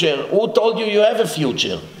future. Who told you you have a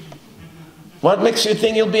future? What makes you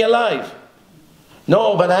think you'll be alive?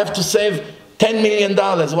 No, but I have to save $10 million.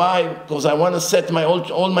 Why? Because I want to set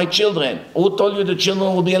all my children. Who told you the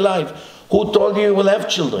children will be alive? Who told you you will have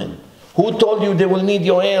children? Who told you they will need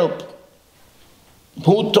your help?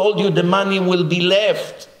 Who told you the money will be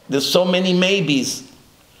left? There's so many maybes.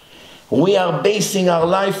 We are basing our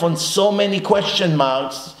life on so many question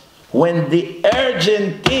marks when the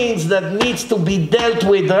urgent things that needs to be dealt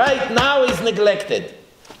with right now is neglected.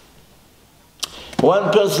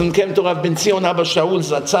 One person came to Rav Ben Zion Abba Shaul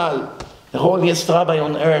Zatzal, the holiest rabbi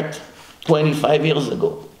on earth, 25 years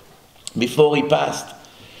ago, before he passed.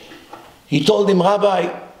 He told him,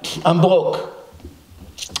 Rabbi, I'm broke.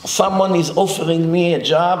 Someone is offering me a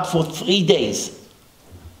job for 3 days.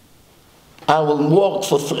 I will work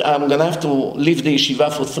I'm going to have to leave the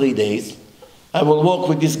yeshiva for 3 days. I will work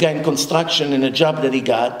with this guy in construction in a job that he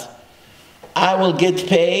got. I will get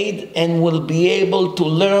paid and will be able to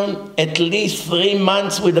learn at least 3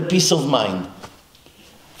 months with a peace of mind.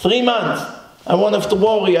 3 months. I won't have to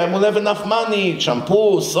worry. I will have enough money,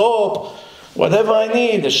 shampoo, soap, whatever I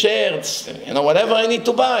need, the shirts, whatever I need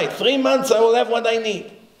to buy. 3 months I will have what I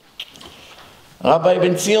need. Rabbi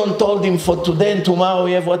Ben Zion told him, for today and tomorrow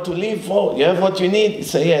you have what to live for? You have what you need? He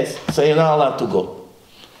said, yes. He said, you're not allowed to go.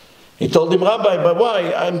 He told him, Rabbi, but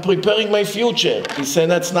why? I'm preparing my future. He said,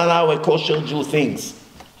 that's not how a kosher Jew thinks.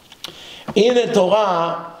 In the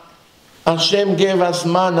Torah, Hashem gave us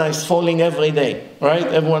manna, it's falling every day, right?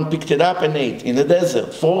 Everyone picked it up and ate in the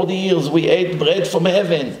desert. 40 years we ate bread from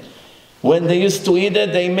heaven. When they used to eat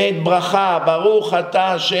it, they made bracha, Baruch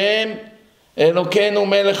Atah Hashem, Elokeinu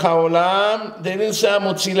melech haolam. They didn't say,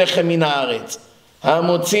 Hamotzi lechem min haaretz.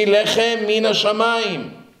 Hamotzi lechem min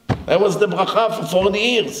hashamayim. That was the bracha for 40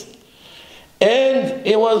 years. And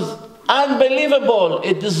it was unbelievable.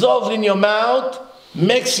 It dissolved in your mouth,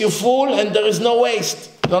 makes you full, and there is no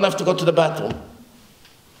waste. You don't have to go to the bathroom.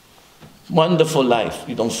 Wonderful life.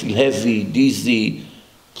 You don't feel heavy, dizzy,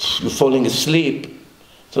 you're falling asleep.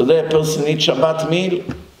 Today a person eats Shabbat meal.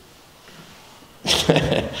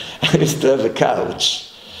 I used to have a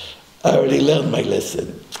couch. I already learned my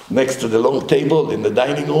lesson. Next to the long table in the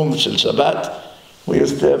dining room, Shel Shabbat, we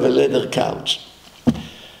used to have a leather couch.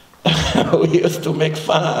 We used to make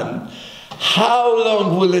fun. How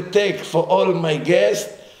long will it take for all my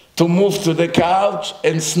guests to move to the couch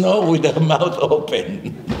and snore with their mouth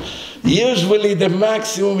open? Usually the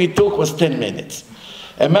maximum it took was 10 minutes.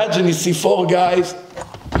 Imagine you see 4 guys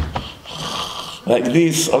like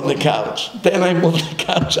this on the couch. Then I move the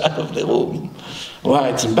couch out of the room. Why?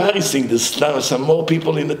 It's embarrassing. There's some more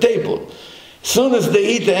people in the table. As soon as they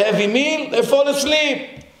eat a heavy meal, they fall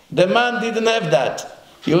asleep. The man didn't have that.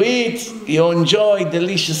 You eat, you enjoy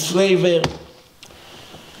delicious flavor.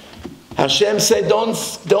 Hashem said,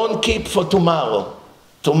 don't keep for tomorrow.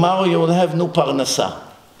 Tomorrow you will have no parnasa.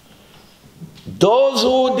 Those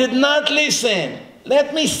who did not listen,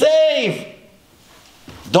 let me save.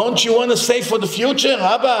 Don't you want to save for the future,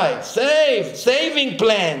 Rabbi? Save. Saving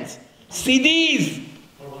plans. CDs.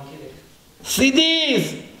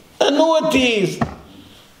 CDs. Annuities.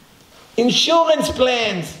 Insurance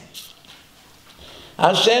plans.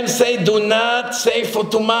 Hashem say, do not save for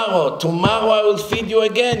tomorrow. Tomorrow I will feed you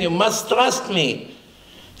again. You must trust me.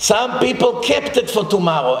 Some people kept it for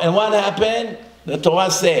tomorrow. And what happened? The Torah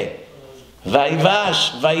say,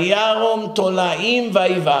 Vaivash, Vayarom Tolaim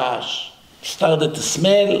Vaivash. Started to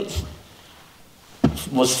smell,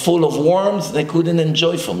 was full of worms, they couldn't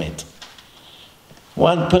enjoy from it.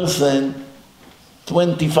 One person,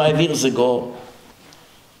 25 years ago,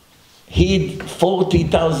 hid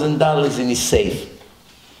 $40,000 in his safe.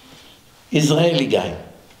 Israeli guy.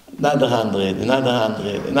 Another 100, another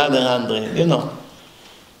 100, another 100,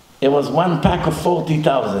 It was one pack of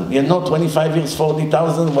 40,000. 25 years,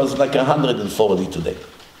 40,000 was like 140 today.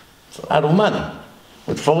 So out of money.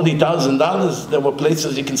 With $40,000, there were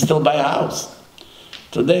places you can still buy a house.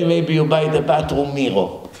 Today, maybe you buy the bathroom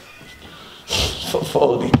mirror for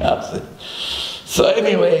 40,000. So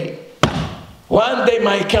anyway, one day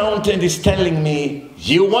my accountant is telling me,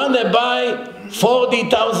 you want to buy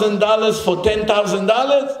 $40,000 for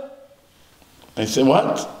 $10,000? I said,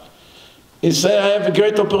 what? He said, I have a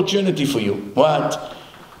great opportunity for you. What?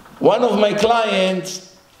 One of my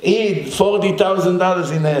clients hid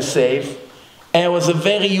 $40,000 in a safe. And it was a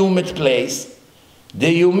very humid place. The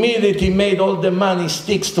humidity made all the money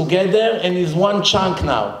sticks together and is one chunk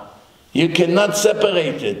now. You cannot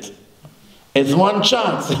separate it. It's one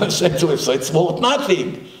chunk. So I said to him, so it's worth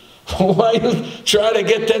nothing. Why you try to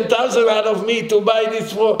get 10,000 out of me to buy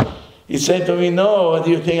this for? He said to me, no, what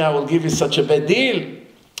do you think I will give you such a bad deal?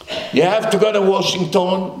 You have to go to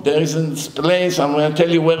Washington. There is a place, I'm going to tell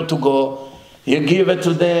you where to go. You give it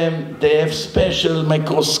to them, they have special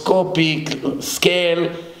microscopic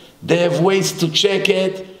scale, they have ways to check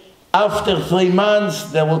it. After 3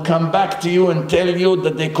 months, they will come back to you and tell you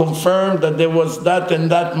that they confirmed that there was that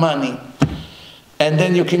and that money. And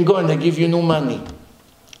then you can go and they give you new money.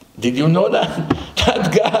 Did you know that?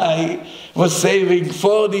 That guy was saving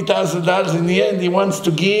 $40,000. In the end, he wants to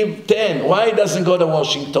give 10. Why he doesn't go to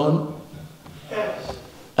Washington?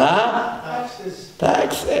 Huh? Taxes.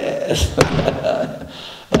 Taxes.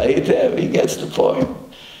 He gets the point.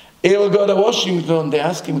 He will go to Washington. They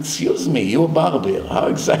ask him, excuse me, you're a barber. How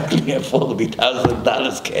exactly you have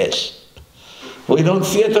 $40,000 cash? We don't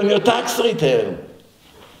see it on your tax return.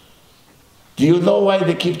 Do you know why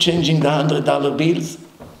they keep changing the $100 bills?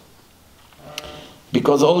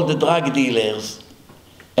 Because all the drug dealers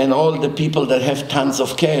and all the people that have tons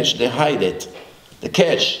of cash, they hide it, the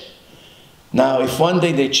cash. Now, if one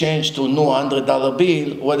day they change to a new $100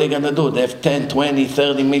 bill, what are they going to do? They have 10, 20,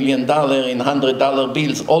 $30 million in $100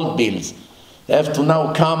 bills, old bills. They have to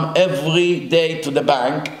now come every day to the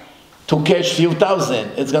bank to cash few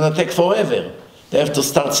thousand. It's going to take forever. They have to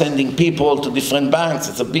start sending people to different banks.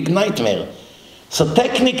 It's a big nightmare. So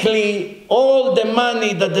technically, all the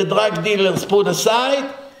money that the drug dealers put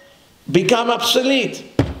aside become obsolete.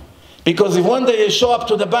 Because if one day they show up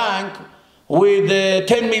to the bank with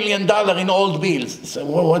 $10 million in old bills, they say,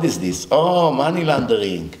 well, what is this? Oh, money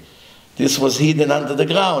laundering. This was hidden under the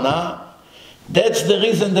ground, huh? That's the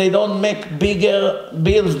reason they don't make bigger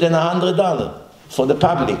bills than $100 for the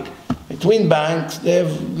public. Between banks, they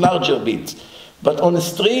have larger bills. But on the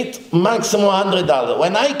street, maximum $100.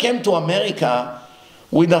 When I came to America,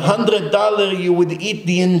 with $100, you would eat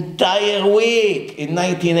the entire week in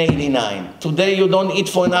 1989. Today, you don't eat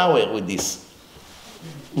for an hour with this.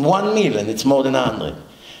 One meal, and it's more than 100.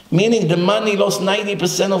 Meaning the money lost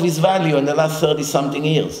 90% of its value in the last 30-something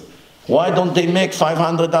years. Why don't they make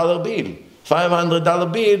 $500 bill?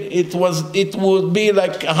 $500 bill, it would be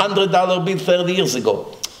like $100 bill 30 years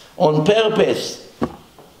ago. On purpose.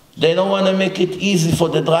 They don't want to make it easy for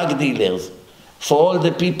the drug dealers, for all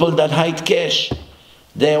the people that hide cash.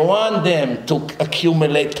 They want them to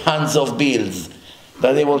accumulate tons of bills,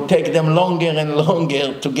 but it will take them longer and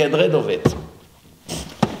longer to get rid of it.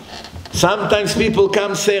 Sometimes people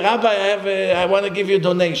come and say, Rabbi, I want to give you a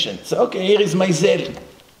donation. So, okay, here is my Zelle.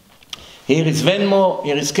 Here is Venmo,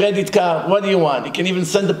 here is credit card. What do you want? You can even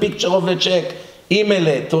send a picture of the check. Email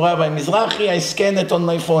it to Rabbi Mizrachi, I scan it on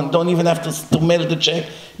my phone. Don't even have to mail the check.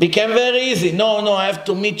 Became very easy. No, I have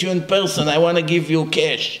to meet you in person. I want to give you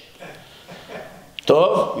cash.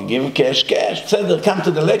 Tov, we give cash. Seder, come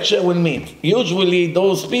to the lecture, we'll meet. Usually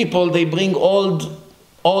those people, they bring old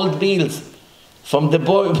bills from the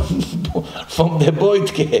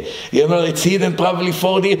boitke. You know, it's hidden probably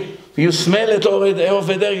 40. You smell it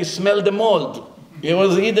over there, you smell the mold. It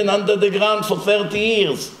was hidden under the ground for 30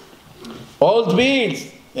 years. Old bills.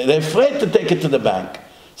 They're afraid to take it to the bank.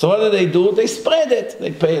 So what do? They spread it.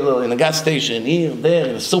 They pay a little in a gas station, here, there,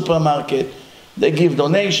 in a supermarket. They give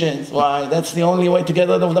donations. Why? That's the only way to get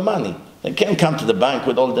rid of the money. They can't come to the bank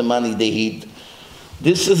with all the money they hid.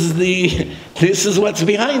 This is what's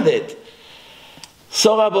behind it.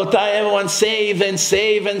 So Rabotai, everyone save and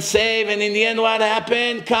save and save, and in the end what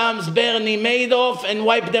happened? Comes Bernie Madoff and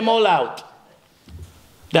wipe them all out.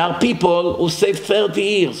 There are people who save 30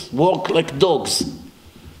 years, work like dogs,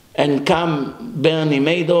 and come Bernie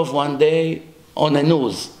Madoff one day on the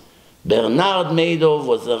news. Bernard Madoff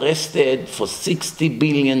was arrested for $60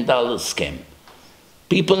 billion scam.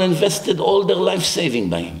 People invested all their life saving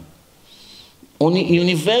by him. Only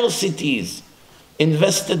universities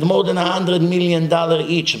invested more than $100 million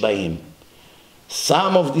each by him.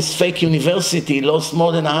 Some of this fake university lost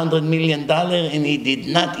more than $100 million and he did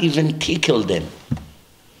not even tickle them.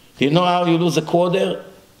 Do you know how you lose a quarter?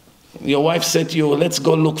 Your wife said to you, let's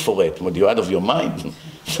go look for it. What, you out of your mind?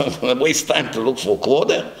 Waste time to look for a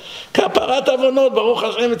quarter? Kaparat avonot,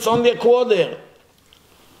 Baruch Hashem, it's only a quarter.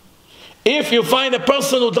 If you find a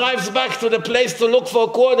person who drives back to the place to look for a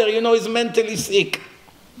quarter, you know he's mentally sick.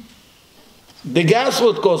 The gas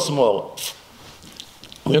would cost more.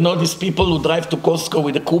 You know these people who drive to Costco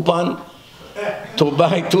with a coupon to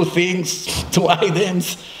buy two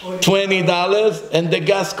items, $20, and the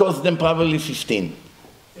gas costs them probably $15.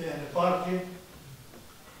 Yeah, the parking?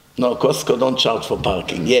 No, Costco don't charge for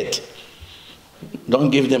parking yet. Don't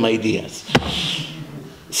give them ideas.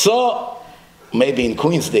 So, maybe in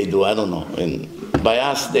Queens they do, I don't know. By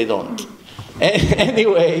us they don't.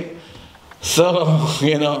 Anyway, so,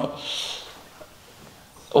 you know,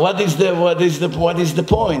 what is the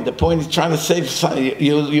point? The point is trying to save,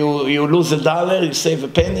 you lose $1, you save a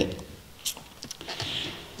penny.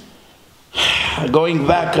 Going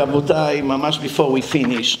back, Rabotai, mamash before we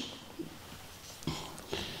finish.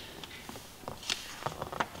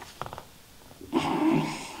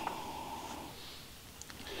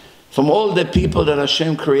 From all the people that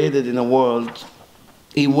Hashem created in the world,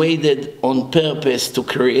 He waited on purpose to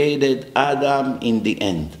create Adam in the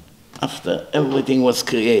end. after everything was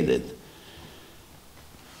created.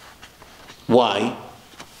 Why?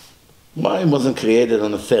 Why it wasn't created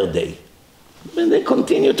on the third day? When they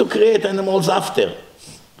continue to create animals after.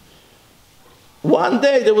 One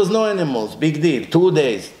day there was no animals, big deal. 2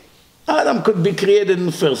 days. Adam could be created on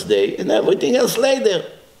the first day and everything else later.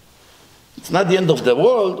 It's not the end of the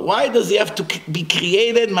world. Why does he have to be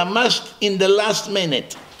created mamash in the last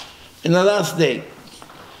minute, in the last day?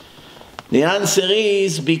 The answer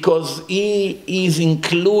is because he is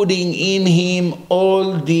including in him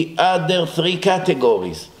all the other 3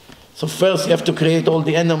 categories. So first you have to create all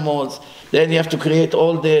the animals, then you have to create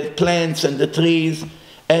all the plants and the trees,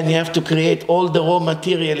 and you have to create all the raw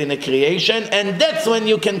material in a creation, and that's when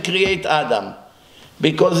you can create Adam.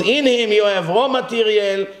 Because in him you have raw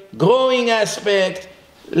material, growing aspect,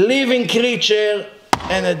 living creature,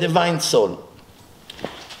 and a divine soul.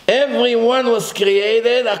 Everyone was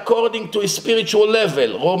created according to a spiritual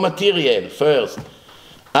level, raw material first.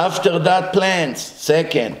 After that plants,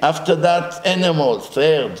 second. After that animals,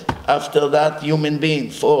 third. After that human being,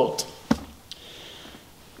 fourth.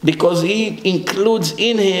 Because he includes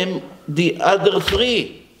in him the other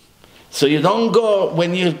 3. So you don't go,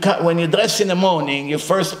 when you dress in the morning, you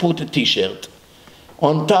first put a t-shirt.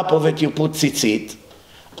 On top of it you put tzitzit.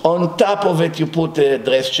 On top of it you put a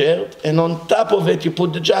dress shirt. And on top of it you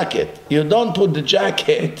put the jacket. You don't put the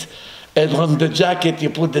jacket, and on the jacket you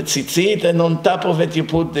put the tzitzit, and on top of it you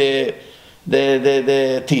put the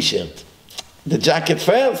t-shirt. The jacket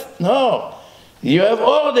first? No. You have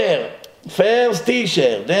order. First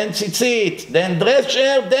t-shirt, then tzitzit, then dress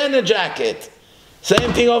shirt, then a jacket.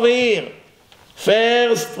 Same thing over here.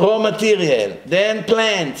 First raw material, then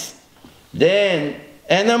plants, then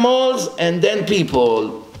animals, and then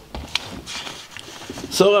people.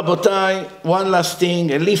 So Rabotai, one last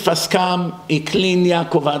thing. Eliphaz came, he cleaned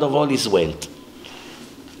Yakov out of all his wealth.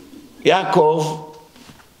 Yakov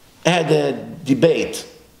had a debate.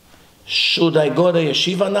 Should I go to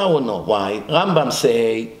yeshiva now or no? Why? Rambam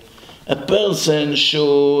say, a person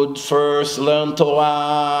should first learn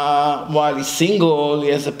Torah while he's single, he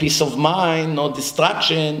has a peace of mind, no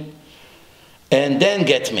distraction, and then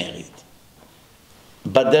get married.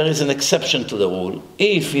 But there is an exception to the rule.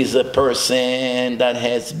 If he's a person that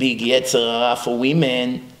has big Yetzer Hara for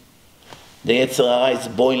women, the Yetzer Hara is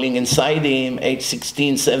boiling inside him, age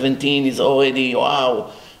 16, 17, he's already,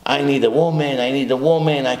 wow, I need a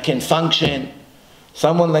woman, I can function.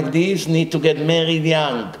 Someone like this needs to get married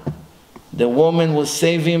young. The woman will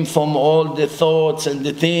save him from all the thoughts and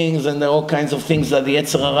the things and all kinds of things that the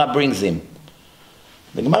Yetzer Hara brings him.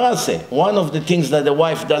 The Gemara says, one of the things that the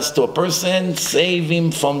wife does to a person, save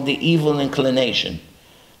him from the evil inclination.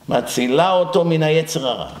 Matzila oto min ha-Yetzer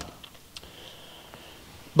Hara.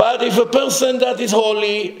 But if a person that is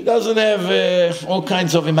holy, doesn't have all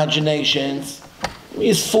kinds of imaginations,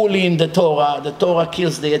 is fully in the Torah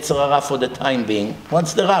kills the Yetzer Hara for the time being.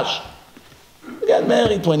 What's the rush? You get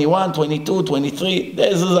married 21, 22, 23.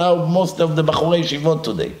 This is how most of the Bachurei Yeshivot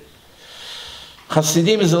today.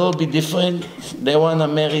 Hasidim is a little bit different. They want to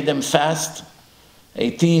marry them fast.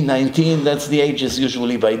 18, 19, that's the ages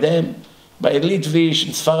usually by them. By Litvish,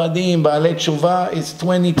 Sfaradim, Baalei Tshuva, it's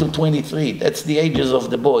 20 to 23. That's the ages of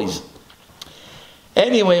the boys.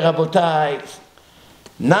 Anyway, Rabotai,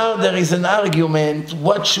 now there is an argument,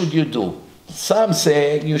 what should you do? Some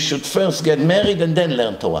say you should first get married and then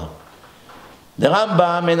learn Torah. The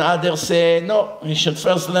Rambam and others say, no, you should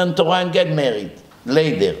first learn Torah and get married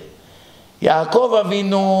later. Yakov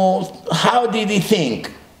Avinu, how did he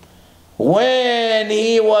think? When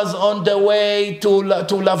he was on the way to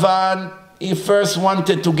Lavan, he first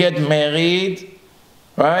wanted to get married,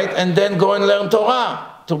 right? And then go and learn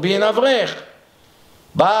Torah, to be an Avrech.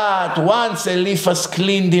 But once Eliphaz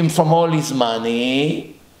cleaned him from all his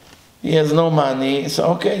money, he has no money,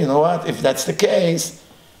 so okay, you know what, if that's the case,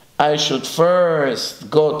 I should first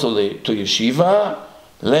go to yeshiva,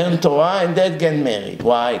 learn Torah, and then get married.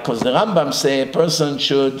 Why? Because the Rambam says a person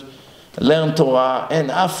should learn Torah,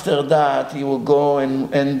 and after that he will go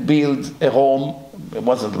and build a home. It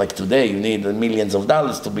wasn't like today, you need millions of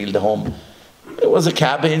dollars to build a home. It was a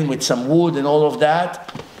cabin with some wood and all of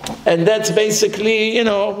that. And that's basically, you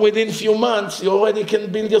know, within a few months, you already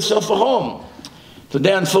can build yourself a home.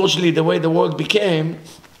 Today, unfortunately, the way the world became,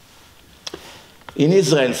 in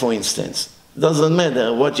Israel, for instance, doesn't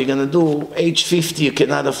matter what you're going to do, age 50, you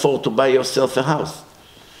cannot afford to buy yourself a house.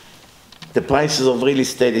 The prices of real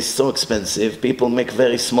estate is so expensive, people make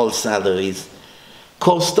very small salaries.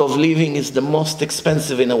 Cost of living is the most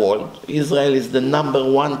expensive in the world. Israel is the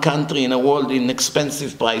 #1 country in the world in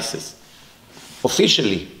expensive prices.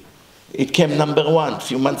 Officially, it came #1. A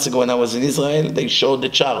few months ago when I was in Israel, they showed the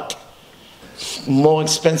chart more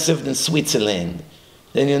expensive than Switzerland,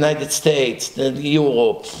 than the United States, than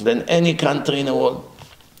Europe, than any country in the world.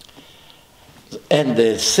 And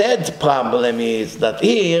the sad problem is that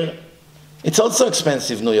here, it's also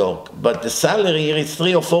expensive, New York, but the salary here is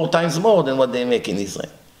 3 or 4 times more than what they make in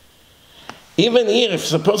Israel. Even here,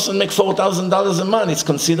 if a person makes $4,000 a month, it's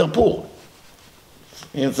considered poor.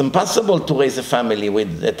 It's impossible to raise a family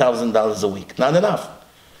with $1,000 a week, not enough.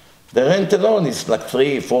 The rent alone is like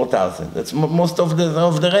 3,000, 4,000. That's most of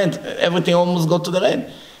the rent. Everything almost goes to the rent.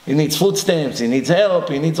 He needs food stamps, he needs help,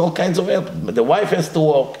 he needs all kinds of help. But the wife has to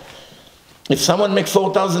work. If someone makes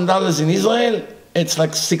 $4,000 in Israel, it's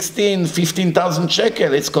like 16,000, 15,000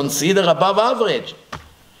 shekel. It's considered above average.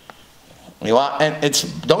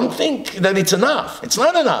 And don't think that it's enough. It's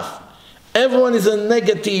not enough. Everyone is a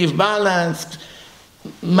negative, balanced,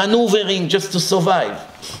 maneuvering just to survive.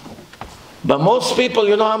 But most people,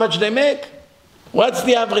 you know how much they make? What's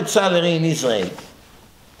the average salary in Israel?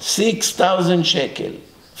 6,000 shekel,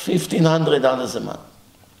 $1,500 a month.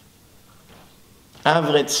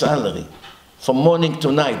 Average salary. From morning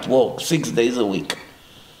to night, work 6 days a week.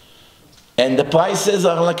 And the prices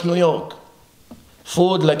are like New York.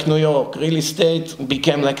 Food like New York. Real estate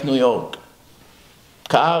became like New York.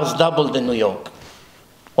 Cars doubled in New York.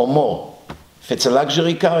 Or more. If it's a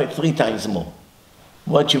luxury car, it's 3 times more.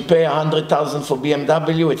 What you pay $100,000 for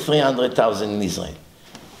BMW, it's $300,000 in Israel.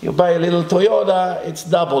 You buy a little Toyota, it's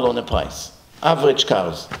double on the price. Average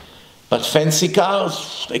cars. But fancy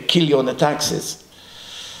cars, they kill you on the taxes.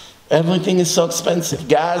 Everything is so expensive.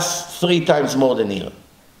 Gas, 3 times more than here.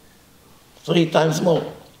 3 times more.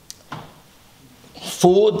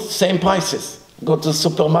 Food, same prices. Go to the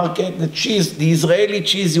supermarket, the cheese, the Israeli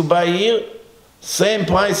cheese you buy here, same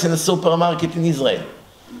price in the supermarket in Israel.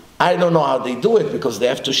 I don't know how they do it because they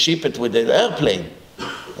have to ship it with an airplane.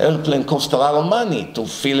 Airplane costs a lot of money to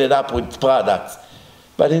fill it up with products.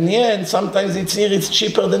 But in the end, sometimes it's here, it's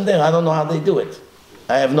cheaper than there. I don't know how they do it.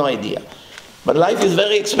 I have no idea. But life is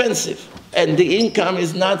very expensive. And the income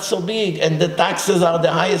is not so big. And the taxes are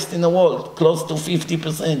the highest in the world, close to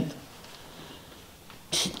 50%.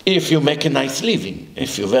 If you make a nice living.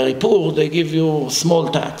 If you're very poor, they give you small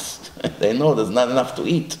tax. They know there's not enough to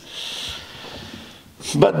eat.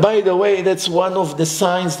 But by the way, that's one of the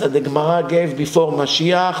signs that the Gemara gave before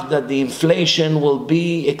Mashiach, that the inflation will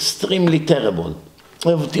be extremely terrible.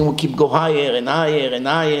 Everything will keep go higher and higher and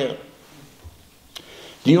higher.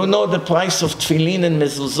 Do you know the price of tefillin and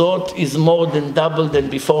mezuzot is more than double than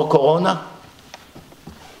before Corona?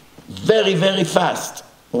 Very, very fast.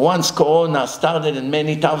 Once Corona started and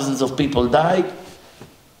many thousands of people died,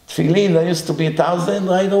 tefillin that used to be 1,000,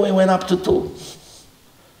 right away went up to 2.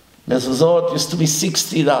 Mezuzot used to be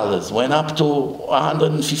 $60, went up to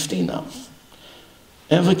 $115 now.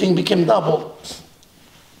 Everything became double.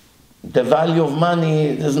 The value of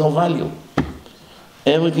money, there's no value.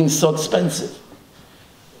 Everything's so expensive.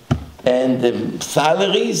 And the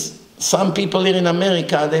salaries, some people here in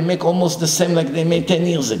America, they make almost the same like they made 10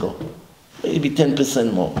 years ago. Maybe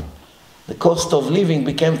 10% more. The cost of living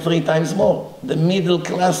became 3 times more. The middle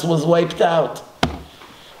class was wiped out.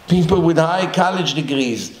 People with high college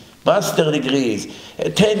degrees, master degrees,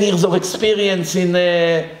 10 years of experience in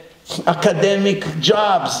academic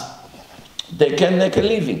jobs, they can make a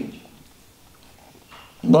living.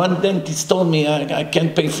 One dentist told me, I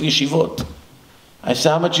can't pay for yeshivot. I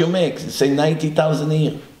said, how much you make? He said, 90,000 a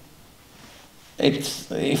year.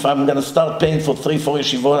 If I'm going to start paying for 3, 4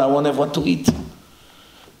 yeshivot, I won't have what to eat.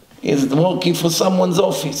 He's working for someone's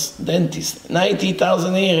office, dentist.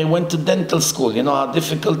 90,000 a year. He went to dental school. You know how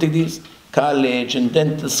difficult it is? College and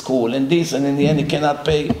dental school and this, and in the end he cannot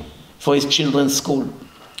pay for his children's school.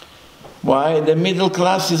 Why? The middle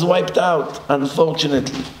class is wiped out,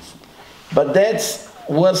 unfortunately. But that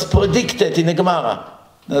was predicted in the Gemara.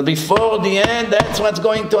 That before the end, that's what's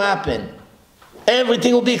going to happen.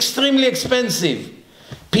 Everything will be extremely expensive.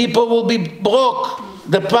 People will be broke.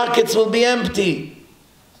 The pockets will be empty.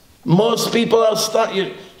 Most people are stuck.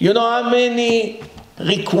 You know how many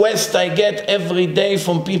requests I get every day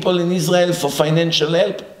from people in Israel for financial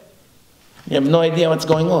help? You have no idea what's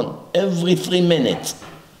going on. Every 3 minutes,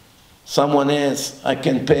 someone asks, I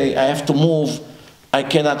can pay, I have to move, I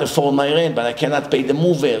cannot afford my rent, but I cannot pay the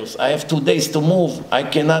movers. I have 2 days to move. I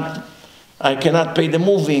cannot pay the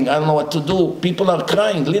moving. I don't know what to do. People are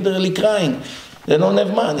crying, literally crying. They don't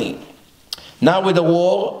have money. Now with the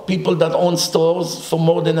war, people that own stores, for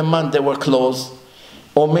more than a month they were closed,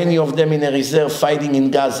 or many of them in a reserve fighting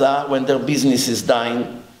in Gaza when their business is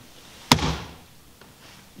dying.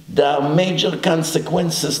 There are major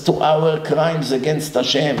consequences to our crimes against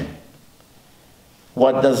Hashem.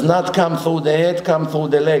 What does not come through the head, come through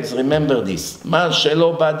the legs. Remember this. מה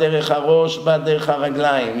שלא בא דרך הראש, בא דרך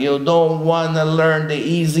הרגליים. You don't want to learn the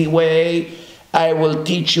easy way. I will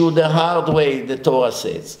teach you the hard way, the Torah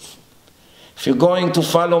says. If you're going to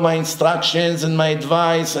follow my instructions and my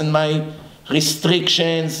advice and my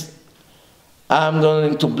restrictions, I'm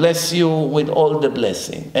going to bless you with all the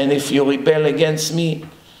blessing. And if you rebel against me,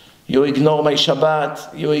 you ignore my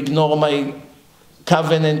Shabbat, you ignore my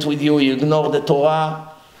covenant with you, you ignore the Torah,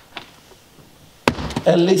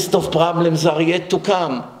 a list of problems are yet to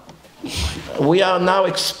come. We are now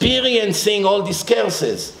experiencing all these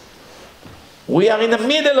curses. We are in the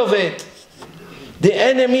middle of it. The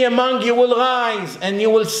enemy among you will rise and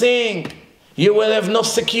you will sink. You will have no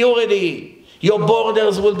security. Your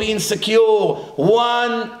borders will be insecure.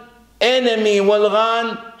 One enemy will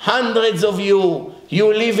run hundreds of you.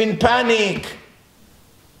 You live in panic.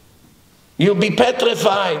 You'll be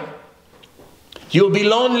petrified. You'll be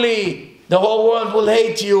lonely. The whole world will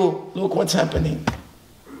hate you. Look what's happening.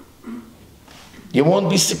 You won't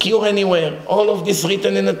be secure anywhere. All of this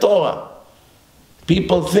written in the Torah.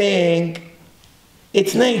 People think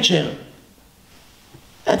it's nature.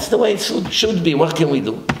 That's the way it should be. What can we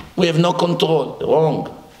do? We have no control.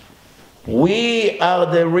 Wrong. We are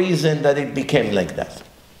the reason that it became like that.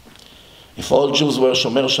 If all Jews were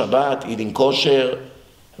Shomer Shabbat, eating kosher,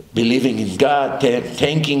 believing in God,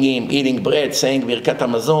 thanking Him, eating bread, saying Birkat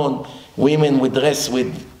Hamazon, women would dress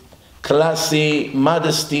with classy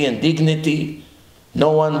modesty and dignity,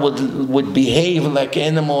 no one would behave like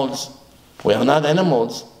animals. We are not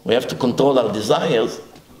animals. We have to control our desires.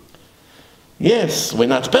 Yes, we're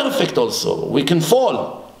not perfect also. We can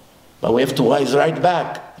fall. But we have to rise right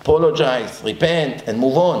back, apologize, repent, and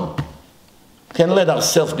move on. Can't let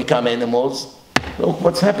ourselves become animals. Look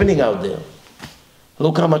what's happening out there.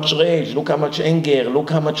 Look how much rage, look how much anger, look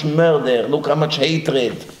how much murder, look how much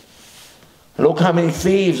hatred. Look how many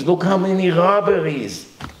thieves, look how many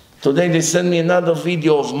robberies. Today they sent me another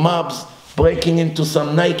video of mobs breaking into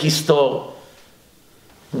some Nike store,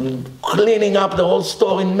 cleaning up the whole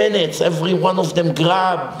store in minutes. Every one of them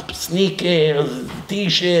grabbed sneakers,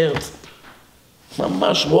 t-shirts.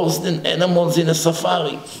 Much worse than animals in a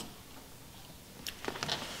safari.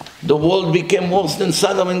 The world became worse than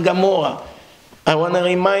Sodom and Gomorrah. I want to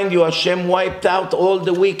remind you, Hashem wiped out all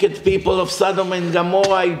the wicked people of Sodom and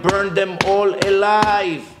Gomorrah. He burned them all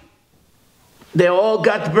alive. They all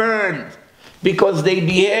got burned because they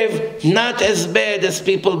behaved not as bad as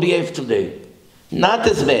people behave today. Not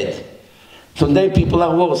as bad. Today people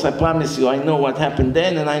are worse, I promise you. I know what happened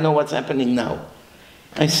then and I know what's happening now.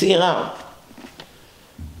 I see around.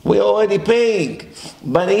 We're already paying.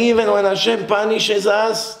 But even when Hashem punishes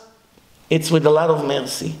us, it's with a lot of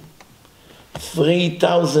mercy.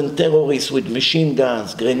 3,000 terrorists with machine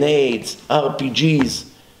guns, grenades, RPGs,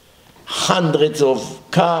 hundreds of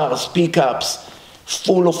cars, pickups,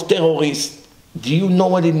 full of terrorists. Do you know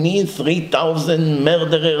what it means? 3,000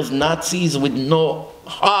 murderers, Nazis with no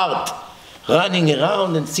heart, running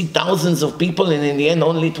around and see thousands of people, and in the end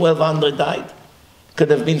only 1,200 died. Could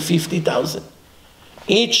have been 50,000.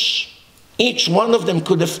 Each one of them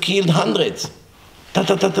could have killed hundreds.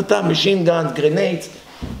 Machine guns, grenades.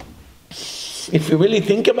 If you really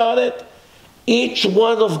think about it, each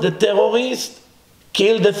one of the terrorists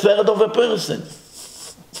killed a third of a person.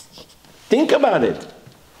 Think about it.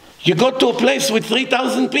 You go to a place with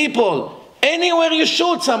 3,000 people, anywhere you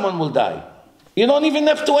shoot, someone will die. You don't even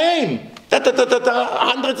have to aim.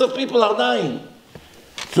 Hundreds of people are dying.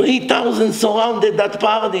 3,000 surrounded that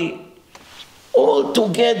party. All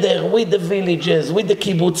together with the villages, with the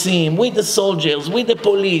kibbutzim, with the soldiers, with the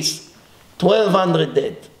police. 1,200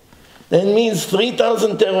 dead. That means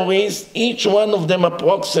 3,000 terrorists, each one of them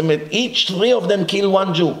each 3 of them kill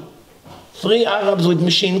 1 Jew. 3 Arabs with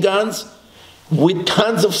machine guns, with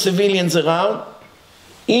tons of civilians around,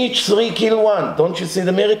 each 3 kill 1. Don't you see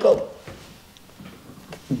the miracle?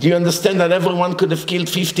 Do you understand that everyone could have killed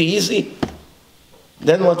 50 easy?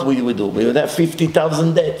 Then what would we do? We would have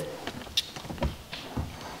 50,000 dead.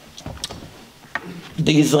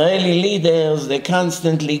 The Israeli leaders, they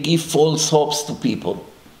constantly give false hopes to people.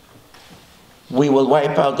 We will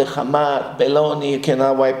wipe out the Hamas. Beloni, you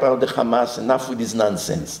cannot wipe out the Hamas. Enough with this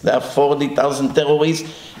nonsense. There are 40,000 terrorists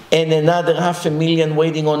and another 500,000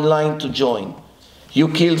 waiting online to join. You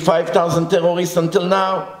killed 5,000 terrorists until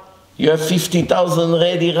now. You have 50,000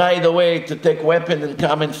 ready right away to take weapons and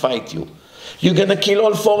come and fight you. You're going to kill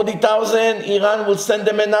all 40,000, Iran will send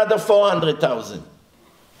them another 400,000.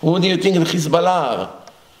 Who do you think the Hezbollah are?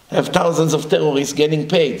 Have thousands of terrorists getting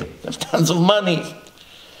paid. Have tons of money.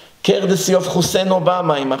 Courtesy of Hussein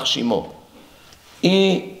Obama, יימח שמו.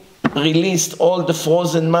 He released all the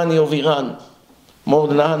frozen money of Iran, more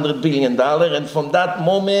than $100 billion, and from that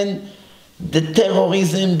moment, the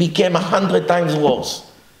terrorism became 100 times worse.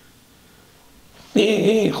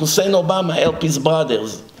 Hussein Obama helped his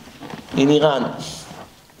brothers in Iran.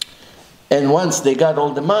 And once they got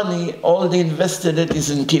all the money, all they invested it is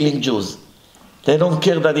in killing Jews. They don't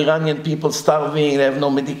care that Iranian people starving, they have no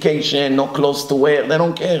medication, no clothes to wear, they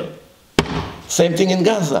don't care. Same thing in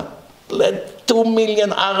Gaza. Let 2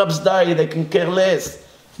 million Arabs die, they can care less.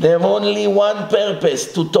 They have only one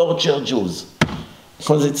purpose, to torture Jews.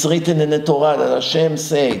 Because it's written in the Torah that Hashem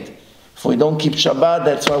said, if we don't keep Shabbat,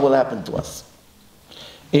 that's what will happen to us.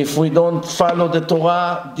 If we don't follow the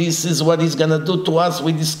Torah, this is what He's going to do to us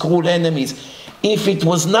with His cruel enemies. If it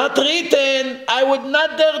was not written, I would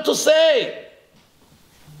not dare to say.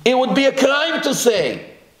 It would be a crime to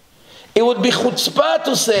say. It would be chutzpah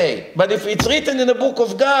to say. But if it's written in the book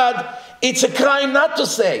of God, it's a crime not to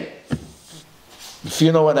say. If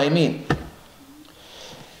you know what I mean.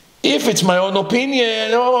 If it's my own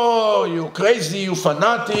opinion, oh, you crazy, you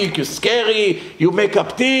fanatic, you scary, you make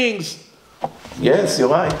up things. Yes, you're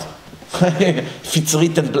right. If it's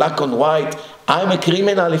written black on white, I'm a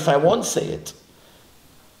criminal if I won't say it.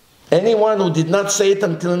 Anyone who did not say it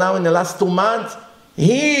until now in the last 2 months,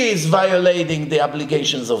 he is violating the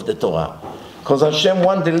obligations of the Torah. Because Hashem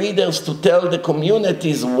wants the leaders to tell the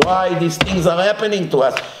communities why these things are happening to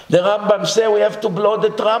us. The Rambam said we have to blow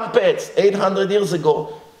the trumpets 800 years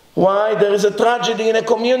ago. Why? There is a tragedy in a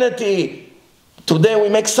community. Today we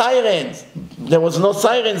make sirens. There was no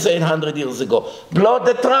sirens 800 years ago. Blow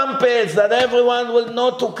the trumpets that everyone will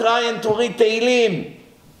know to cry and to read Tehillim.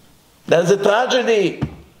 There's a tragedy.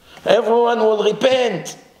 Everyone will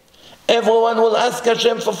repent. Everyone will ask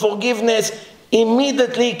Hashem for forgiveness.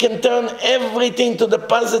 Immediately can turn everything to the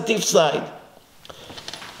positive side.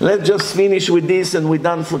 Let's just finish with this and we're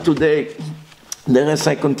done for today. The rest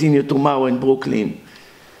I continue tomorrow in Brooklyn.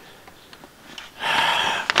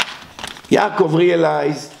 Yakov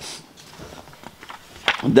realized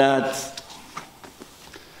that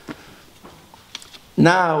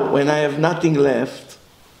now when I have nothing left,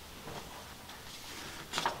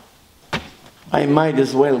 I might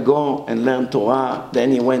as well go and learn Torah.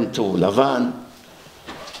 Then he went to Lavan.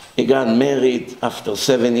 He got married. After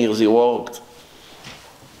 7 years he worked.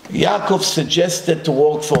 Yakov suggested to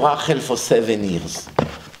work for Rachel for 7 years.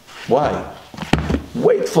 Why?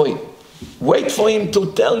 Wait for him. Wait for him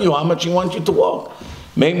to tell you how much he wants you to work.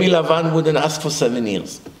 Maybe Lavan wouldn't ask for 7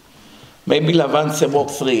 years. Maybe Lavan said, work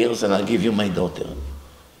 3 years and I'll give you my daughter.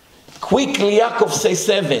 Quickly Yaakov says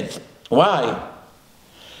 7. Why?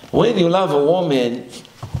 When you love a woman,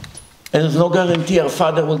 there's no guarantee her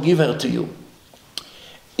father will give her to you.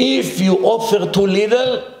 If you offer too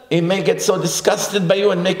little, he may get so disgusted by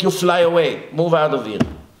you and make you fly away. Move out of here.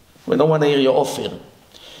 We don't want to hear your offer.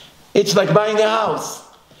 It's like buying a house.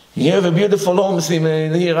 You have a beautiful home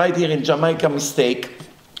right here in Jamaica, mistake.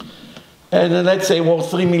 And let's say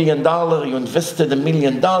worth $3 million. You invested $1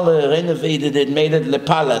 million, renovated it, made it a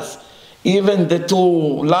palace. Even the 2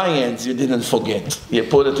 lions you didn't forget. You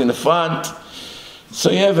put it in the front.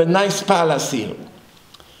 So you have a nice palace here.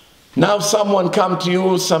 Now someone come to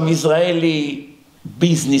you, some Israeli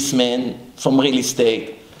businessman from real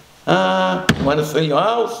estate. You want to sell your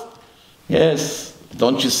house? Yes.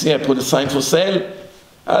 Don't you see I put a sign for sale?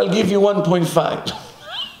 I'll give you 1.5.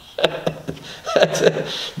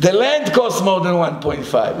 The land costs more than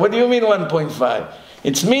 1.5. What do you mean 1.5?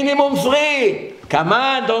 It's minimum 3. Come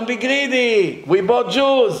on, don't be greedy. We bought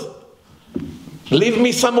Jews. Leave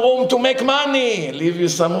me some room to make money. Leave you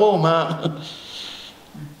some room, huh?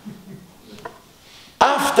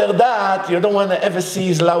 After that, you don't want to ever see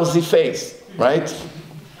his lousy face, right?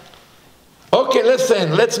 Okay,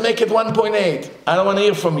 listen, let's make it 1.8. I don't want to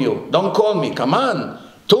hear from you. Don't call me. Come on.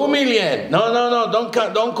 2 million. No,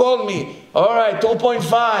 don't call me. All right,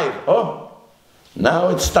 2.5. Oh. Now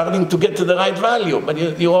it's starting to get to the right value, but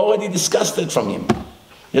you already discussed it from him.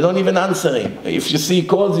 You don't even answer him. If you see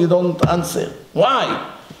calls, you don't answer.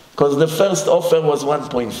 Why? Because the first offer was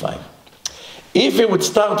 1.5. If it would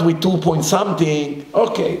start with 2 point something,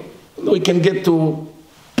 okay, we can get to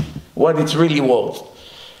what it's really worth.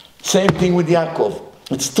 Same thing with Yakov.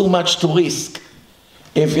 It's too much to risk.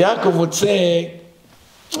 If Yakov would say,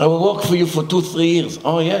 I will work for you for 2-3 years.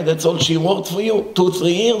 Oh yeah, that's all she worked for you?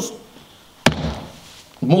 2-3 years?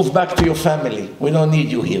 Move back to your family. We don't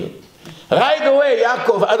need you here. Right away,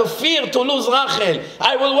 Yakov, out of fear to lose Rachel,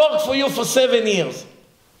 I will work for you for 7 years.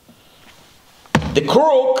 The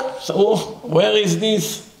crook, so where is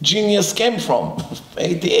this genius came from?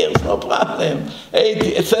 8 years, no problem.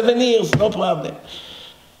 7 years, no problem.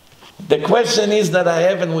 The question is that I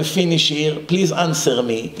have, and we finish here, please answer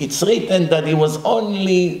me. It's written that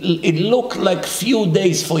it looked like few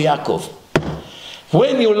days for Yakov.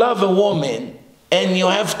 When you love a woman, and you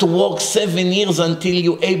have to work 7 years until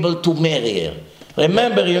you're able to marry her.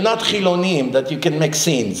 Remember, you're not chilonim, that you can make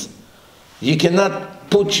sins. You cannot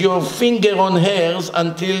put your finger on hers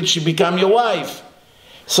until she becomes your wife.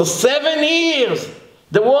 So 7 years,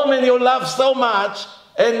 the woman you love so much,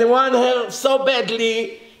 and you want her so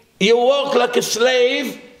badly, you work like a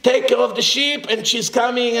slave, take care of the sheep, and she's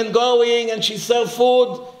coming and going, and she serves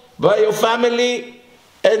food by your family,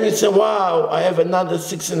 and you say, wow, I have another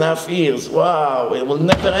 6.5 years. Wow, it will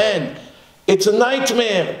never end. It's a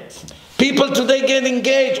nightmare. People today get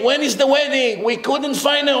engaged. When is the wedding? We couldn't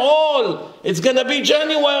find a hall. It's going to be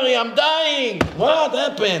January. I'm dying. What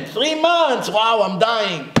happened? 3 months. Wow, I'm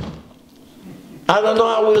dying. I don't know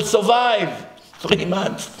how we'll survive. 3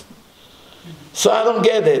 months. So I don't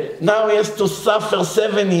get it. Now he has to suffer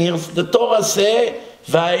 7 years. The Torah says,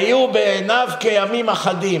 "V'hayu be'enav keyamim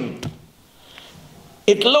achadim."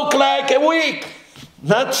 It looked like a week,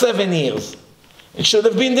 not 7 years. It should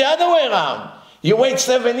have been the other way around. You wait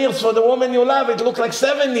 7 years for the woman you love, it looks like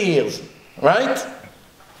 7 years, right?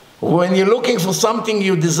 When you're looking for something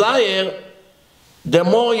you desire, the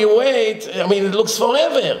more you wait, I mean, it looks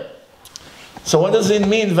forever. So what does it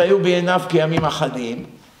mean, "V'hayu be'enav keyamim achadim"?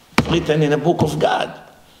 Written in a book of God.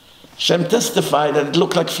 Hashem testified that it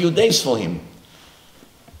looked like few days for him.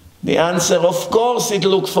 The answer, of course it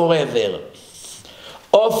looked forever.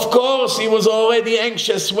 Of course he was already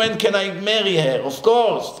anxious, when can I marry her? Of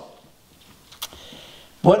course.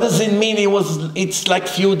 What does it mean it's like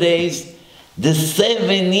few days? The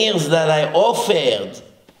 7 years that I offered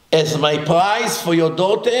as my price for your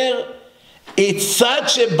daughter, it's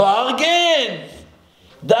such a bargain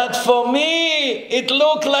that for me it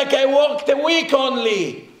looked like I worked a week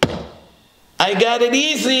only. I got it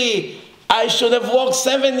easy. I should have worked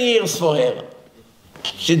 7 years for her.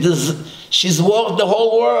 She's worked the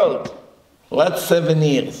whole world. What's 7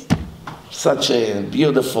 years? Such a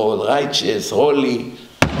beautiful, righteous, holy,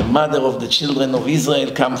 the mother of the children of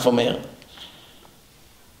Israel come from her.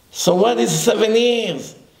 So what is 7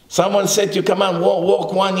 years? Someone said to you, come on,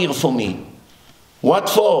 work 1 year for me. What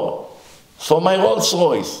for? For my Rolls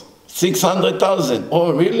Royce, 600,000.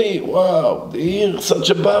 Oh, really? Wow, here, such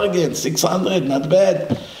a bargain, 600, not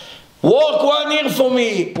bad. Work 1 year for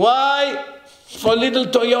me. Why? For little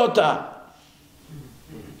Toyota.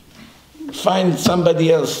 Find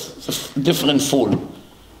somebody else, a different fool.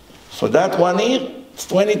 For that 1 year, it's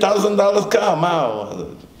 $20,000 car.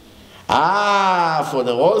 Wow. For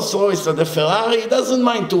the Rolls Royce or the Ferrari, he doesn't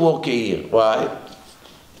mind to work a year. Why?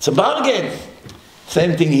 It's a bargain.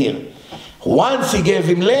 Same thing here. Once he gave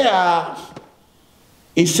him Leah,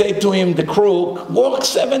 he said to him, the crook, work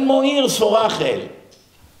 7 more years for Rachel.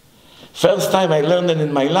 First time I learned it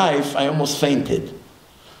in my life, I almost fainted.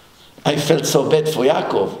 I felt so bad for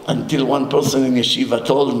Yakov until one person in yeshiva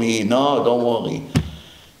told me, no, don't worry.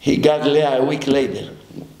 He got Leah a week later,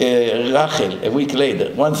 Rachel a week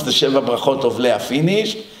later. Once the Sheva Brachot of Leah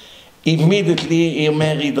finished, immediately he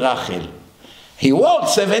married Rachel. He worked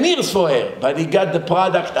 7 years for her, but he got the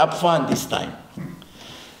product up front this time.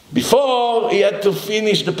 Before, he had to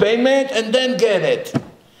finish the payment and then get it.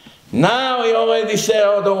 Now he already said,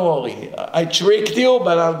 oh, don't worry. I tricked you,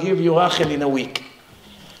 but I'll give you Rachel in a week.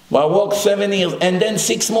 Well, I worked 7 years, and then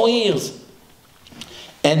 6 more years.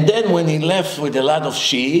 And then when he left with a lot of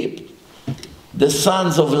sheep, the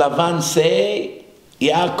sons of Lavan say,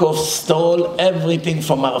 Yaakov stole everything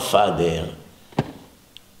from our father.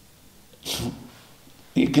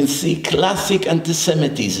 You can see classic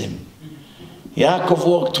anti-Semitism. Yaakov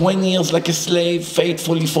worked 20 years like a slave,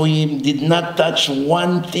 faithfully for him, did not touch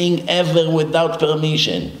one thing ever without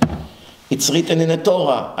permission. It's written in the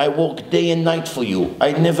Torah, I worked day and night for you.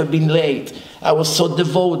 I never been late. I was so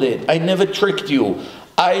devoted. I never tricked you.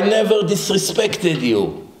 I never disrespected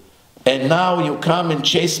you. And now you come and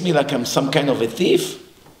chase me like I'm some kind of a thief?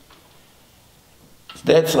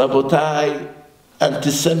 That's, Rabotai,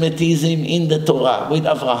 anti-Semitism in the Torah. With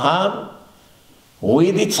Abraham,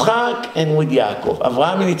 with Yitzchak, and with Yaakov.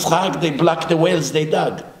 Abraham and Yitzchak, they blocked the wells they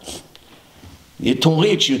dug. You're too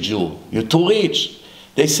rich, you Jew. You're too rich.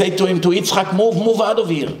 They say to him, to Yitzchak, move out of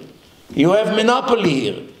here. You have monopoly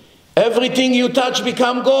here. Everything you touch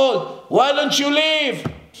become gold. Why don't you leave?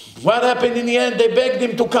 What happened in the end? They begged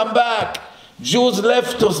him to come back. Jews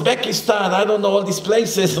left Uzbekistan, I don't know, all these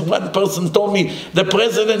places. One person told me, the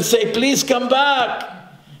president said, please come back.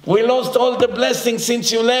 We lost all the blessings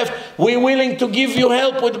since you left. We're willing to give you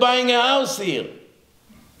help with buying a house here.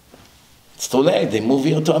 It's too late. They move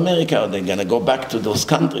here to America. They're going to go back to those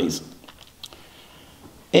countries.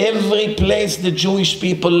 Every place the Jewish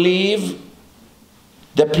people live,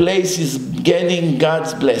 the place is getting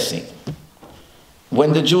God's blessing.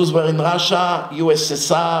 When the Jews were in Russia,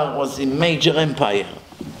 USSR was a major empire.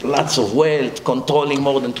 Lots of wealth, controlling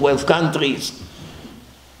more than 12 countries.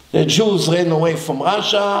 The Jews ran away from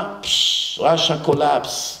Russia, Russia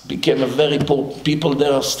collapsed, became a very poor people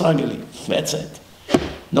there are struggling. That's it.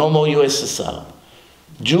 No more USSR.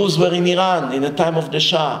 Jews were in Iran in the time of the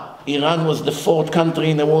Shah. Iran was the 4th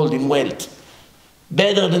country in the world in wealth.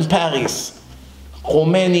 Better than Paris.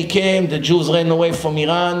 Khomeini came, the Jews ran away from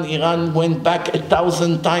Iran. Iran went back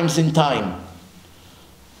 1,000 times in time.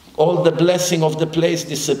 All the blessing of the place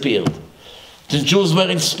disappeared. The Jews were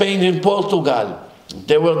in Spain and Portugal.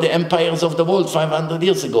 They were the empires of the world 500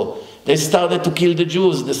 years ago. They started to kill the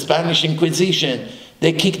Jews, the Spanish Inquisition.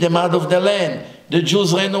 They kicked them out of the land. The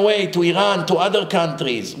Jews ran away to Iran, to other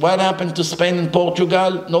countries. What happened to Spain and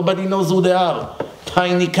Portugal? Nobody knows who they are.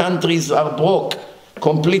 Tiny countries are broke,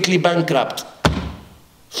 completely bankrupt,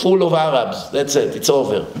 full of Arabs. That's it, it's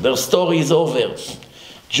over. Their story is over.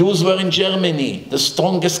 Jews were in Germany, the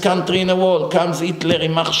strongest country in the world. Comes Hitler,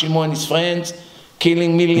 Imach Shimo and his friends,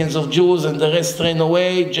 killing millions of Jews, and the rest ran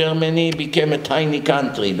away. Germany became a tiny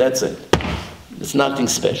country. That's it. It's nothing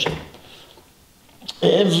special.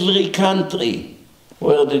 Every country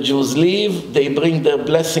where the Jews live, they bring their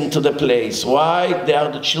blessing to the place. Why? They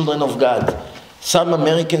are the children of God. Some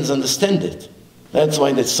Americans understand it. That's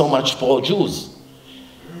why there's so much pro-Jews.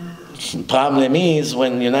 The problem is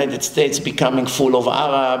when the United States becoming full of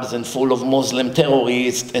Arabs and full of Muslim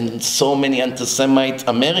terrorists and so many anti-Semite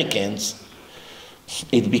Americans,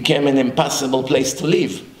 it became an impossible place to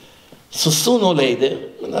live. So sooner or later,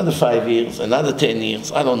 another 5 years, another 10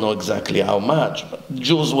 years, I don't know exactly how much, but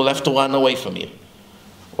Jews will have to run away from here.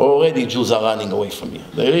 Already Jews are running away from here.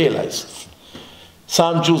 They realize.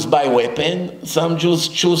 Some Jews buy weapons, some Jews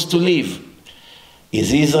choose to leave.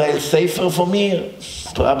 Is Israel safer from here?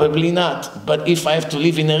 Probably not. But if I have to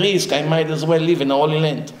live in a risk, I might as well live in the Holy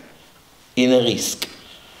Land. In a risk.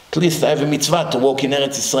 At least I have a mitzvah to walk in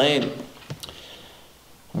Eretz Israel.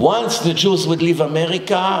 Once the Jews would leave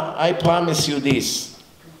America, I promise you this.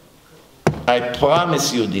 I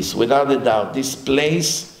promise you this, without a doubt. This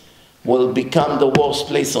place will become the worst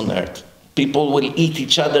place on earth. People will eat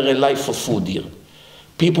each other alive for food here.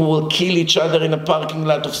 People will kill each other in a parking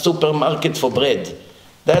lot of supermarket for bread.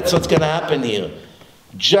 That's what's going to happen here.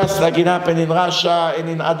 Just like it happened in Russia and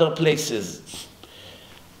in other places.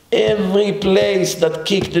 Every place that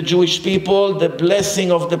kicked the Jewish people, the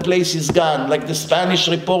blessing of the place is gone. Like the Spanish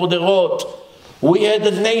reporter wrote, we had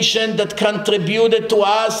a nation that contributed to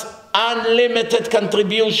us unlimited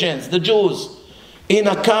contributions, the Jews, in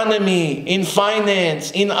economy, in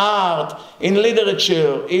finance, in art, in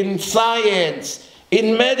literature, in science,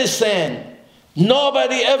 in medicine.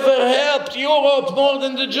 Nobody ever helped Europe more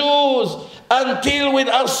than the Jews, until with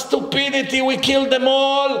our stupidity we killed them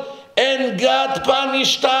all, and God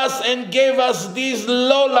punished us and gave us these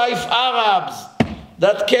low-life Arabs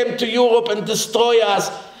that came to Europe and destroy us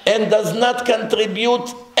and does not contribute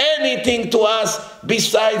anything to us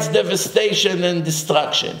besides devastation and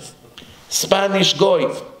destruction. Spanish Goy.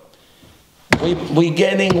 We're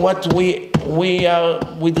getting what we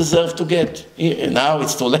deserve to get. Now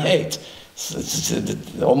it's too late.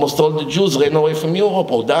 Almost all the Jews ran away from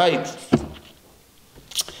Europe or died.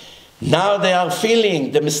 Now they are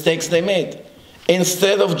feeling the mistakes they made.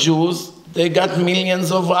 Instead of Jews, they got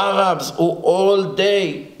millions of Arabs who all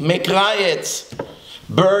day make riots,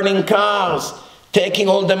 burning cars, taking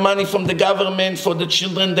all the money from the government for the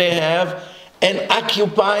children they have, and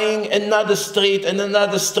occupying another street and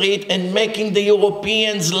another street and making the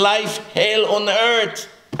Europeans' life hell on earth.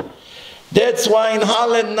 That's why in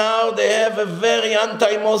Holland now they have a very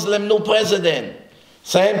anti-Muslim new president.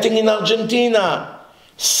 Same thing in Argentina.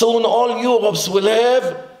 Soon all Europes will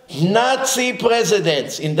have Nazi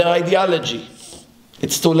presidents in their ideology.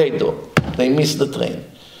 It's too late though. They missed the train.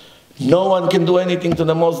 No one can do anything to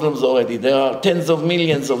the Muslims already. There are tens of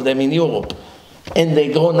millions of them in Europe. And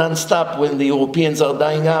they grow non-stop when the Europeans are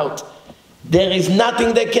dying out. There is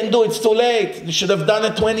nothing they can do. It's too late. They should have done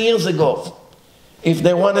it 20 years ago. If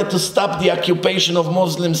they wanted to stop the occupation of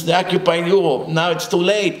Muslims, they occupied Europe. Now it's too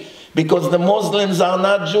late. Because the Muslims are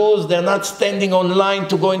not Jews, they're not standing on line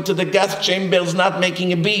to go into the gas chambers, not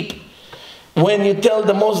making a beep. When you tell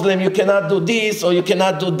the Muslim you cannot do this, or you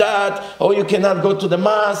cannot do that, or you cannot go to the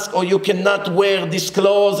mosque, or you cannot wear these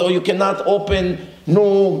clothes, or you cannot open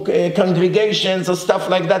new congregations or stuff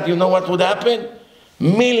like that, you know what would happen?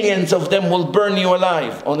 Millions of them will burn you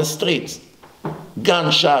alive on the streets.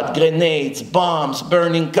 Gunshot, grenades, bombs,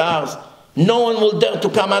 burning cars. No one will dare to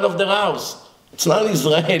come out of their house. It's not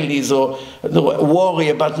Israelis or worry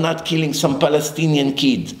about not killing some Palestinian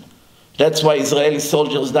kid. That's why Israeli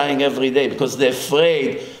soldiers dying every day, because they're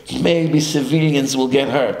afraid maybe civilians will get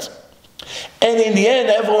hurt. And in the end,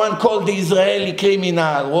 everyone called the Israeli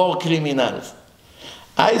criminal, war criminals.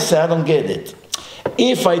 I say, I don't get it.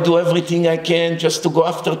 If I do everything I can just to go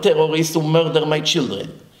after terrorists who murder my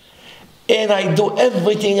children, and I do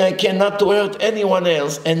everything I can not to hurt anyone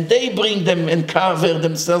else, and they bring them and cover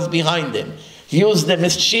themselves behind them, use them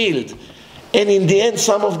as shield, and in the end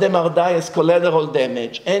some of them are die as collateral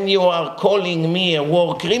damage, and you are calling me a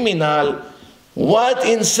war criminal, what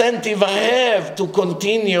incentive I have to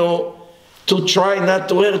continue to try not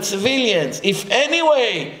to hurt civilians? If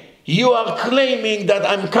anyway you are claiming that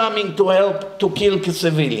I'm coming to help to kill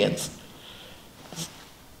civilians.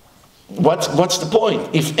 What's the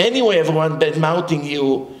point? If anyway everyone bad-mouthing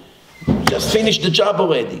you, just finish the job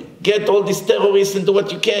already. Get all these terrorists and do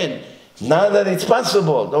what you can. Now that it's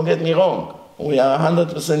possible, don't get me wrong. We are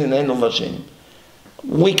 100% in the hand of Hashem.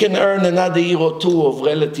 We can earn another year or two of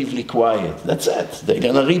relatively quiet. That's it. They're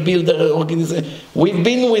going to rebuild their organization. We've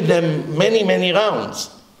been with them many, many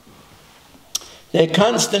rounds. They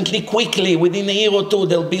constantly, quickly, within a year or two,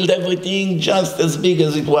 they'll build everything just as big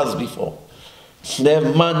as it was before. They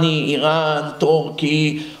have money, Iran,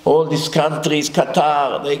 Turkey, all these countries,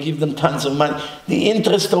 Qatar, they give them tons of money. The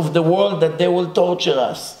interest of the world that they will torture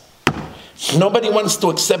us. Nobody wants to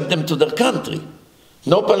accept them to their country.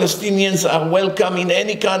 No Palestinians are welcome in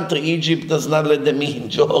any country. Egypt does not let them in,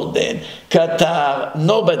 Jordan, Qatar,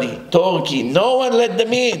 nobody, Turkey, no one let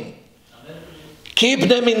them in. Keep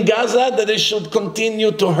them in Gaza, that they should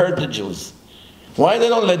continue to hurt the Jews. Why they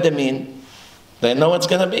don't let them in? They know what's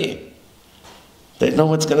going to be. They know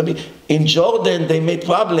what's going to be. In Jordan, they made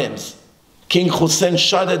problems. King Hussein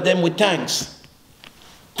shot at them with tanks.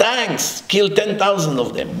 Tanks, killed 10,000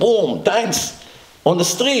 of them. Boom, tanks on the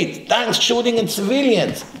street. Tanks shooting at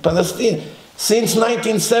civilians, Palestine. Since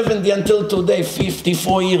 1970 until today,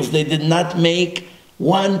 54 years, they did not make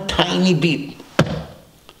one tiny bit.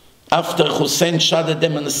 After Hussein shot at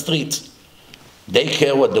them on the streets, they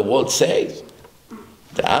care what the world says.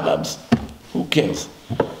 The Arabs, who cares?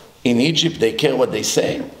 In Egypt, they care what they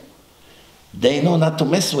say. They know not to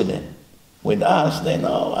mess with them. With us, they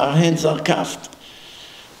know our hands are cuffed.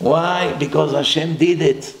 Why? Because Hashem did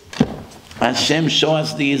it. Hashem showed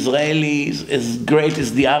us the Israelis, as great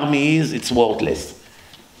as the army is, it's worthless.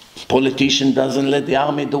 Politician doesn't let the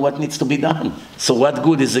army do what needs to be done. So what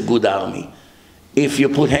good is a good army if you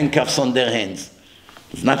put handcuffs on their hands?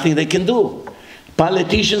 There's nothing they can do.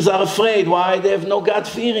 Politicians are afraid. Why? They have no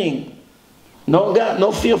God-fearing. No God,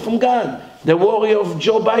 no fear from God. The worry of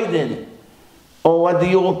Joe Biden, or what the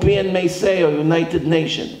European may say, or United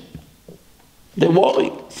Nations. They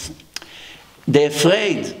worry. They're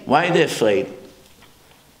afraid. Why are they afraid?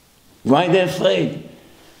 Why are they afraid?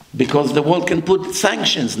 Because the world can put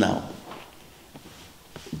sanctions now.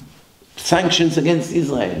 Sanctions against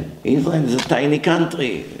Israel. Israel is a tiny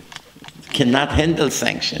country. Cannot handle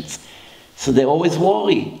sanctions. So they always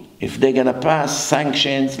worry if they're going to pass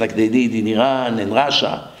sanctions like they did in Iran and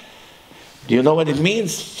Russia. Do you know what it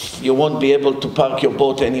means? You won't be able to park your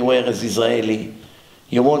boat anywhere as Israeli.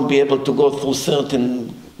 You won't be able to go through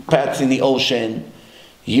certain paths in the ocean.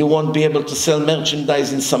 You won't be able to sell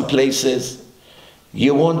merchandise in some places.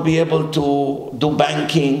 You won't be able to do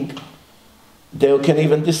banking. They can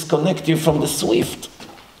even disconnect you from the SWIFT.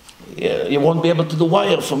 You won't be able to do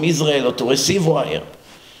wire from Israel or to receive wire.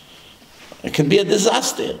 It can be a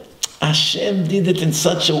disaster. Hashem did it in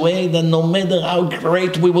such a way that no matter how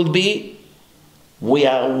great we will be, we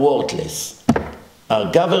are worthless.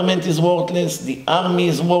 Our government is worthless, the army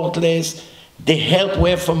is worthless, the help we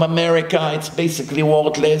have from America, it's basically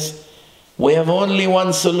worthless. We have only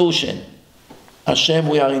one solution. Hashem,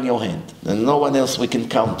 we are in your hand, and no one else we can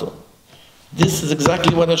count on. This is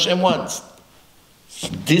exactly what Hashem wants.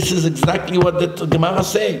 This is exactly what the Gemara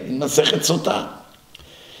says in Masechet Sotah.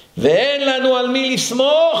 ואין לנו על מי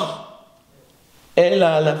לסמוך אלא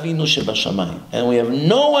על אבינו שבשמיים. And we have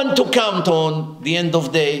no one to count on the end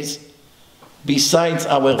of days besides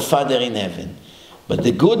our Father in heaven. But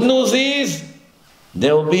the good news is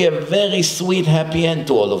there will be a very sweet, happy end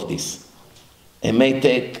to all of this. It may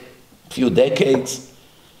take a few decades,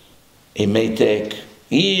 it may take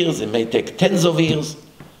years, it may take tens of years,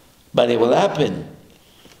 but it will happen.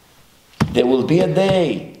 There will be a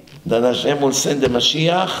day that Hashem will send the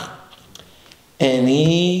Mashiach, and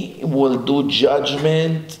He will do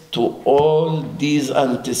judgment to all these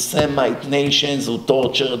anti-Semite nations who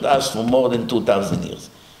tortured us for more than 2,000 years.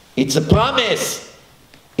 It's a promise.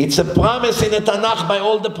 It's a promise in the Tanakh by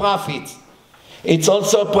all the prophets. It's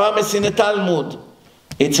also a promise in the Talmud.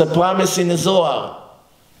 It's a promise in the Zohar.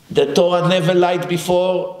 The Torah never lied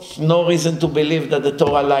before, no reason to believe that the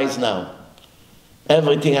Torah lies now.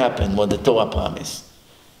 Everything happened what the Torah promised.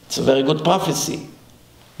 It's a very good prophecy.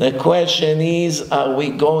 The question is, are we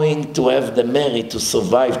going to have the merit to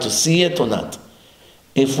survive, to see it or not?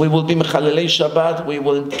 If we will be Mechalelei Shabbat,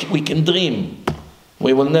 we can dream.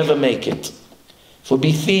 We will never make it. If we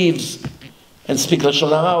be thieves and speak Lashon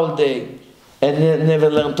Hara all day, and never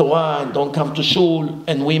learn Torah, and don't come to shul,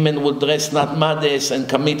 and women will dress not modest and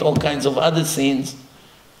commit all kinds of other sins,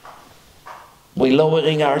 we're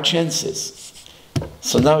lowering our chances.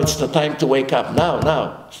 So now it's the time to wake up.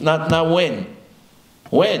 Now. If not now, when?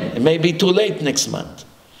 When? It may be too late next month.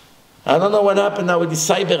 I don't know what happened now with the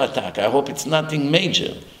cyber attack. I hope it's nothing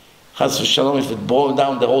major. Chas v'shalom, if it brought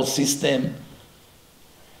down the whole system.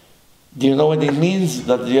 Do you know what it means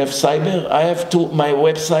that you have cyber? My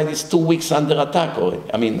website is 2 weeks under attack already.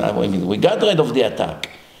 I mean, we got rid of the attack.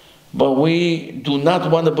 But we do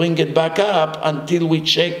not want to bring it back up until we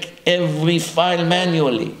check every file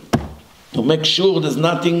manually to make sure there's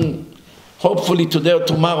nothing. Hopefully today or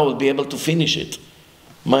tomorrow we'll be able to finish it.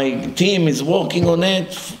 My team is working on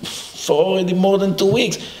it for already more than 2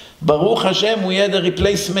 weeks. Baruch Hashem, we had a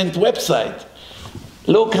replacement website.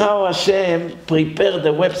 Look how Hashem prepared the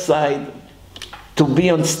website to be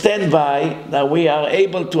on standby, that we are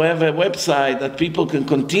able to have a website that people can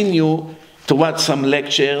continue to watch some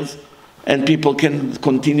lectures, and people can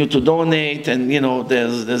continue to donate, and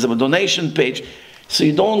there's a donation page. So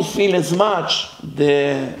you don't feel as much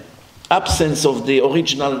the absence of the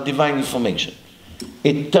original divine information.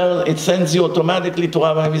 It sends you automatically to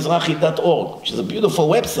Mizrachi.org, which is a beautiful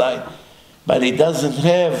website, but it doesn't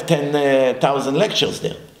have 10,000 lectures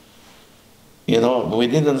there. We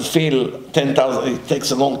didn't feel 10,000. It takes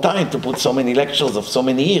a long time to put so many lectures of so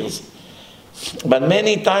many years. But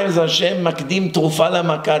many times Hashem makdim trufa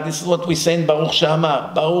lamaka. This is what we say in Baruch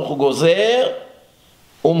She'amar. Baruch gozer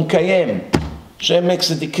umkayem. Hashem makes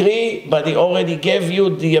a decree, but He already gave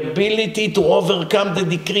you the ability to overcome the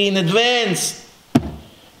decree in advance.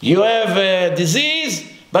 You have a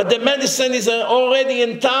disease, but the medicine is already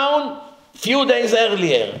in town few days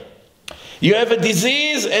earlier. You have a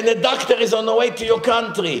disease and the doctor is on the way to your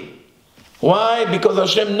country. Why? Because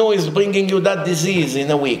Hashem knew He's bringing you that disease in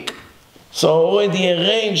a week. So already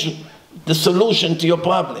arrange the solution to your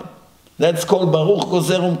problem. That's called Baruch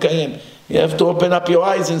Gozer Umkayem. You have to open up your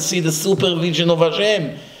eyes and see the supervision of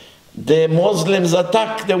Hashem. The Muslims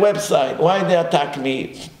attack the website. Why they attack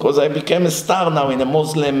me? Because I became a star now in the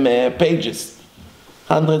Muslim pages.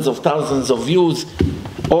 Hundreds of thousands of views.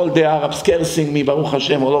 All the Arabs cursing me, Baruch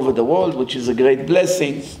Hashem, all over the world, which is a great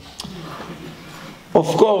blessing. Of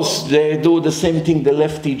course, they do the same thing the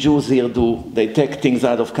lefty Jews here do. They take things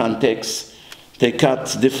out of context. They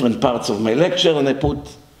cut different parts of my lecture and they put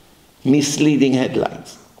misleading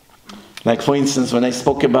headlines. Like, for instance, when I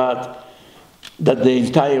spoke about that the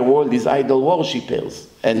entire world is idol worshippers,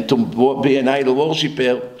 and to be an idol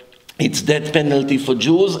worshipper, it's death penalty for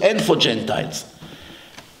Jews and for Gentiles.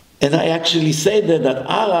 And I actually said that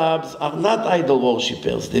Arabs are not idol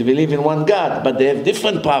worshippers. They believe in one God, but they have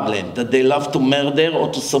different problems, that they love to murder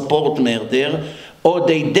or to support murder, or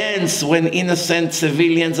they dance when innocent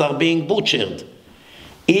civilians are being butchered.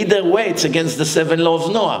 Either way, it's against the 7 laws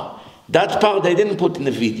of Noah. That part they didn't put in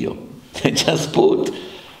the video. They just put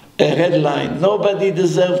a headline, nobody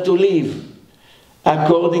deserves to live,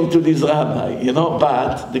 according to this rabbi,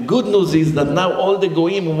 But the good news is that now all the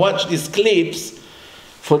goyim who watch these clips,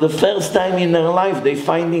 for the first time in their life, they're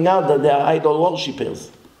finding out that they are idol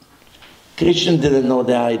worshippers. Christians didn't know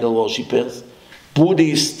they are idol worshippers.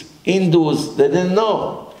 Buddhists, Hindus, they didn't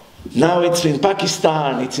know. Now it's in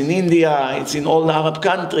Pakistan, it's in India, it's in all the Arab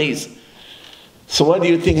countries. So what do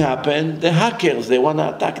you think happened? The hackers, they want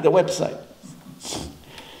to attack the website.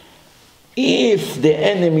 If the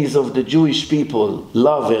enemies of the Jewish people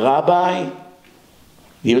love a rabbi,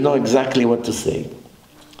 you know exactly what to say.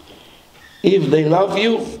 If they love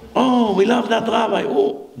you, oh, we love that rabbi.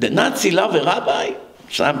 Oh, the Nazi love a rabbi?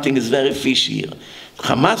 Something is very fishy here.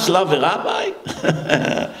 Hamas love a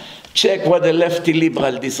rabbi? Check what a lefty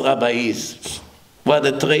liberal this rabbi is. What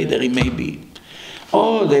a traitor he may be.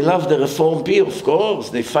 Oh, they love the Reform P, of course.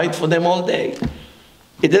 They fight for them all day.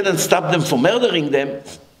 It didn't stop them from murdering them.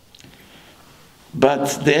 But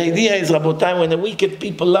the idea is, Rabotai, when the wicked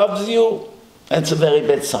people loves you, that's a very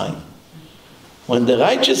bad sign. When the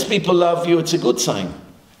righteous people love you, it's a good sign.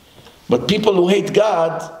 But people who hate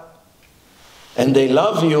God, and they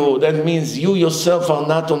love you, that means you yourself are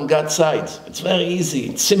not on God's side. It's very easy.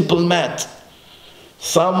 It's simple math.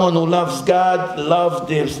 Someone who loves God,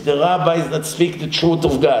 loves the rabbis that speak the truth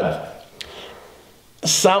of God.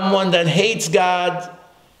 Someone that hates God,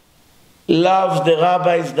 loves the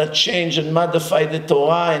rabbis that change and modify the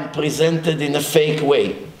Torah and present it in a fake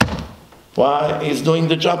way. Why? He's doing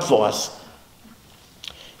the job for us.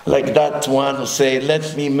 Like that one who say,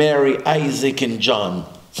 let me marry Isaac and John.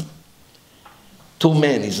 Two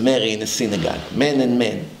men is married in a synagogue, men and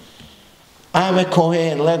men. I'm a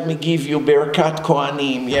Kohen, let me give you Berkat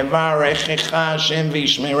Kohanim, Yevarechecha Hashem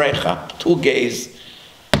v'yishmerecha. Two gays,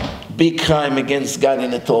 big crime against God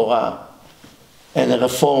in the Torah. And a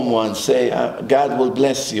reform one say, God will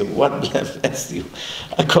bless you. What bless you?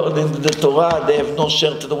 According to the Torah, they have no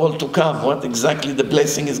share to the world to come. What exactly the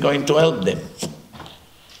blessing is going to help them?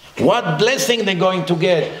 What blessing they're going to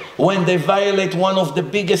get when they violate one of the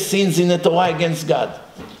biggest sins in the Torah against God?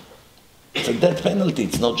 It's a death penalty,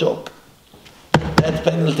 it's no joke. Death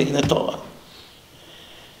penalty in the Torah.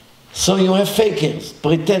 So you have fakers,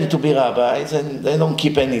 pretend to be rabbis, and they don't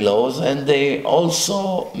keep any laws, and they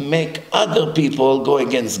also make other people go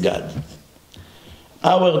against God.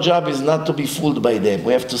 Our job is not to be fooled by them.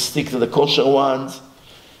 We have to stick to the kosher ones.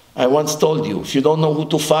 I once told you, if you don't know who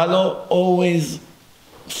to follow, always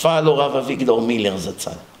follow Rav Avigdor Miller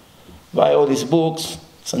Zatzal. Buy all his books.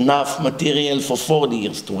 It's enough material for 40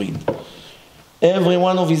 years to read. Every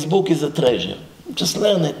one of his books is a treasure. Just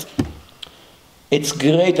learn it. It's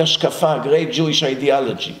great hashkafa, great Jewish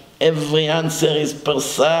ideology. Every answer is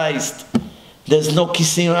precise. There's no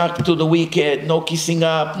kissing up to the wicked, no kissing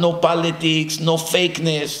up, no politics, no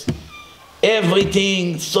fakeness.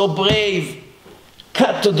 Everything so brave,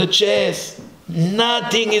 cut to the chest.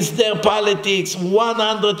 Nothing is there politics,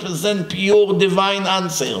 100% pure divine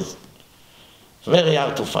answers. Very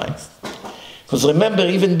hard to find. Because remember,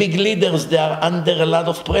 even big leaders, they are under a lot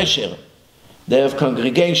of pressure. They have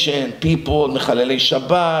congregation, people, Mechalelei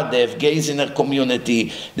Shabbat, they have gays in their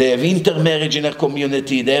community, they have intermarriage in their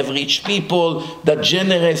community, they have rich people that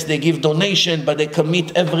generous, they give donation, but they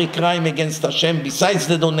commit every crime against Hashem besides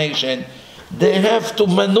the donation. They have to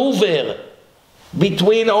maneuver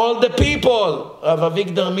between all the people. Rav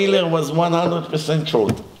Avigdor Miller was 100%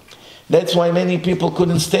 truth. That's why many people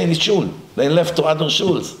couldn't stay in his shul. They left to other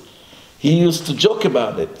shuls. He used to joke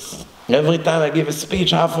about it. Every time I give a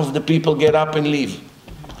speech, half of the people get up and leave.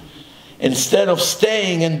 Instead of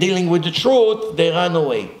staying and dealing with the truth, they run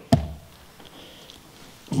away.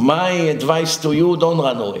 My advice to you, don't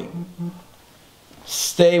run away.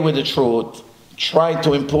 Stay with the truth. Try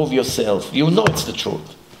to improve yourself. You know it's the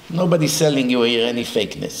truth. Nobody's selling you here any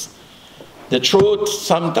fakeness. The truth,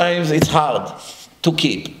 sometimes it's hard to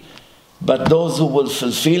keep. But those who will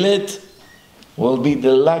fulfill it will be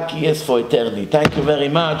the luckiest for eternity. Thank you very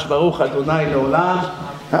much. Baruch Adonai לעולם.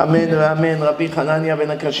 אמן ואמן. רבי חנניה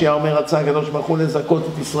בן הקשיא אומר, רצה הקדוש ברוך הוא לזכות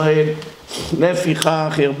את ישראל,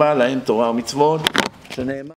 לפיכך הרבה להם תורה ומצוות, שנאמר